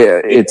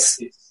I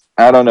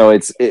don't know.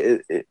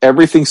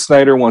 Everything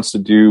Snyder wants to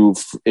do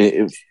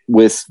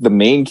with the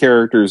main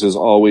characters is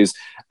always,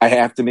 I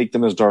have to make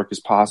them as dark as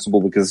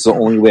possible because it's the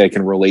only way I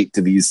can relate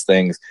to these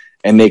things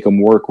and make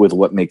them work with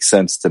what makes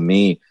sense to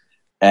me.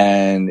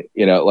 And,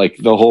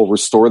 the whole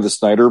restore the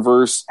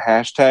Snyderverse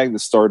hashtag that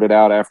started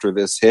out after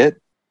this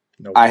hit.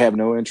 Nope. I have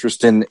no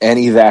interest in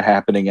any of that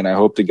happening. And I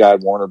hope to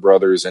God Warner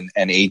Brothers and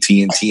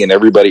AT&T and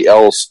everybody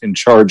else in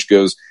charge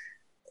goes,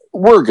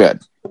 we're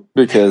good.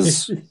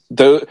 Because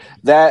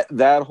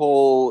that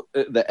whole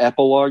the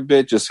epilogue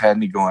bit just had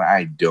me going,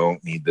 I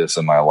don't need this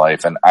in my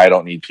life, and I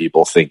don't need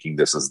people thinking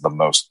this is the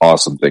most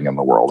awesome thing in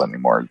the world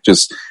anymore.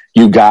 Just,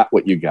 you got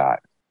what you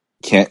got.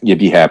 Can't you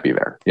be happy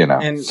there?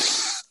 And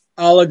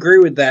I'll agree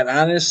with that.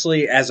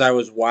 Honestly, as I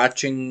was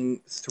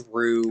watching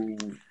through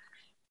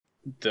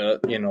the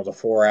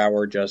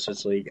 4-hour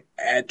Justice League,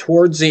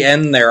 towards the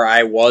end there,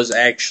 I was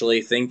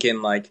actually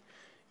thinking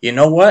you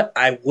know what?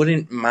 I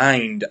wouldn't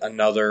mind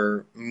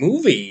another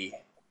movie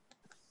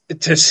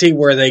to see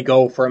where they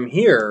go from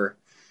here.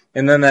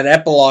 And then that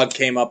epilogue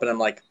came up, and I'm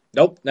like,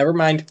 nope, never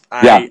mind.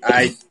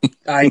 I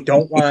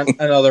don't want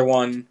another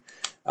one.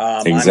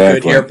 Exactly. I'm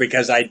good here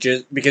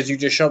because you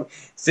just showed.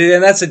 See,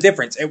 and that's the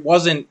difference. It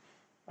wasn't.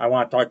 I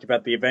want to talk to you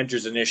about the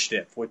Avengers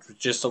Initiative, which was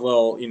just a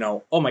little,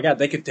 oh my god,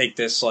 they could take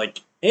this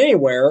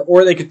anywhere,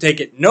 or they could take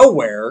it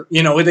nowhere.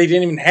 They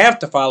didn't even have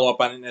to follow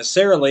up on it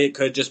necessarily. It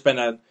could have just been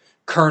a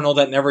kernel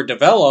that never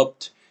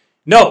developed.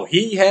 No,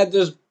 he had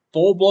this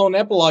full-blown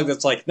epilogue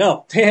that's like,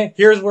 no,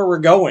 here's where we're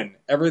going.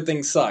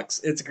 Everything sucks.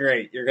 It's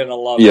great. You're going to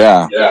love it.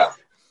 Yeah.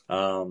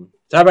 So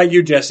how about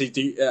you, Jesse?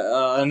 Do you,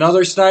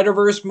 another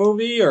Snyderverse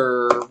movie,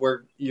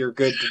 or you're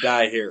good to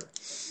die here?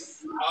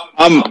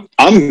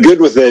 I'm good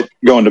with it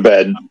going to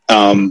bed.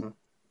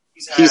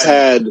 He's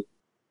had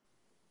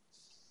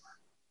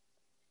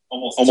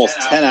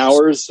almost 10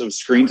 hours of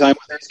screen time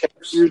with his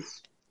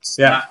characters.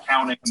 Yeah. Not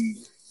counting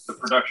the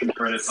production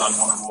credits on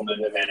Wonder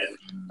Woman and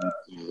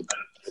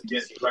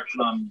get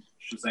production on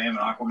Shazam and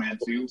Aquaman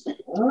 2.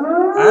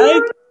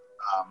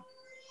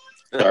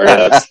 Sorry,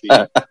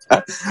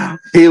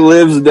 he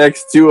lives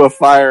next to a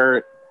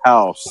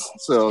firehouse.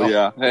 So,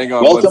 yeah, hang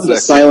on. Welcome to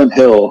Silent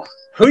Hill.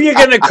 Who you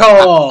going to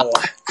call?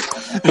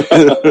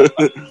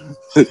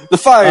 The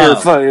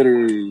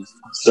firefighters.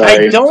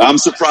 Sorry, I'm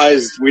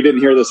surprised we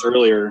didn't hear this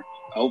earlier.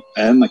 Oh,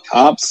 and the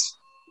cops.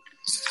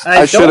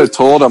 I should have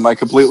told them. I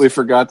completely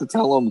forgot to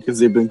tell them because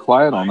they've been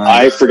quiet all night.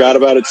 I forgot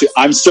about it too.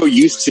 I'm so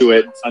used to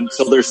it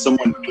until there's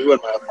someone new in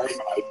my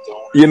apartment. I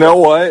don't. You know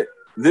what?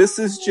 This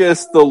is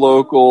just the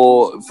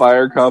local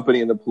fire company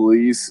and the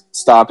police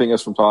stopping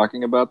us from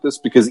talking about this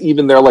because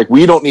even they're like,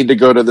 we don't need to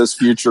go to this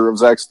future of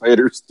Zack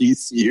Snyder's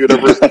DC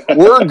universe.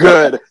 We're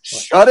good.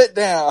 Shut it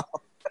down.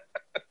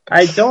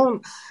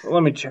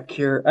 Let me check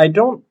here. I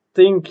don't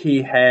think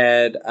he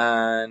had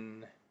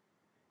on.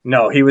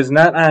 No, he was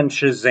not on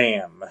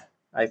Shazam.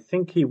 I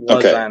think he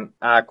was on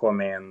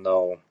Aquaman,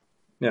 though.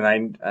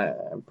 And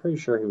I'm pretty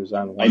sure he was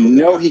on Wonder I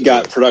know Woman. he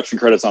got production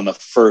credits on the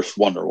first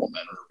Wonder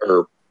Woman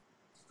or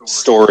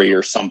story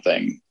or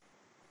something.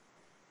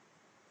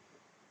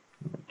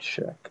 Let me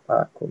check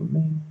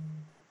Aquaman.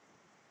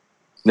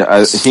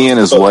 Yeah, he and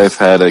his wife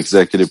had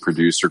executive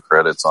producer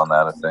credits on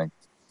that, I think.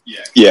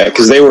 Yeah,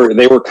 because they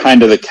were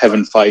kind of the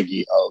Kevin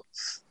Feige of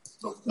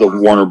the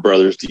Warner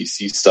Brothers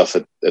DC stuff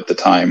at the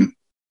time.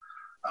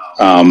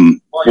 While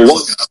you're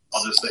looking up,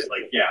 I'll just say,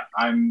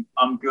 I'm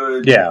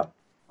good. Yeah.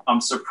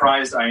 I'm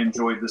surprised I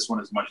enjoyed this one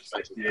as much as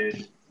I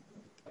did.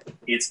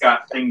 It's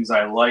got things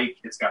I like.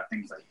 It's got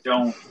things I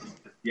don't.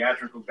 The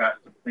theatrical got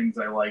things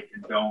I like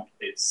and don't.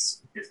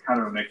 It's kind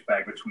of a mixed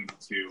bag between the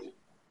two.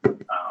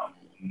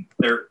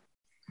 They're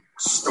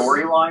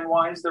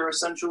storyline-wise, they're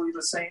essentially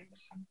the same.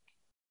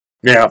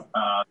 Yeah.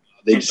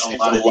 They just a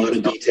lot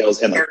of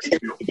details and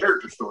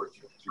character stories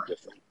are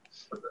different.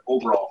 But the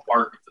overall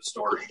arc of the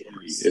story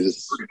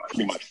is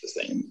pretty much the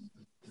same.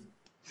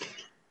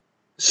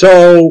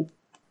 So,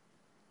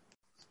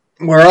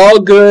 we're all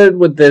good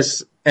with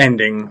this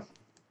ending.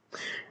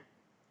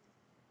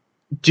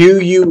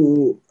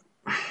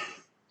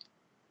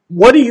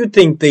 What do you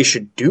think they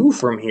should do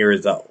from here,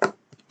 though?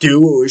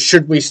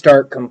 Should we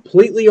start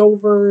completely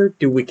over?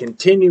 Do we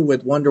continue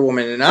with Wonder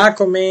Woman and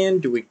Aquaman?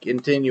 Do we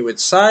continue with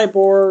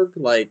Cyborg?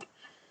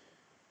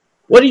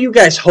 What do you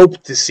guys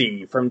hope to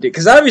see from?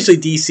 Because obviously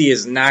DC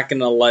is not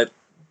going to let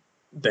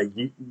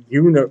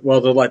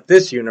they'll let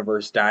this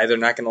universe die. They're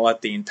not going to let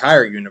the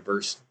entire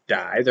universe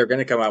die. They're going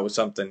to come out with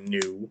something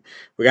new.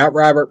 We got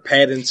Robert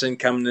Pattinson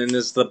coming in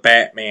as the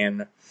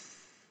Batman.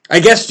 I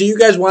guess, do you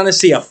guys want to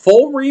see a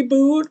full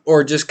reboot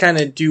or just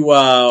kind of do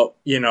Ben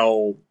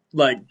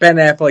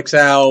Affleck's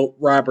out,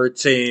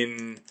 Robert's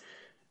in,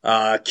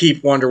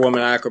 keep Wonder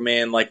Woman,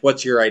 Aquaman?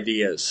 What's your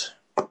ideas?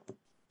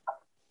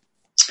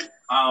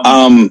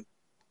 I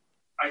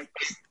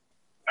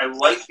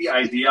like the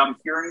idea I'm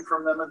hearing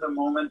from them at the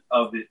moment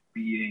of it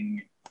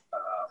being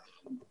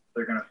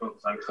they're going to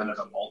focus on kind of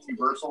a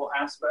multiversal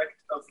aspect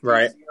of the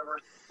DC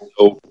universe.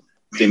 So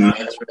they not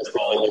necessarily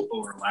all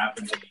overlap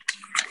and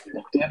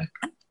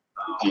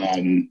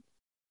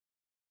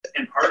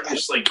part of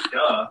it's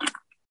duh,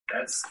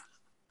 that's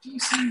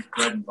DC's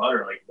bread and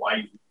butter.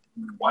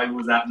 Why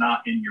was that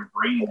not in your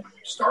brain when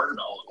you started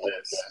all of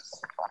this?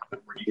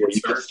 Where you can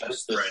start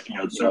this thread.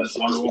 So is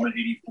Wonder Woman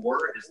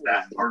 84, is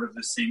that part of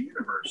the same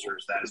universe, or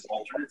is that an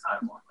alternate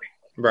timeline?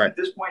 Right. At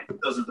this point,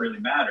 it doesn't really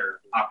matter.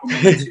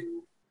 Aquaman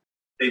 2,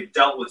 they've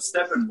dealt with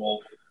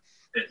Steppenwolf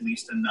at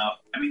least enough.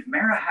 I mean,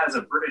 Mara has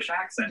a British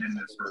accent in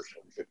this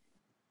version.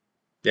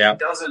 Yeah. It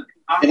doesn't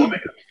Aquaman.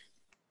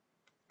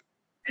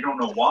 I don't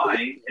know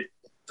why. It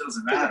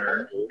doesn't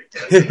matter.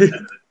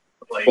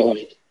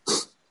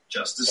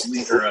 Justice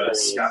League or a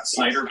Scott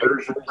Snyder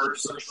version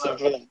first.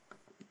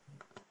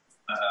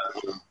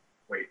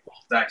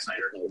 Zack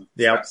Snyder.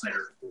 Yeah. Zack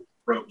Snyder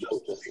wrote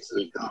Justice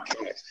League.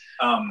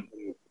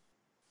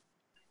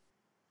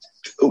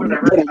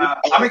 Whatever.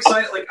 I'm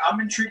excited. I'm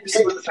intrigued to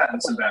see what the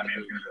Pattinson Batman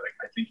is going to be like.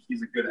 I think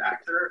he's a good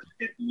actor.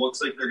 It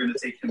looks like they're going to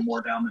take him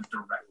more down the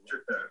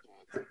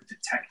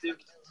detective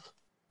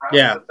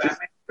route of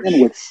Batman,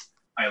 which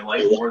I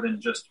like more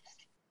than just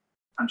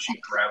punchy,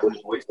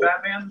 gravelly voice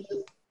Batman.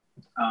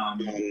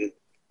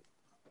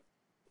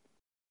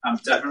 I'm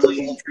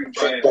definitely intrigued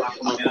by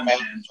Aquaman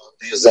and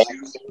Shazam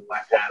 2,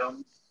 Black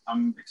Adam.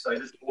 I'm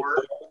excited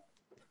for.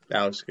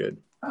 That was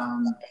good.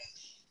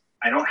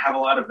 I don't have a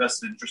lot of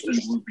vested interest in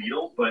Blue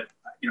Beetle, but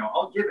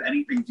I'll give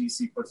anything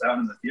DC puts out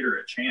in the theater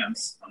a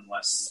chance,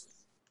 unless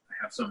I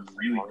have some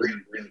really,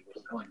 really, really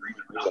compelling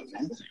reason not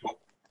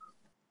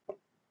to.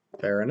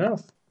 Fair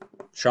enough.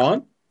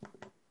 Sean?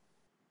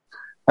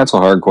 That's a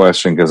hard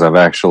question because I've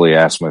actually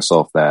asked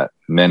myself that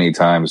many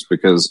times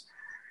because,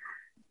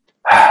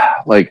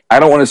 like, I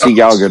don't want to see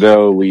Gal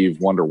Gadot leave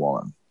Wonder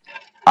Woman.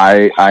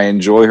 I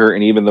enjoy her,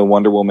 and even though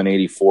Wonder Woman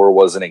 84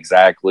 wasn't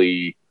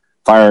exactly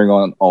firing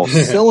on all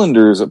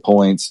cylinders at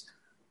points,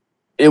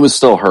 it was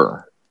still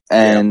her.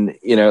 And,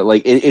 you know,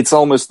 like, it's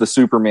almost the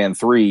Superman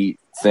 3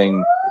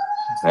 thing.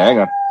 Hang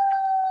on.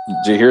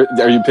 Did you hear?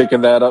 Are you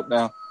picking that up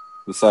now?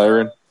 The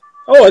siren?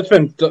 Oh, it's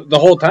been the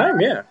whole time,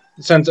 yeah.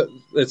 Since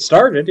it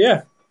started,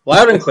 yeah.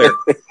 Loud and clear.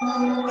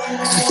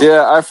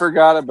 Yeah, I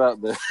forgot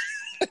about this.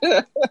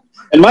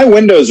 And my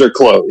windows are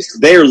closed.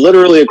 They are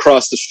literally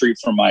across the street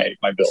from my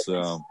building.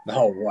 So,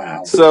 Oh,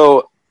 wow.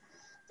 So,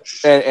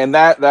 and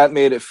that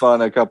made it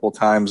fun a couple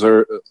times,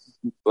 or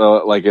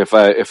like if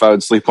I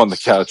would sleep on the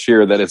couch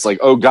here, that it's like,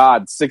 oh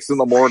God, 6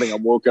 a.m,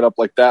 I'm woken up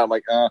like that. I'm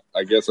like,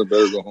 I guess I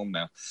better go home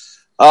now.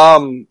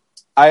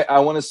 I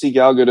want to see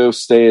Gal Gadot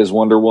stay as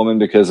Wonder Woman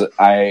because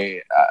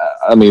I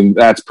mean,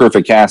 that's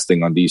perfect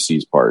casting on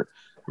DC's part.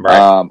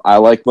 Right. I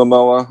like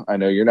Momoa. I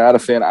know you're not a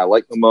fan. I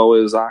like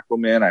Momoa as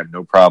Aquaman. I have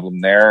no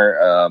problem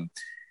there.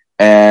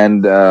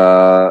 And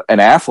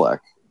Affleck,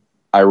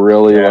 I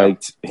really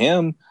liked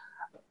him.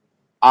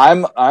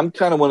 I'm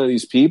kind of one of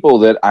these people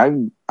that I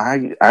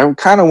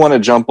kind of want to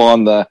jump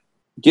on the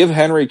give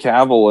Henry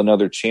Cavill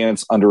another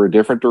chance under a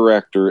different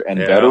director and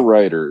better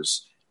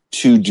writers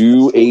to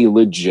do a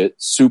legit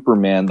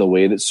Superman the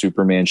way that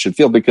Superman should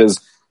feel, because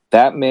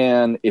that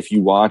man, if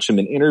you watch him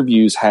in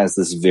interviews, has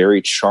this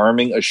very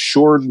charming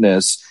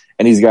assuredness,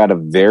 and he's got a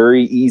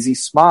very easy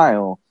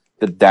smile.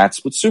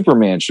 That's what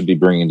Superman should be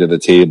bringing to the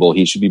table.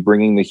 He should be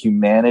bringing the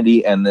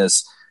humanity and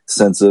this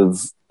sense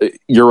of,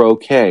 you're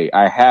okay.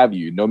 I have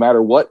you. No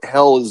matter what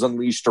hell is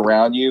unleashed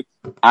around you,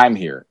 I'm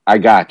here. I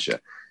got you.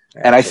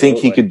 Absolutely. And I think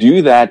he could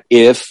do that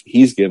if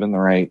he's given the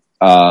right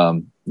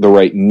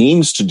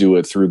means to do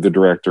it through the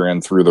director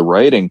and through the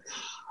writing.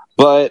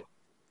 But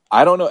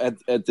I don't know,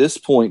 at this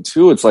point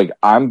too, it's like,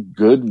 I'm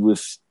good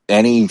with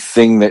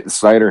anything that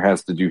Snyder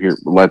has to do here.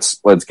 Let's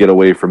get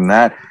away from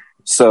that.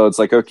 So it's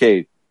like,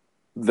 okay,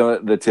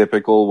 the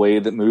typical way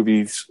that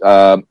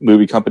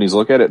movie companies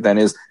look at it then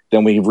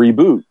we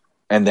reboot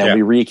and then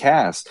we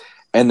recast.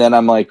 And then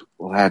I'm like,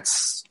 well,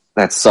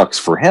 that sucks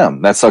for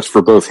him. That sucks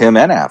for both him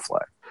and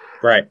Affleck.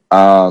 Right.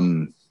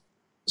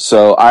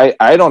 So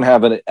I don't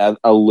have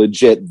a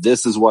legit,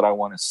 this is what I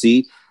want to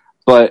see,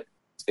 but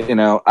you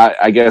know,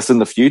 I guess in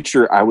the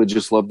future, I would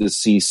just love to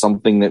see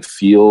something that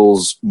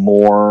feels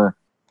more,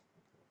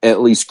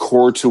 at least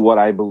core to what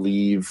I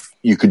believe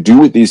you could do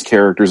with these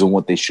characters and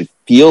what they should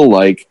feel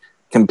like,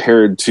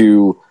 compared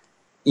to,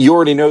 you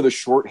already know the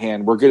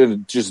shorthand. We're going to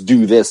just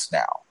do this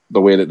now,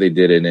 the way that they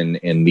did it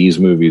in these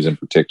movies in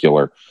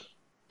particular.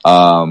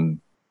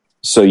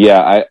 So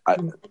yeah,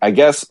 I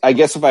guess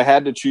if I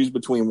had to choose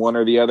between one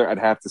or the other, I'd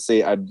have to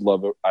say I'd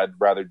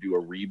rather do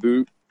a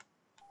reboot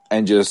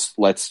and just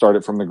let's start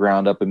it from the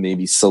ground up and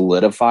maybe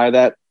solidify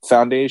that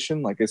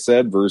foundation, like I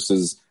said,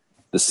 versus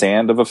the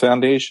sand of a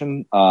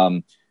foundation.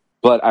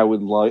 But I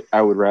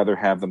would rather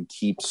have them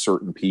keep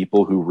certain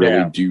people who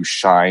really do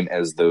shine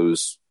as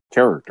those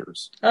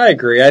characters. I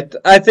agree.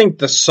 I think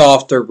the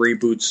softer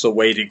reboot's the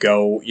way to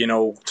go. You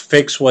know,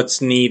 fix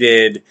what's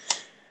needed.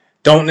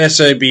 Don't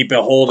necessarily be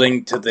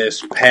beholden to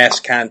this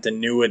past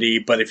continuity,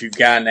 but if you've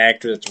got an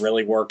actor that's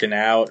really working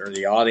out or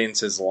the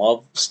audiences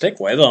love,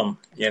 stick with them.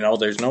 You know,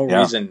 there's no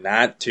reason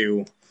not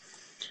to.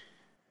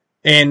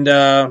 And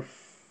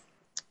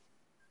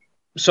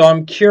so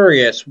I'm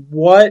curious,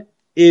 what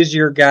is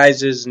your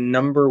guys'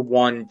 number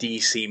one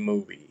DC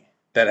movie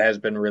that has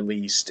been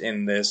released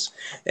in this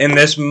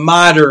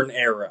modern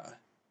era?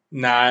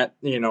 Not,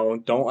 you know,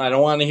 I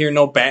don't want to hear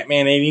no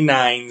Batman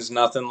 89s,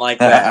 nothing like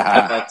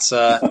that. That's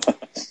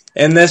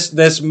in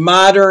this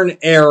modern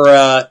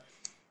era,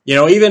 you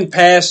know, even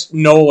past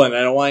Nolan.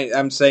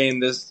 I'm saying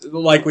this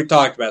like we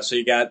talked about. So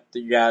you got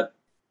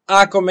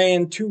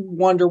Aquaman, 2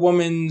 Wonder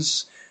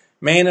Womans,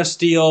 Man of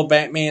Steel,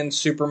 Batman,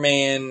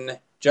 Superman,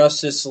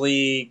 Justice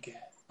League,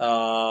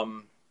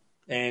 and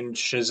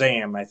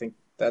Shazam. I think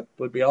that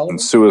would be all of them.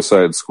 And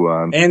Suicide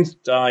Squad. And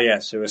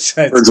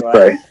Suicide Birds Squad. of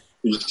Prey.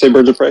 Did you say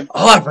Birds of Prey?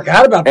 Oh, I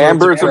forgot about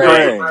Birds of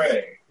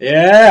Prey.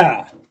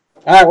 Yeah.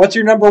 All right, what's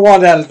your number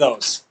one out of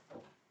those?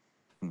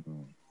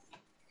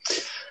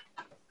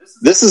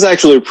 This is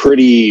actually a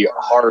pretty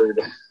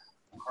hard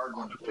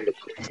one to pick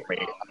for me.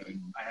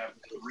 I have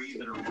 3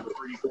 that are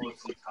pretty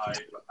closely tied,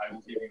 but I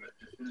will give you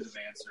a definitive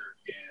answer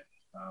in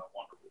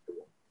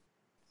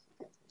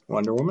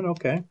Wonder Woman.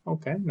 Okay.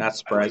 Not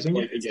surprising.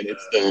 Again,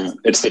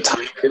 it's the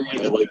time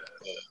period. I like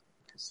the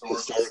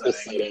historical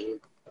setting.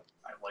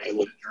 I like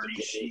the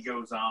journey she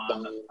goes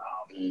on.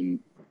 And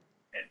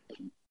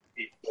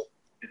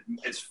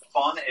as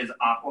fun as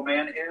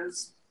Aquaman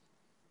is,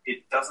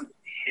 it doesn't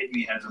hit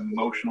me as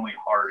emotionally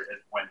hard as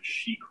when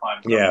she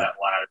climbs up that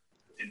ladder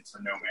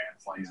into no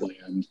man's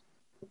land.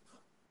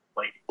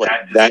 Like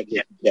that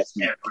gets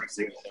me every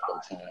single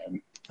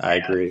time. I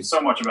agree.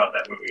 So much about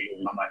that movie.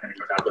 I'm not going to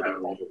go down that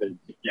road.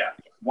 Yeah,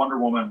 Wonder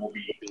Woman will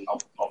be.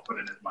 I'll put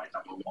it as my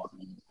number one.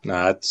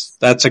 No,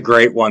 that's a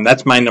great one.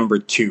 That's my number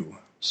 2.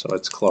 So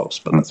it's close,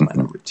 but that's my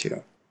number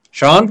 2.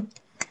 Sean?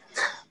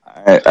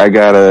 I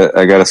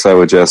gotta side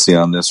with Jesse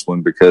on this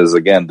one because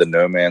again, the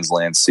No Man's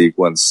Land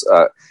sequence,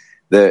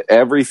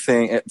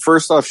 everything.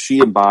 First off, she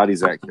embodies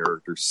that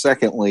character.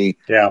 Secondly,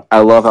 I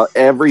love how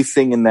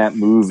everything in that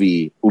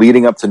movie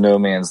leading up to No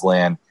Man's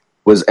Land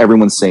was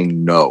everyone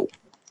saying no.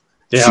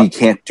 Yeah. She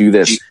can't do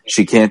this.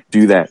 She can't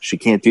do that. She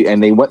can't do.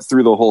 And they went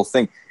through the whole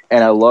thing.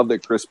 And I love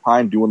that Chris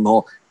Pine doing the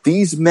whole.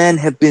 These men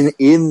have been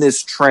in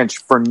this trench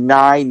for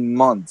 9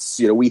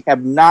 months. We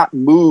have not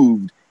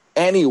moved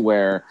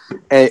anywhere.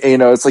 And,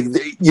 it's like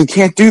you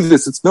can't do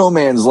this. It's No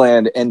Man's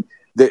Land. And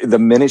the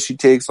minute she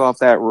takes off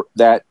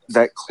that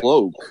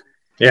cloak,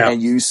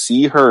 and you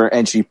see her,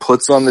 and she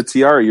puts on the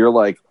tiara, you're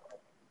like,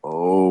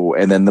 oh.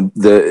 And then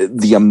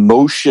the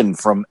emotion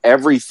from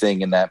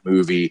everything in that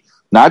movie,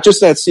 not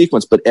just that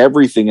sequence, but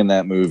everything in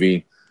that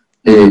movie,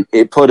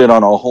 it put it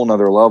on a whole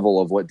nother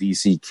level of what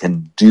DC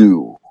can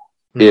do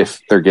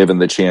if they're given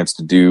the chance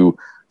to do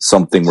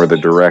something where the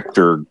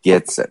director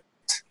gets it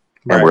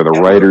and where the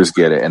writers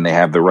get it and they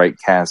have the right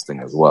casting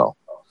as well.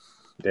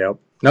 Yep.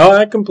 No,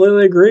 I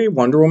completely agree.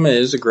 Wonder Woman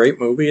is a great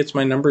movie. It's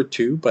my number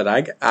 2, but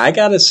I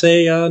gotta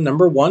say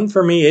number 1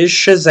 for me is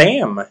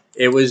Shazam.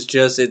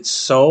 It's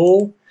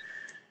so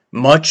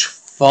much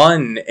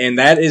fun, and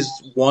that is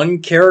one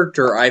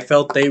character I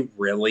felt they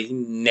really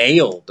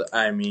nailed.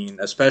 I mean,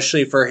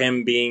 especially for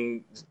him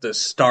being the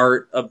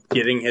start of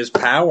getting his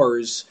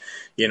powers,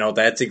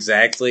 that's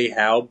exactly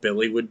how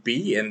Billy would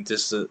be, and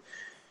just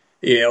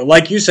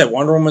like you said,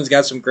 Wonder Woman's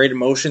got some great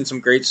emotion,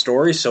 some great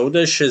story. So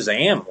does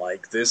Shazam.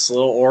 Like this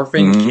little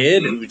orphan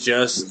kid who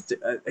just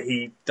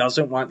he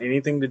doesn't want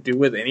anything to do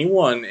with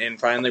anyone, and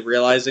finally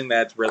realizing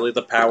that's really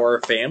the power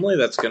of family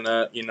that's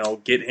gonna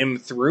get him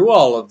through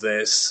all of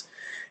this.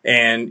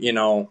 And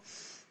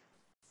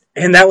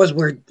and that was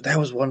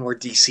one where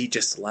DC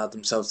just allowed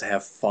themselves to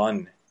have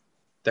fun.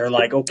 They're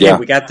like, okay,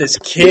 we got this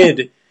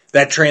kid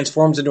that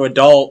transforms into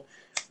adult.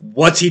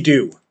 What's he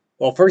do?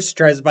 Well, first he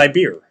tries to buy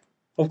beer.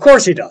 Of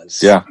course he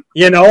does. Yeah.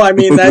 I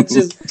mean, that's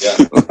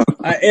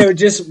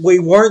just, we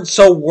weren't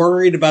so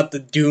worried about the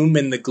doom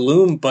and the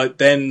gloom, but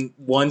then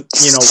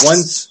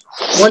once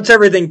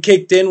everything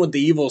kicked in with the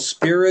evil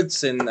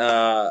spirits and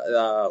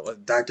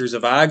Dr.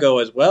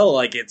 Zhivago as well,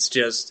 like it's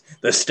just,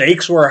 the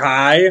stakes were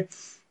high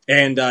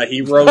and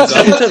he rose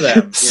up to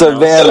them.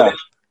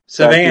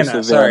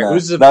 Savannah, sorry.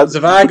 Who's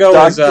Zhivago?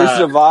 Dr.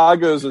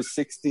 Zhivago's a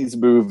 60s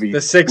movie. The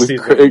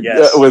 60s movie,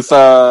 yes. With,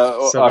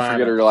 I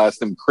forget her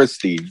last name,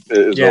 Christie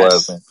is the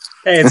last name.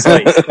 Hey, it's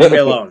late. Leave me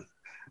alone.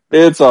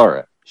 It's all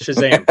right.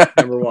 Shazam,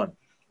 number 1.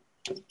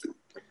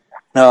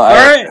 No, all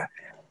right.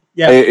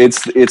 Yeah.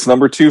 It's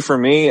number 2 for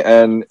me,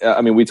 and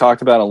I mean, we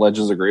talked about it on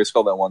Legends of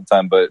Grayskull that one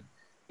time, but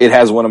it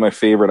has one of my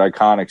favorite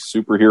iconic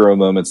superhero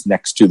moments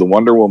next to the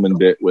Wonder Woman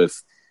bit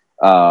with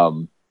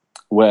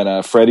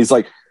when Freddy's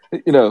like,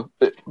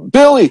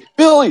 Billy,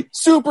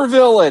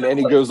 supervillain, and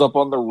he goes up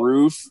on the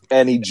roof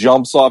and he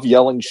jumps off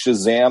yelling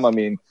Shazam. I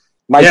mean,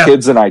 my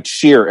kids and I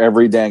cheer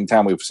every dang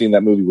time we've seen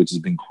that movie, which has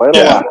been quite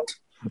a lot.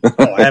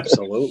 Oh,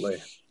 absolutely.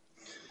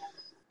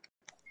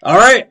 All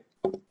right.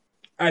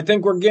 I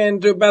think we're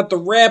getting to about the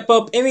wrap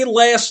up. Any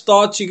last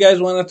thoughts you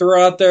guys want to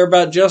throw out there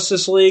about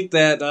Justice League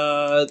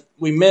that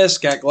we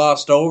missed, got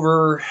glossed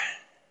over?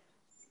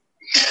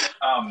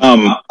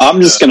 I'm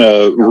just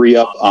gonna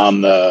re-up on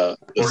the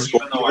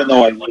score, even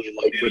though I really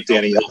liked what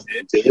Danny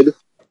Elfman did.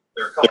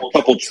 There are a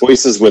couple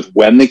choices with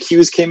when the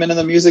cues came in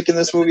the music in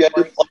this movie I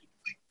didn't like.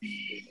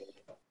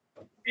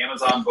 The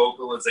Amazon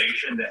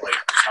vocalization that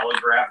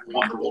telegraphed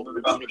Wonder Woman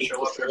about to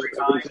show up every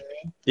time.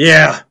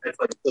 Yeah, it's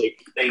like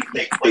they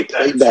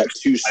played that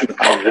too soon.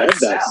 I love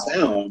that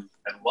sound.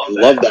 I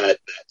love that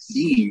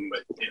theme,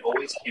 but it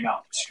always came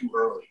out too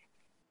early.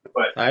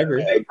 But I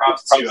agree.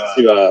 Props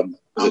to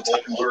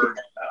Wolfenberg,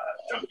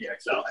 Junkie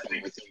XL. I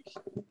think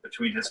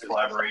between his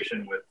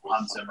collaboration with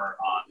Hans Zimmer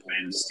on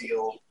Man of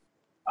Steel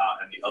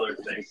and the other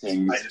things,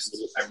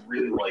 I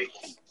really like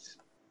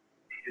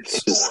his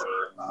score.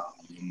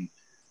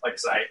 Like I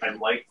said, I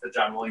like the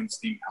John Williams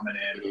theme coming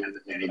in and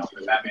the Danny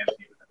Elfman Batman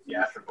theme with the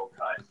theatrical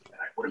cut. And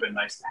it would have been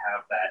nice to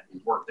have that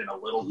worked in a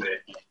little bit,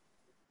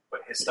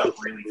 but his stuff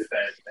really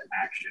fed the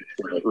action.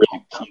 It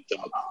really pumped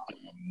up.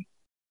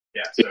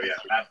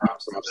 Mad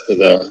props to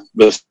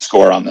the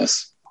score on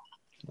this.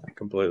 I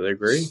completely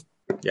agree.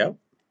 Yep.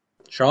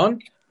 Sean?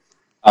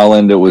 I'll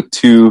end it with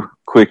 2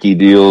 quickie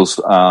deals.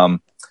 The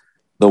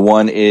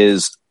one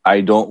is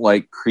I don't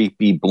like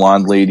creepy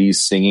blonde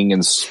ladies singing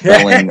and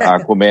smelling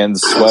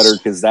Aquaman's sweater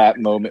because that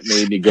moment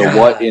made me go,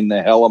 what in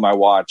the hell am I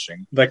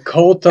watching? The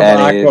Cult of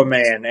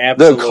Aquaman,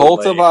 absolutely. The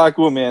Cult of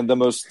Aquaman, the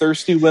most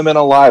thirsty women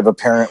alive,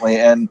 apparently.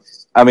 And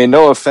I mean,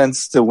 no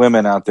offense to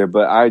women out there,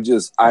 but I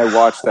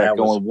watched that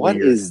going, what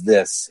is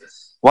this?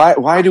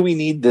 Why do we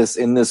need this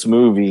in this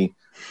movie?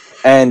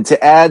 And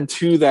to add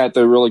to that,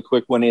 the really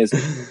quick one is,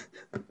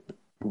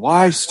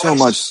 why so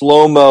much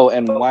slow-mo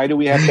and why do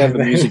we have to have a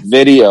music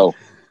video?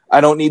 I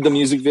don't need the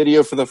music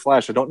video for The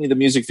Flash. I don't need the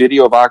music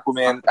video of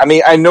Aquaman. I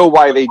mean, I know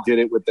why they did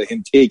it with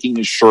him taking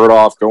his shirt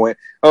off, going,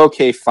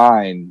 okay,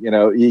 fine. You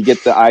know, you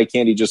get the eye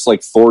candy just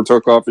like Thor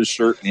took off his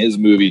shirt in his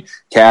movie.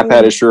 Cap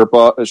had his shirt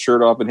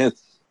off in his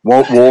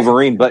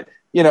Wolverine. But,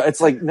 you know,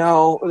 it's like,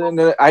 no,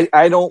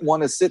 I don't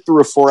want to sit through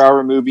a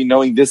 4-hour movie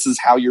knowing this is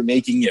how you're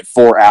making it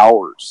 4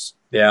 hours.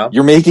 Yeah.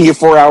 You're making it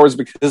 4 hours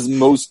because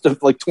most of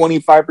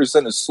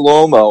 25% is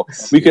slow-mo.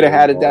 We could have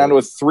had it down to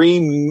a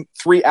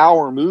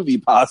 3-hour movie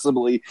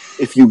possibly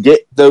if you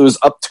get those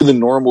up to the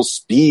normal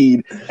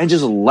speed and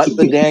just let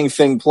the dang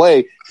thing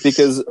play.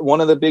 Because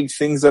one of the big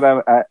things that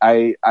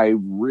I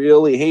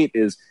really hate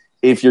is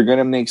if you're going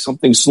to make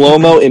something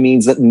slow-mo, it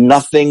means that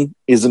nothing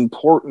is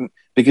important,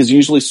 because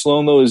usually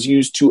slow-mo is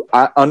used to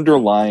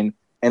underline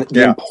and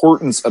the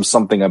importance of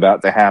something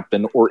about to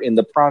happen or in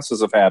the process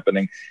of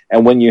happening.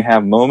 And when you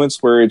have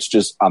moments where it's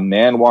just a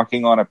man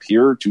walking on a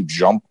pier to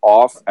jump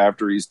off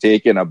after he's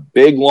taken a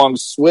big long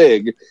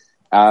swig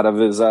out of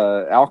his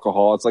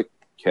alcohol, it's like,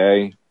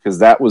 okay, because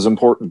that was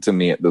important to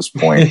me at this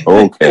point.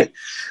 Okay.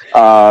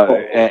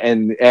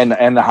 And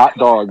the hot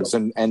dogs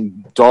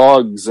and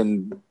dogs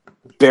and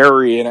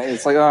Barry, and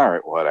it's like, all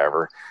right,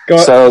 whatever. Go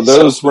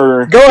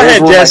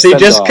ahead, Jesse.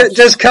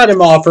 Just cut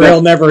him off, or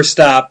he'll never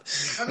stop.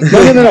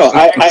 No.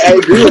 I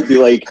agree with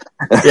you. Like,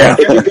 if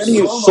you're going to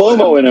use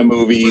slow-mo in a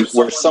movie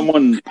where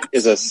someone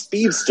is a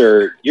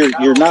speedster,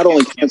 you're not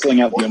only canceling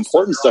out the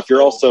important stuff,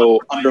 you're also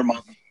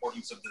undermining the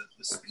importance of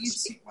the speed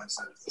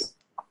sequences.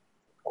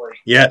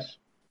 Yes.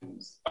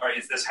 All right,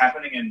 is this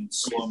happening in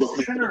slow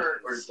motion,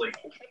 or is like?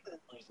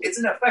 It's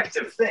an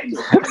effective thing.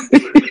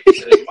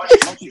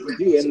 Much you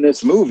do in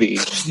this movie,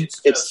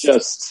 it's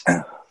just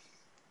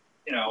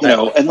you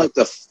know, and like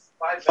the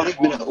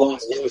 5-minute long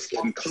Lois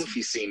and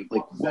coffee scene.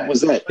 Like, what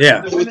was that?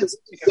 Yeah. When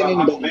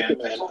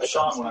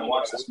I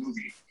watched this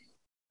movie,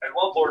 I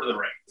love Lord of the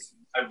Rings.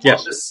 I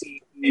love this scene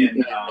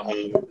in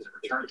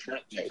Return to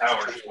the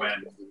Towers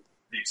when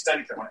the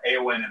extended when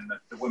Eowyn and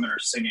the women are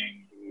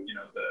singing, you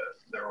know,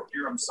 the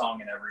Rohirrim song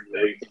and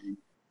everything.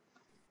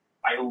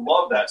 I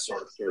love that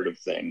sort of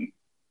thing.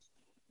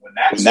 When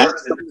that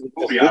started in the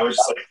movie, I was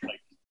just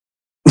like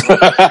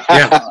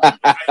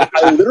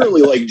I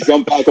literally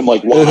jump back. I'm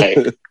like, why?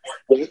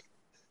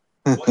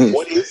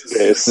 What is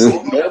this?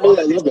 Normally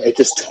I love it. It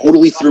just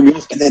totally threw me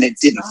off, and then it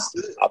didn't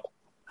stop.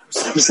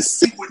 The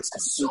sequence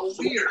is so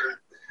weird.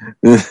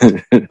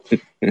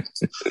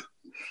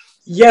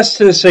 Yes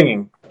to the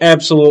singing.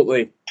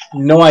 Absolutely.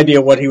 No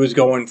idea what he was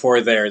going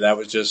for there. That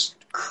was just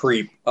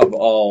creep of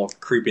all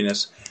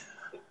creepiness.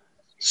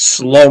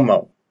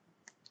 Slow-mo.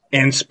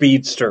 And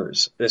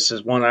speedsters. This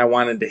is one I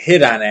wanted to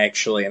hit on,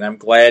 actually, and I'm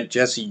glad,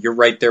 Jesse, you're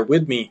right there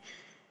with me.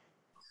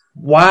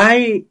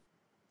 Why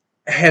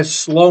has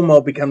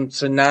slow-mo become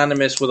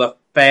synonymous with a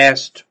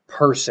fast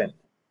person?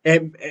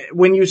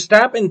 When you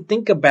stop and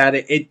think about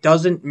it, it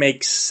doesn't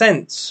make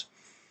sense,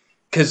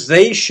 because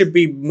they should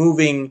be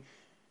moving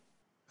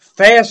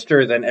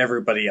faster than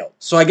everybody else.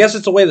 So I guess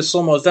it's the way the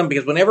slow-mo is done,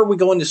 because whenever we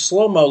go into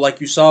slow-mo,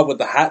 like you saw with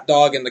the hot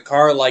dog in the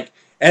car, like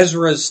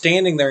Ezra's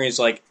standing there and he's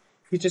like,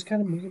 he's just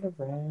kind of moving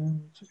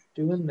around, just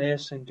doing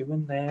this and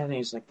doing that, and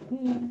he's like,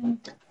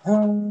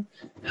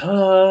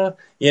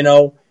 you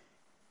know.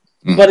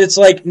 But it's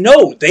like,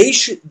 no, they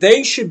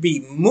should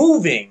be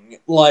moving.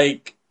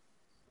 Like,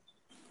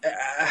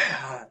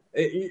 I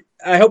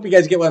hope you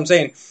guys get what I'm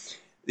saying.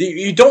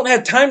 You don't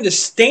have time to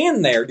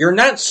stand there. You're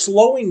not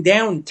slowing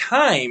down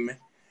time.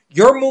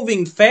 You're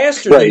moving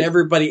faster than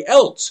everybody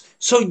else.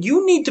 So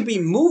you need to be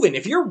moving.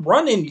 If you're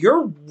running,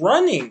 you're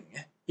running.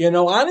 You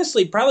know,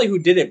 honestly, probably who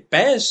did it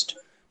best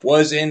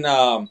was in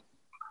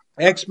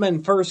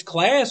X-Men First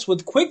Class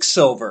with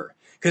Quicksilver.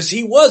 Because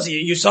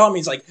you saw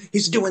him,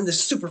 he's doing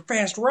this super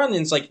fast run,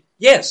 and it's like,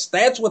 yes,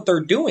 that's what they're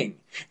doing.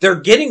 They're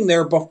getting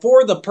there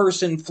before the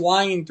person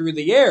flying through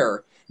the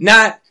air.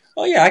 Not,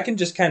 oh yeah, I can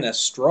just kind of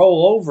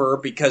stroll over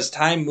because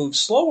time moves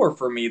slower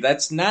for me.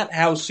 That's not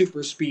how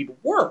super speed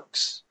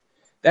works.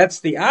 That's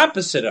the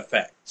opposite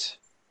effect.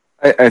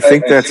 I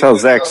think that's how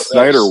Zack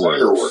Snyder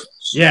works.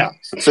 Yeah.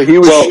 So he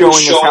was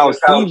showing us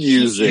how he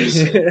views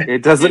it.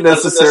 It doesn't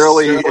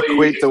necessarily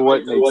equate to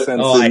what makes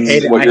sense. Oh, I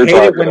hate it. I hate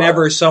it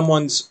whenever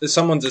someone's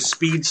a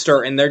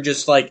speedster and they're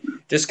just kind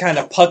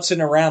of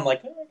putzing around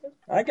like,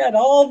 I got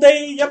all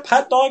day, yep,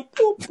 hot dog,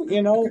 poop,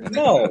 you know.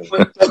 No.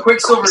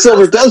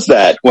 Quicksilver does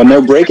that when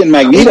they're breaking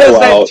Magneto he does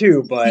out. That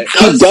too, but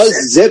he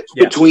does zip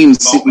between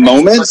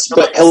moments,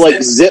 but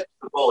he'll zip,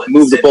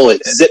 move the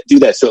bullet, zip, do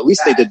that. So at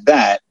least they did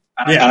that.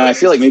 Yeah. And I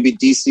feel like maybe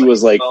DC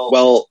was like,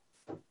 well,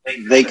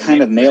 they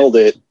kind of nailed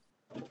it.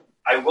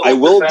 I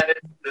will defend it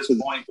at this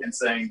point in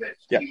saying that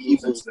he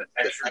moves into the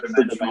extra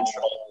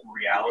dimensional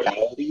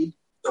reality.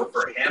 So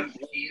for him,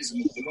 he's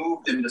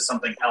moved into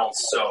something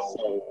else.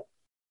 So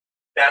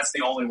that's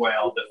the only way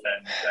I'll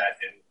defend that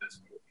in this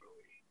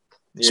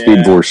movie.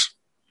 Speed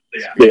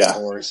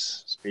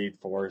Force. Speed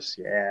Force.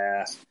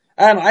 Yeah.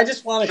 I don't know. I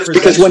just want to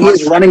because when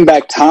he's running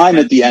back time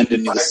at the end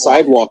and the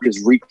sidewalk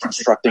is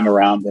reconstructing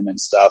around him and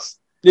stuff.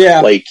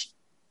 Yeah. It's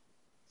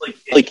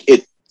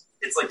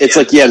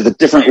like the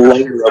different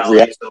layer of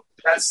reality.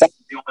 That's the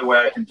only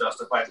way I can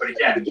justify it. But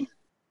again,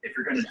 if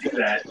you're going to do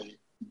that, you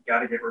got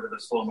to get rid of the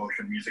slow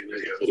motion music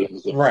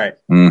videos. Right.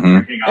 And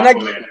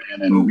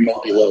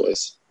Monkey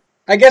Lois.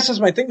 I guess that's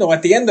my thing, though.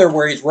 At the end there,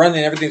 where he's running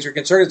and everything's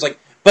reconcerted, it's like,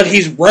 but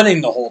he's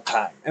running the whole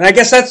time. And I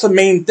guess that's the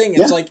main thing.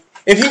 It's like,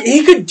 if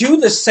he could do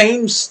the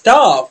same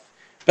stuff,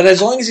 but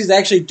as long as he's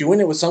actually doing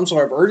it with some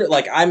sort of urgency,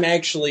 like, I'm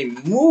actually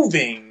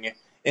moving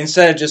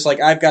instead of just like,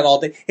 I've got all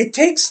day. It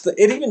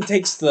even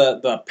takes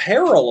the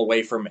peril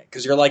away from it,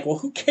 because you're like, well,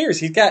 who cares?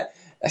 He's got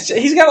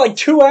like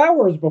 2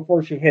 hours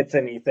before she hits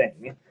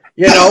anything.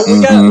 You know,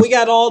 we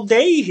got all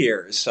day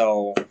here,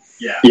 so...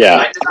 Yeah.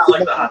 I did not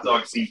like the hot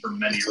dog scene for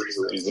many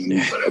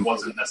reasons, but it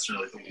wasn't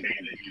necessarily the way that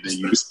they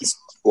used it.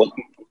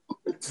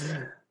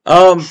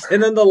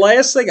 And then the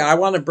last thing I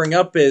want to bring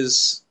up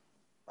is,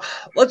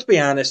 let's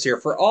be honest here,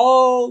 for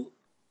all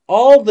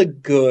the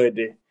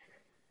good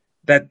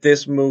that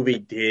this movie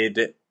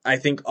did, I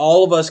think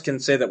all of us can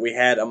say that we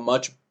had a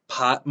much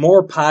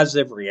more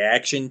positive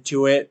reaction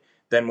to it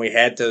than we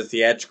had to the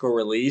theatrical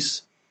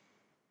release.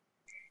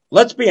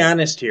 Let's be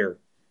honest here.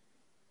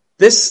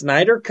 This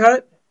Snyder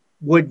Cut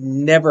would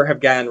never have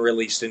gotten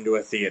released into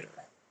a theater.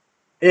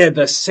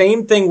 The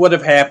same thing would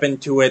have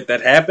happened to it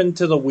that happened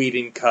to the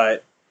Whedon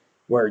Cut,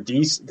 where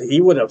he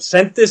would have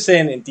sent this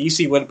in and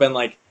DC would have been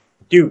like,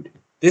 dude,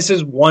 this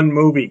is one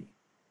movie.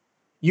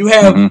 You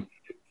have,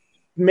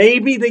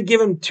 maybe they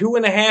give him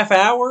 2.5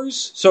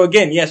 hours. So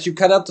again, yes, you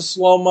cut out the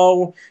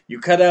slow-mo, you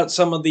cut out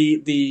some of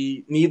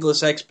the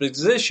needless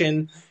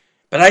exposition,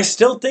 but I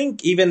still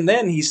think, even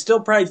then, he's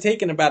still probably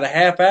taking about a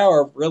half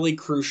hour of really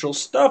crucial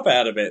stuff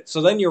out of it.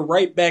 So then you're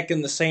right back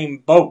in the same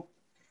boat.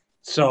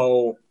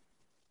 So,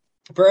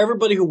 for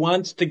everybody who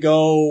wants to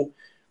go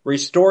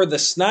restore the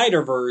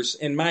Snyderverse,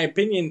 in my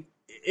opinion,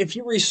 if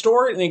you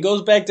restore it and it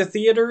goes back to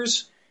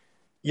theaters,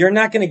 you're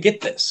not going to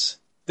get this.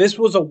 This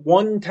was a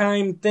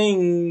one-time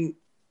thing,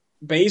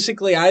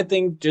 basically, I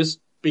think, just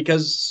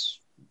because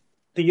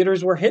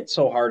theaters were hit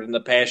so hard in the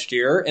past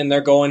year, and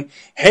they're going,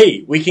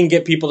 hey, we can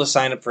get people to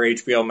sign up for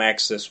HBO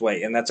Max this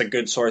way, and that's a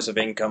good source of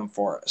income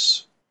for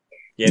us.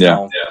 You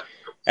know?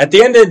 At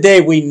the end of the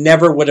day, we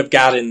never would have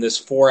gotten this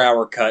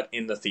 4-hour cut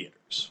in the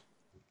theaters.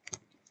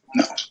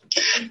 No.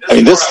 I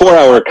mean, this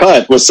 4-hour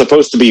cut was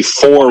supposed to be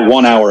 4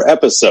 one-hour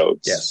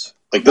episodes. Yes.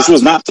 Like, this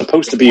was not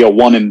supposed to be a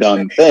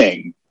one-and-done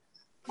thing,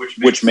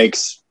 which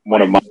makes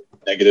one of my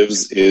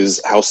negatives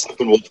is how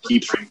Steppenwolf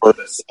keeps referring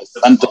to the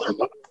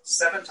sentinel.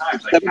 7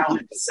 times, I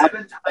counted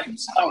 7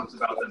 times talks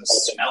about them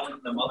smelling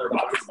the mother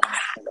box.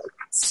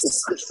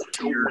 It's such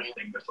a weird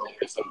thing to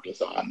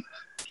focus on.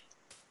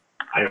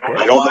 I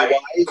don't know why.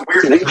 It's a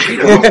weird thing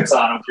to focus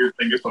on, a weird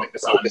thing to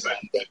focus on.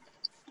 But...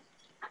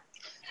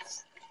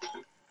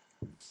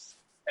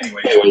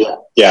 Anyway,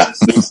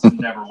 this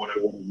never would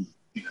have been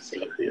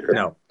a theater.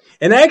 No.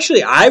 And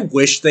actually, I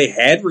wish they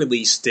had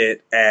released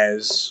it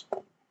as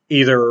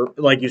either,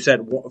 like you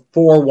said,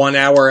 4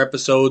 one-hour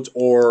episodes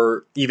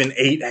or even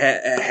 8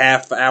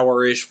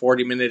 half-hour-ish,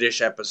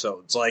 40-minute-ish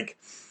episodes. Like,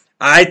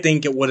 I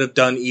think it would have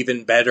done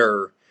even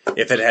better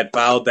if it had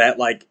followed that,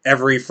 like,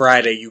 every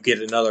Friday you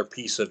get another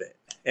piece of it.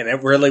 And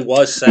it really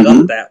was set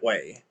up that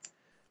way.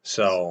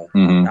 So,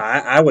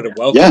 I would have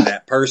welcomed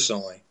that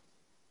personally.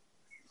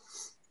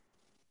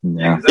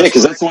 Yeah,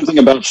 because that's one thing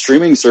about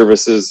streaming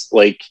services,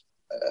 like...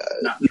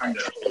 not trying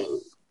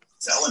to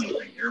sell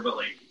anything here, but,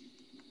 like,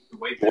 the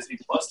way Disney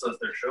Plus does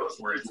their shows,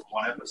 where it's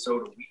 1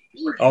 episode a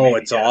week. Oh,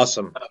 it's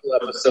awesome.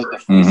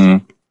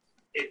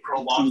 It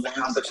prolongs the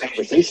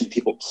conversation.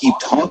 People keep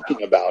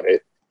talking about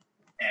it.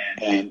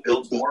 And it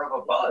builds more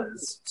of a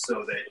buzz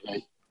so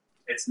that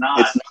it's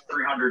not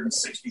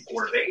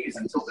 364 days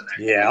until the next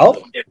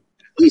week. At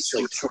least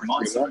 2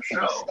 months of a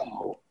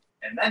show.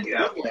 And then you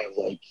have,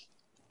 like,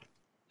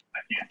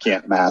 I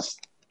can't math.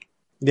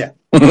 Yeah.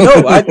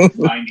 No,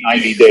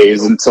 90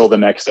 days until the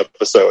next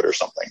episode or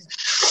something.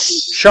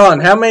 Sean,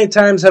 how many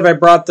times have I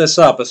brought this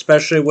up,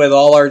 especially with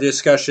all our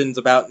discussions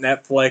about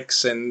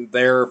Netflix and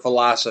their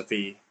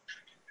philosophy?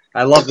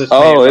 I love this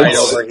man right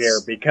over here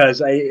because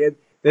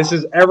this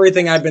is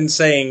everything I've been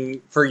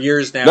saying for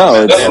years now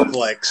about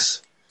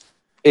Netflix.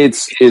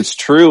 It's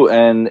true,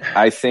 and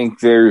I think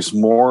there's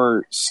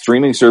more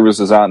streaming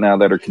services out now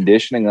that are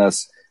conditioning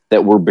us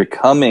that we're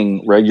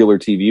becoming regular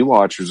TV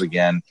watchers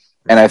again.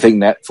 And I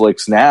think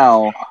Netflix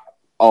now,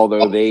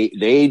 although they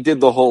did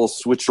the whole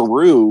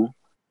switcheroo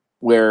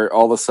where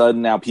all of a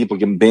sudden now people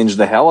can binge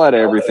the hell out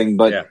of everything,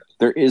 but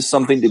there is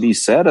something to be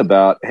said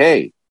about,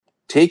 hey,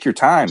 take your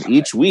time.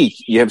 Each week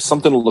you have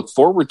something to look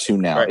forward to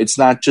now. It's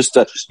not just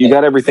you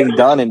got everything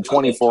done in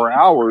 24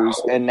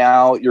 hours and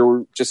now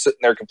you're just sitting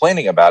there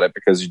complaining about it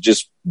because you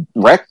just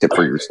wrecked it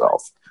for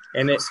yourself.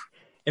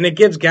 And it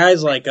gives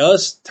guys like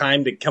us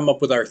time to come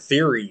up with our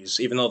theories,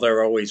 even though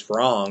they're always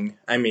wrong.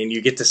 I mean,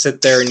 you get to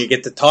sit there and you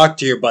get to talk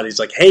to your buddies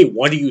like, hey,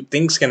 what do you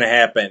think's going to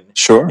happen?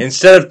 Sure.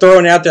 Instead of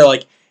throwing out there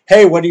like,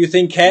 hey, what do you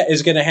think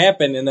is going to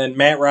happen? And then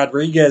Matt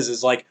Rodriguez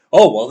is like,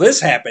 oh, well, this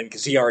happened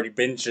because he already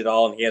binged it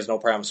all and he has no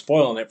problem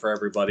spoiling it for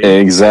everybody.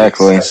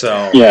 Exactly.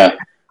 So, yeah.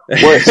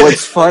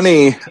 What's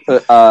funny,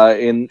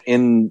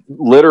 in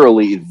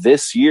literally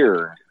this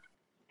year,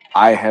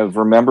 I have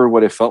remembered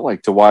what it felt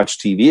like to watch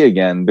TV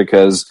again,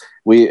 because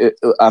I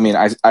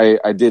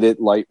did it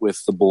light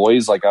with the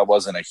boys. Like, I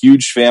wasn't a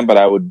huge fan, but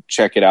I would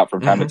check it out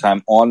from time to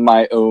time on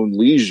my own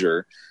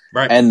leisure.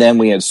 Right. And then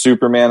we had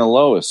Superman and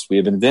Lois. We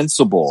have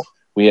Invincible.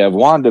 We have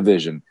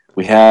WandaVision.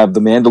 We have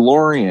The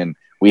Mandalorian.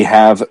 We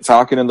have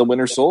Falcon and the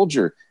Winter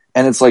Soldier.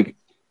 And it's like,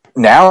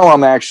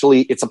 now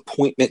it's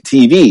appointment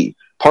TV.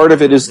 Part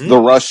of it is the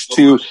rush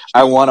to,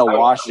 I want to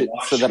watch it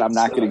so that I'm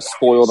not getting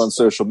spoiled on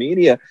social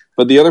media.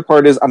 But the other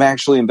part is, I'm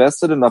actually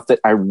invested enough that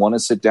I want to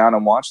sit down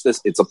and watch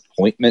this. It's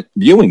appointment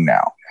viewing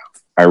now.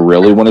 I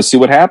really want to see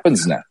what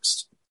happens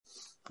next.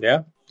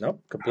 Yeah, no,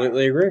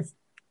 completely agree.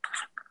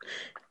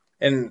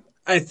 And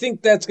I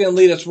think that's going to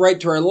lead us right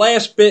to our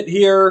last bit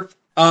here.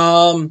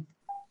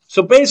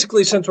 So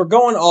basically, since we're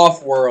going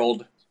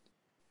off-world,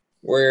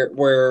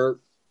 we're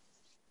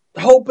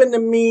hoping to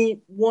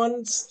meet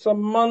once a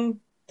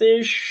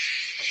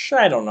month-ish.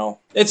 I don't know.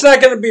 It's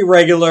not going to be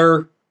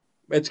regular.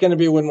 It's going to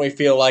be when we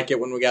feel like it,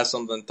 when we got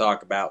something to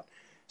talk about.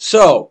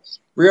 So,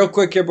 real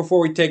quick here before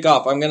we take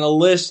off, I'm going to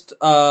list,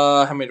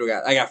 how many do we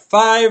got? I got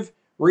 5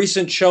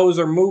 recent shows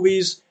or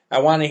movies. I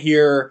want to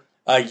hear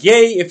a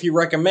yay if you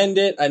recommend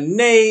it, a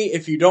nay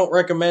if you don't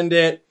recommend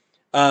it,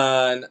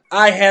 I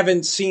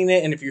haven't seen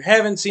it, and if you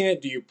haven't seen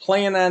it, do you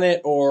plan on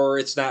it, or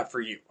it's not for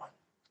you?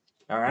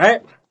 All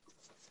right?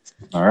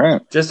 All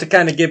right. Just to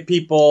kind of give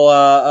people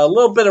a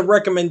little bit of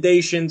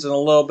recommendations and a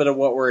little bit of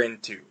what we're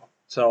into.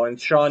 So,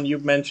 and Sean,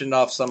 you've mentioned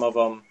off some of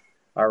them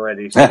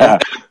already. So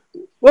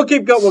we'll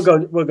keep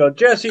going. We'll go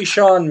Jesse,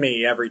 Sean,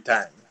 me every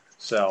time.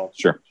 So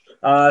sure.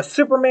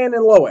 Superman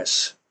and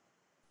Lois.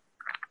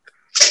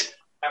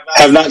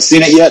 Have not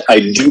seen it yet. I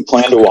do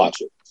plan to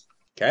watch it.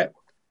 Okay.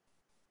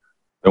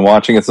 Been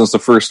watching it since the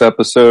first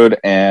episode,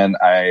 and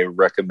I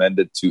recommend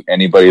it to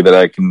anybody that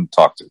I can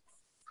talk to.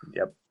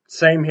 Yep.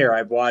 Same here.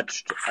 I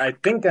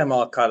think I'm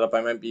all caught up.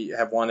 I might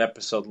have one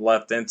episode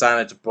left, and it's on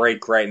its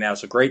break right now.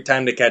 So great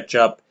time to catch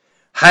up.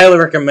 Highly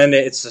recommend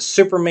it. It's the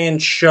Superman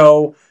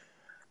show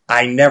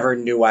I never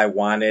knew I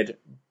wanted,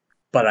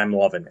 but I'm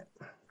loving it.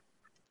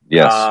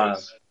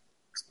 Yes.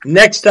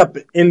 Next up,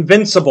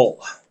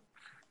 Invincible.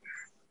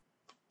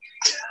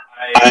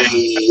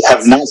 I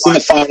have not seen the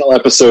final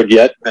episode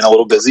yet. Been a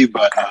little busy,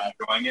 but I'm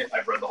enjoying it.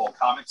 I've read the whole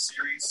comic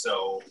series,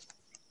 so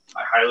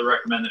I highly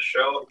recommend the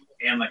show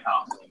and the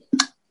comic.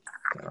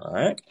 All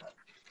right.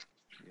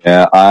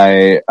 Yeah,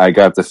 I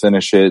got to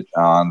finish it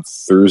on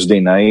Thursday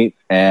night,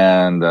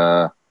 and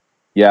I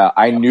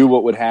knew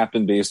what would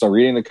happen based on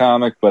reading the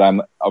comic, but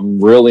I'm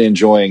really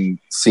enjoying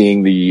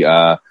seeing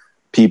the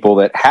people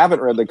that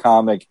haven't read the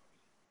comic,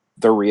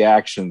 their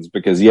reactions,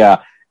 because it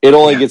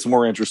only gets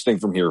more interesting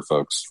from here,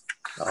 folks.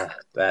 Oh,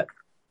 that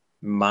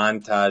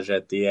montage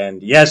at the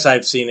end. Yes,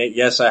 I've seen it.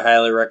 Yes, I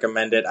highly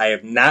recommend it. I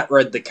have not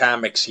read the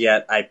comics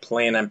yet. I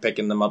plan on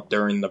picking them up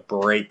during the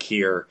break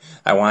here.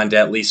 I wanted to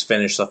at least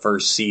finish the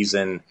first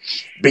season.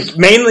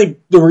 Mainly,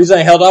 the reason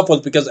I held off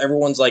was because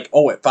everyone's like,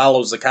 oh, it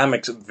follows the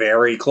comics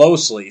very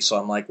closely. So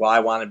I'm like, well, I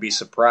want to be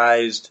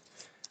surprised.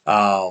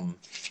 But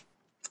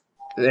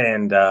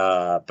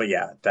yeah,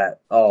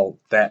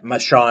 that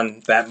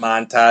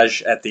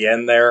montage at the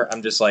end there,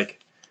 I'm just like,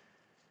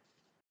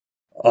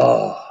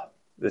 oh,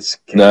 this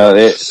can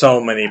go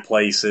so many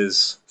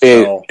places.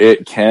 So.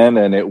 It can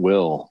and it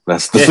will.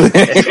 That's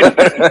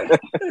the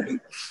thing.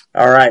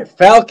 All right,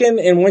 Falcon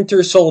and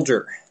Winter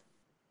Soldier.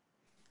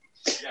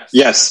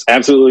 Yes,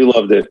 absolutely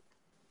loved it.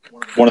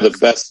 One of the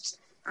best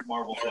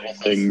Marvel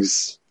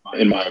things,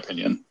 in my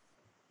opinion.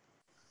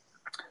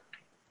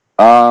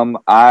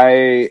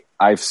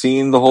 I've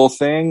seen the whole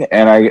thing,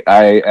 and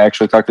I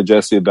actually talked to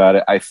Jesse about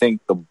it. I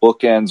think the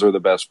bookends are the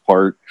best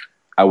part.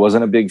 I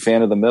wasn't a big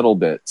fan of the middle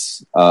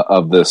bits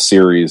of this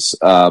series,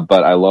 but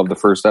I love the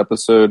first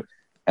episode,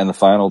 and the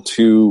final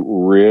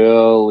 2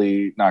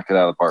 really knocked it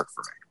out of the park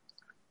for me.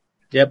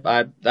 Yep,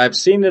 I've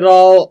seen it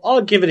all.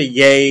 I'll give it a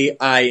yay.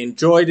 I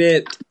enjoyed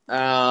it.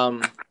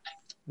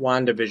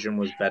 WandaVision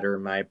was better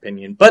in my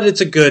opinion, but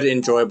it's a good,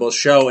 enjoyable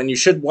show, and you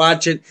should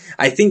watch it.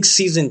 I think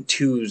season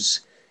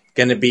 2's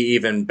going to be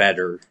even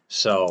better,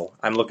 so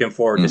I'm looking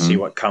forward to see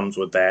what comes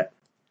with that.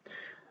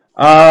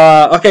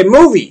 Okay,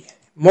 movie.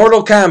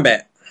 Mortal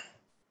Kombat.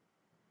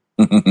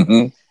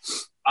 Yes,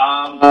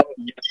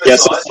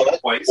 I saw it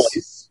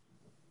twice.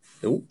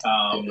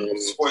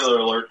 Spoiler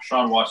alert,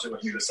 Sean watched it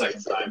with me the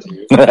second time.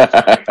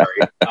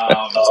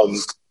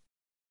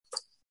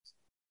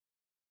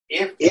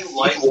 If you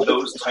like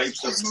those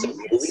types of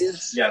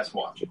movies, yes,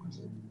 watch it.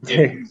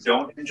 If you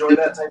don't enjoy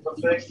that type of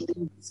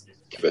thing,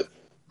 skip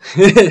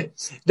it.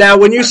 Now,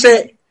 when you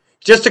say,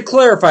 just to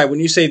clarify, when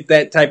you say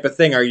that type of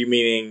thing, are you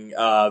meaning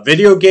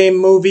video game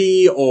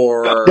movie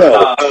or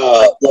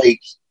like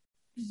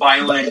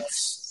violent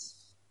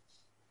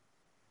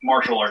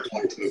martial arts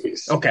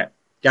movies? Okay,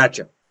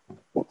 gotcha.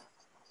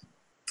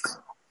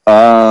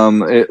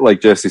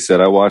 Like Jesse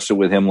said, I watched it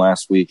with him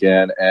last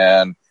weekend,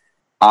 and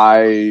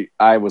I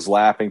was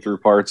laughing through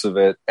parts of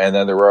it, and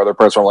then there were other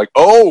parts where I'm like,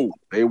 oh,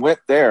 they went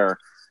there.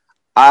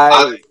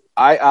 I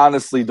I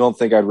honestly don't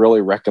think I'd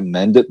really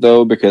recommend it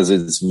though, because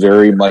it's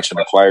very much an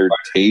acquired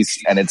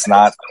taste, and it's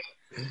not.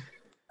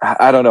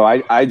 I don't know.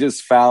 I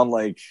just found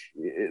like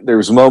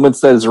there's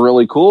moments that is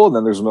really cool, and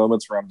then there's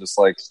moments where I'm just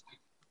like,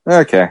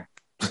 okay.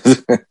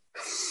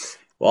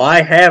 Well,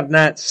 I have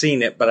not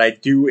seen it, but I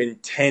do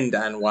intend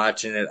on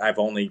watching it. I've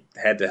only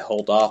had to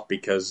hold off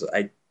because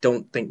I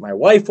don't think my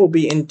wife will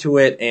be into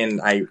it,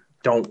 and I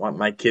don't want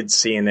my kids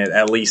seeing it,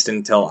 at least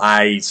until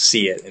I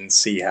see it and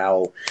see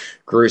how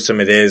gruesome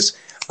it is.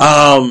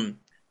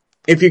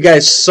 If you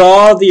guys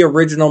saw the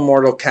original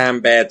Mortal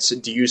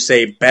Kombat, do you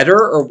say better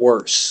or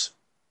worse?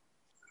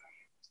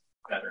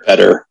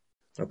 Better.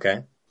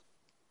 Okay.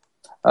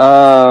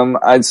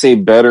 I'd say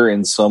better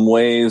in some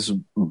ways,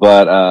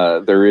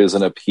 but there is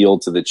an appeal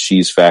to the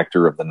cheese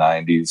factor of the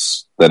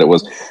 90s that it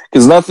was,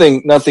 because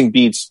nothing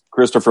beats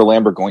Christopher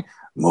Lambert going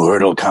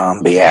Mortal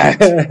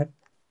Kombat,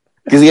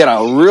 because he had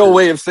a real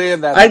way of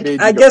saying that.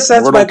 I guess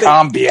that's Mortal my thing.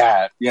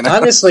 Kombat. You know?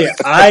 Honestly,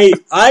 I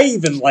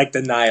even liked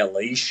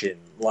Annihilation.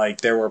 Like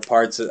there were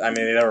parts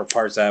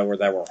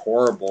that were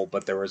horrible,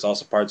 but there was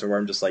also parts where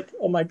I'm just like,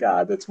 oh my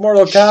god, it's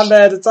Mortal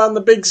Kombat! It's on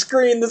the big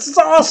screen. This is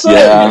awesome.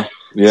 Yeah.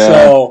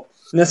 So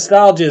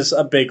nostalgia is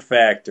a big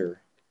factor.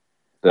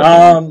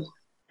 Definitely.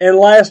 And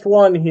last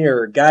one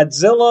here: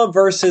 Godzilla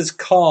versus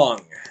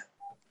Kong.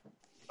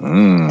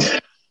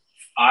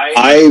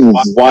 I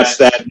watched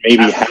that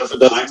maybe half a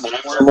dozen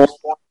times or more.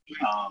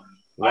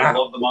 I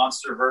love the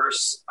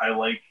MonsterVerse. I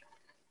like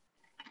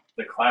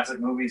the classic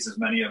movies, as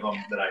many of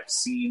them that I've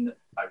seen.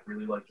 I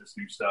really like this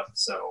new stuff,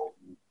 so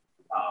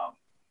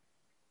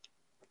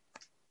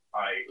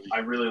I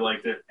really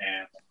liked it.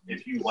 And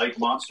if you like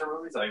monster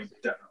movies, I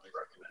definitely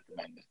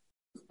recommend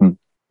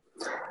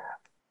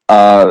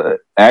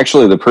it.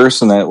 Actually, the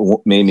person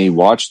that made me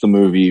watch the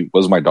movie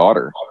was my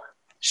daughter.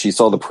 She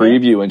saw the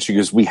preview and she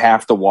goes, "We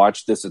have to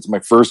watch this. It's my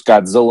first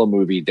Godzilla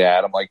movie,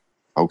 Dad." I'm like,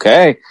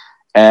 "Okay."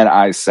 And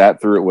I sat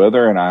through it with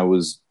her, and I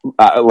was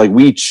like,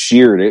 we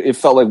cheered. It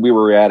felt like we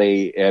were at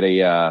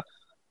a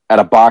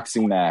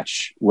boxing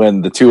match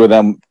when the two of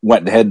them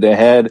went head to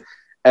head.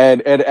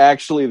 And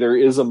actually, there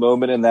is a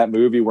moment in that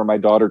movie where my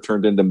daughter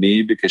turned into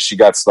me because she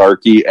got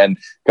snarky, and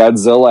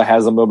Godzilla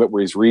has a moment where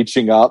he's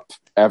reaching up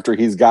after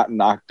he's gotten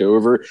knocked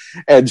over,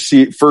 and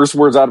she first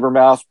words out of her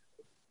mouth,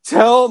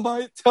 tell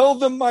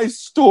them my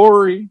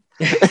story.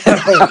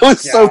 I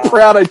was so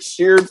proud. I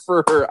cheered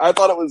for her. I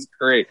thought it was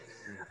great.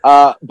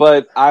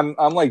 But I'm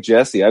like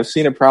Jesse. I've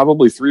seen it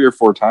probably 3 or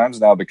 4 times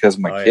now because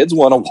my kids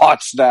want to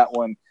watch that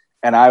one,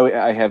 and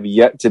I have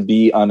yet to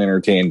be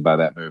unentertained by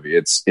that movie.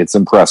 It's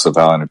impressive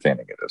how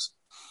entertaining it is.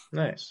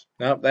 Nice.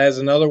 Now that is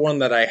another one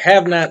that I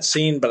have not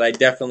seen, but I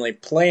definitely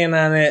plan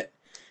on it.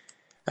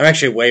 I'm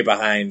actually way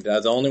behind.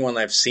 The only one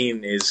I've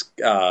seen is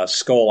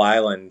Skull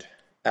Island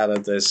out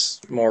of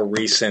this more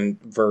recent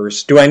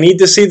verse. Do I need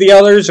to see the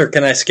others, or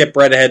can I skip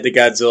right ahead to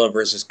Godzilla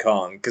versus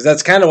Kong? Because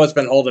that's kind of what's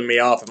been holding me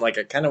off. I'm like,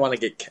 I kind of want to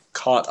get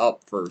caught up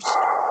first.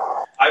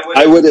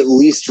 I would at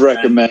least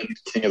recommend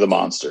King of the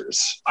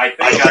Monsters. I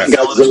think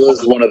Godzilla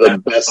is one of the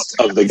best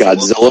of the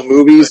Godzilla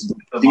movies.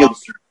 The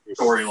monster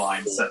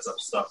storyline sets up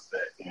stuff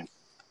that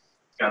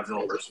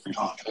Godzilla versus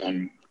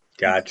Kong.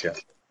 Gotcha.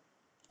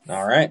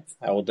 All right.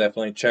 I will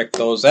definitely check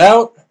those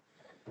out.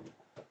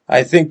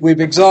 I think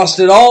we've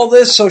exhausted all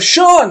this, so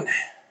Sean,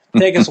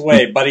 take us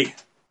away, buddy.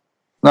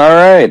 All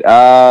right.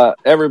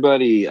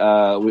 Everybody,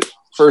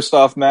 first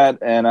off, Matt,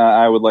 and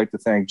I would like to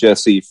thank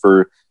Jesse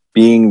for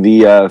being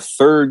the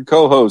third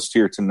co-host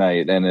here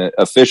tonight, and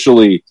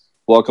officially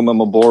welcome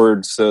him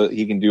aboard so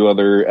he can do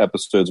other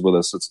episodes with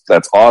us.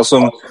 That's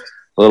awesome. A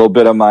little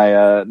bit of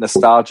my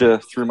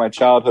nostalgia through my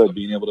childhood,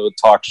 being able to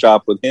talk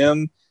shop with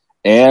him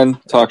and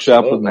talk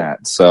shop with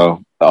Matt.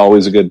 So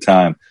always a good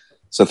time.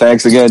 So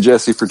thanks again,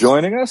 Jesse, for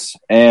joining us,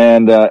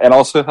 and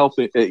also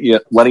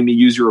letting me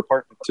use your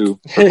apartment to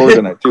record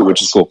tonight too,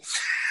 which is cool.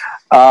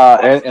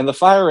 And the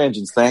fire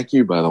engines, thank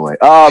you, by the way.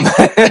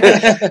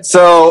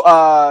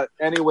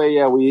 Anyway,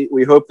 yeah,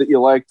 we hope that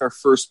you liked our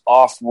first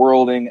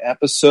off-worlding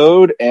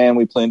episode, and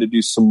we plan to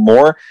do some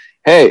more.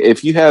 Hey,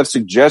 if you have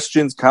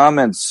suggestions,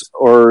 comments,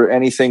 or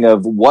anything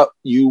of what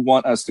you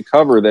want us to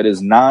cover that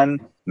is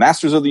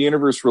non-Masters of the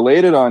Universe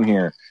related on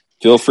here,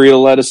 feel free to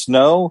let us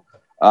know.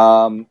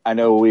 I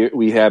know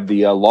we have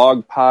the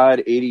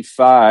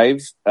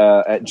logpod85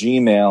 at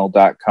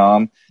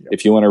gmail.com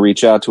if you want to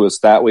reach out to us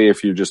that way,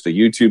 if you're just a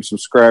YouTube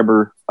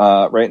subscriber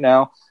right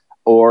now,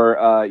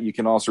 or you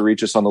can also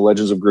reach us on the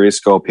Legends of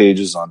Grayskull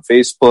pages on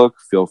Facebook.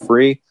 Feel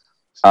free.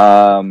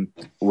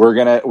 We're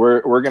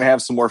gonna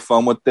have some more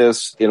fun with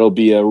this. It'll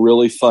be a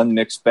really fun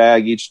mixed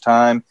bag each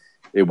time.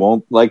 It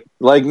won't, like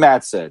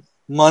Matt said,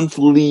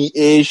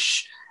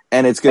 monthly-ish,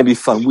 and it's gonna be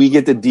fun. We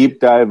get to deep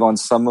dive on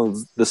some of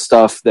the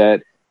stuff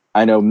that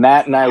I know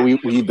Matt and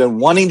we've been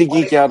wanting to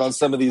geek out on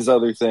some of these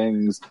other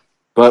things,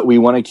 but we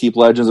want to keep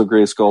Legends of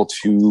Grayskull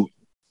to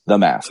the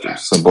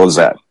Masters. Simple as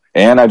that.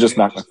 And I just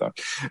knocked my phone.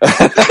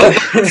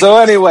 So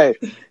anyway,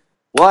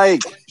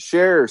 like,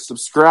 share,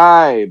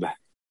 subscribe,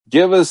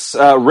 give us,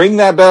 ring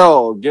that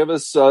bell, give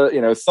us,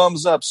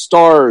 thumbs up,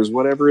 stars,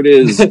 whatever it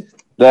is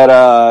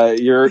that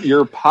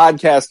your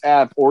podcast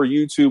app or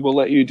YouTube will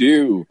let you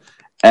do.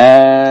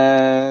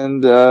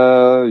 And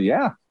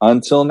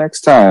until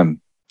next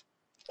time.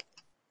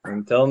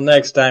 Until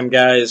next time,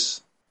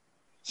 guys,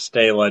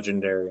 stay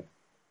legendary.